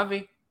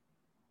Spivey.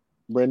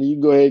 Brandon, you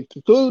can go ahead and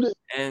conclude it.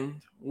 And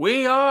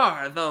we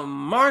are the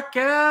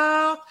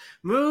Markout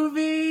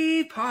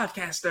Movie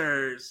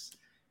Podcasters.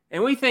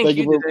 And we thank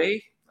you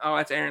today. Oh,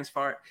 that's Aaron's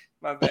part.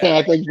 My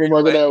bad. Thank you for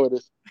marking out with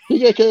us. He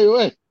got carried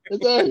away.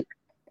 That's all right.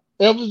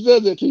 Elvis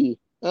does that to you.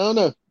 I don't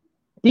know.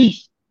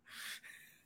 Peace.